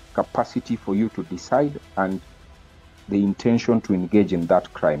capacity for you to decide and the intention to engage in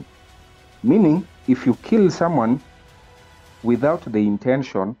that crime. Meaning, if you kill someone without the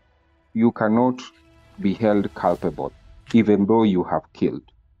intention, you cannot be held culpable, even though you have killed.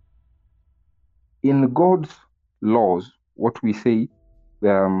 In God's laws, what we say,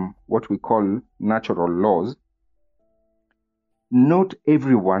 what we call natural laws, not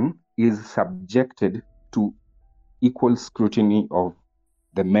everyone is subjected to equal scrutiny of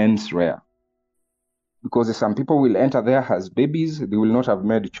the mens rea. Because some people will enter there as babies, they will not have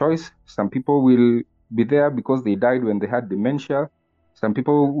made a choice. Some people will be there because they died when they had dementia. Some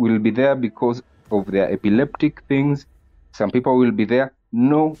people will be there because of their epileptic things. Some people will be there.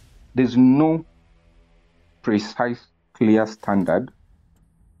 No, there's no precise, clear standard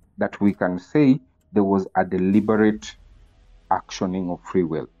that we can say there was a deliberate actioning of free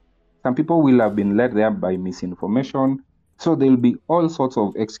will. Some people will have been led there by misinformation. So there'll be all sorts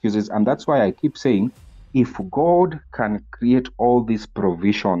of excuses. And that's why I keep saying, if God can create all these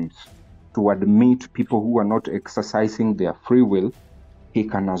provisions to admit people who are not exercising their free will, he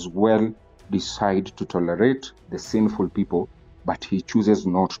can as well decide to tolerate the sinful people, but he chooses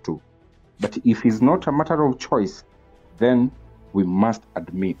not to. But if it's not a matter of choice, then we must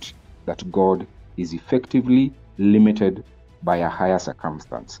admit that God is effectively limited by a higher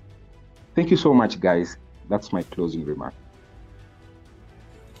circumstance. Thank you so much, guys. That's my closing remark.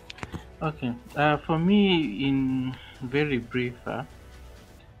 Okay. For me, in very brief,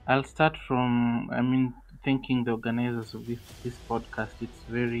 I'll start from, thanking the organizers of this podcast.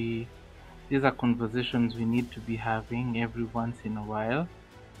 These are conversations we need to be having every once in a while.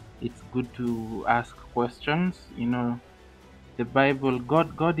 It's good to ask questions. The Bible,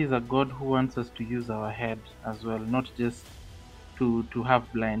 God is a God who wants us to use our head as well, not just to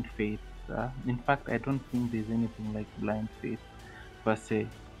have blind faith. In fact, I don't think there's anything like blind faith per se.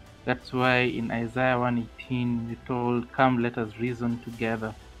 That's why in Isaiah 1:18 we're told, "Come, let us reason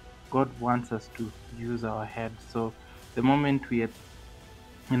together." God wants us to use our head. So the moment we are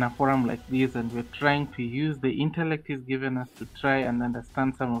in a forum like this and we're trying to use the intellect He's given us to try and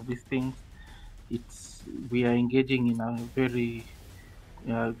understand some of these things, we are engaging in a very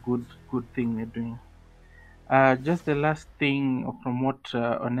good thing we're doing. Just the last thing from what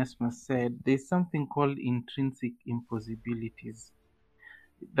Onesimus said, there's something called intrinsic impossibilities.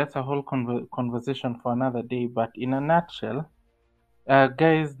 That's a whole conversation for another day, but in a nutshell,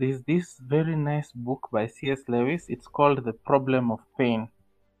 guys, there's this very nice book by C.S. Lewis. It's called The Problem of Pain.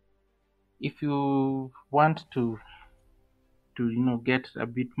 If you want to get a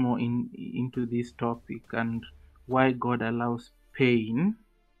bit more into this topic and why God allows pain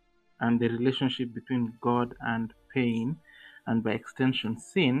and the relationship between God and pain, and by extension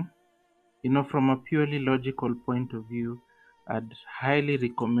sin, from a purely logical point of view, I'd highly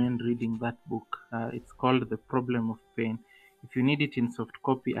recommend reading that book. It's called The Problem of Pain. If you need it in soft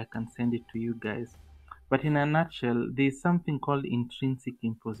copy, I can send it to you guys. But in a nutshell, there's something called intrinsic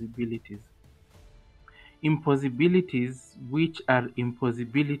impossibilities. Impossibilities which are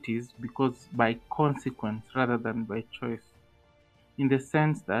impossibilities because by consequence rather than by choice. In the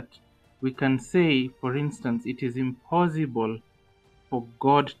sense that we can say, for instance, it is impossible for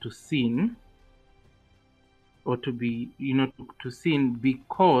God to sin, or to be, to sin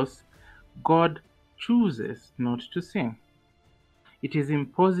because God chooses not to sin. It is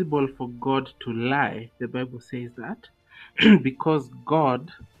impossible for God to lie, the Bible says that, because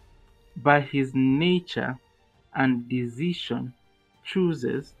God, by his nature and decision,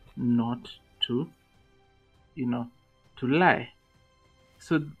 chooses not to, to lie.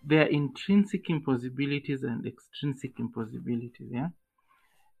 So there are intrinsic impossibilities and extrinsic impossibilities, yeah?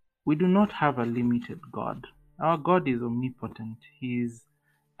 We do not have a limited God. Our God is omnipotent. He is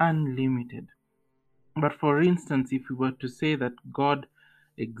unlimited. But for instance, if we were to say that God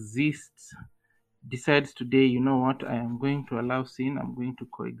exists, decides today, you know what, I am going to allow sin, I'm going to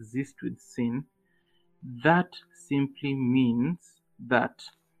coexist with sin, that simply means that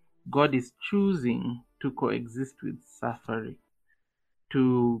God is choosing to coexist with suffering.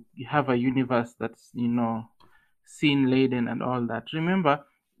 to have a universe that's, sin laden and all that. Remember,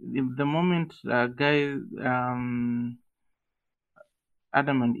 the moment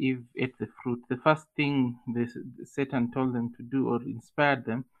Adam and Eve ate the fruit, the first thing Satan told them to do, or inspired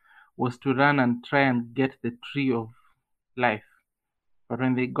them, was to run and try and get the tree of life. But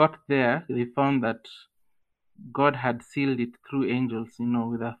when they got there, they found that God had sealed it through angels,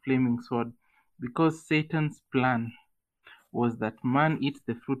 with a flaming sword, because Satan's plan was that man eats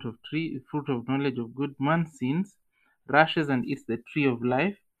the fruit of knowledge of good, man sins, rushes and eats the tree of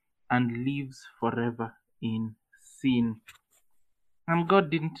life, and lives forever in sin. And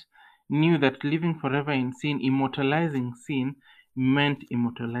God knew that living forever in sin, immortalizing sin, meant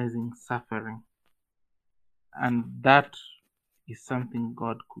immortalizing suffering. And that is something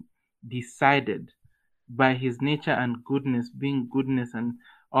God decided by his nature and goodness, being goodness and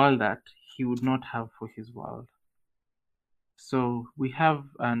all that, he would not have for his world. So we have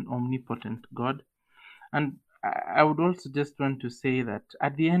an omnipotent God. And I would also just want to say that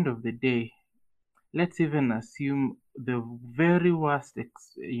at the end of the day, let's even assume the very worst,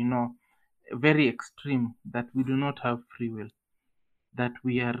 very extreme, that we do not have free will, that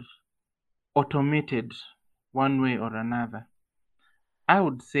we are automated one way or another. I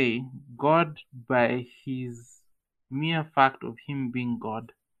would say God, by his mere fact of him being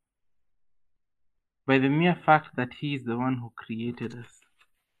God, by the mere fact that he is the one who created us,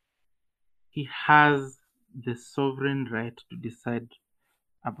 he has the sovereign right to decide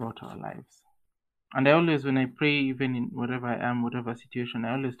about our lives. And I always, when I pray, even in wherever I am, whatever situation,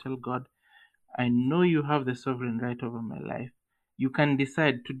 I always tell God, I know you have the sovereign right over my life. You can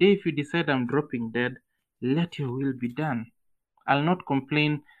decide. Today, if you decide I'm dropping dead, let your will be done. I'll not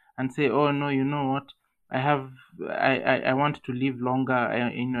complain and say, oh no, you know what? I want to live longer.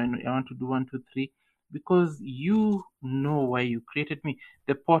 I want to do 1, 2, 3, because you know why you created me.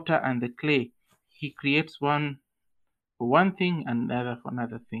 The potter and the clay, he creates one for one thing and the other for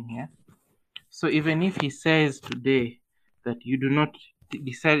another thing. Yeah. So even if he says today that you do not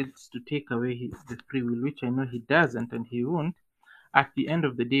decide to take away the free will, which I know he doesn't and he won't, at the end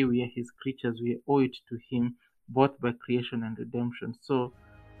of the day, we are his creatures. We owe it to him, both by creation and redemption. So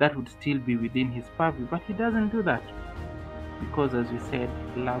that would still be within his purview, but he doesn't do that, because as we said,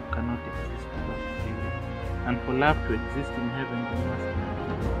 love cannot exist without free will. And for love to exist in heaven, we must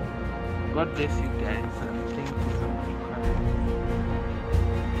be. God bless you guys, and thank you so much for having me.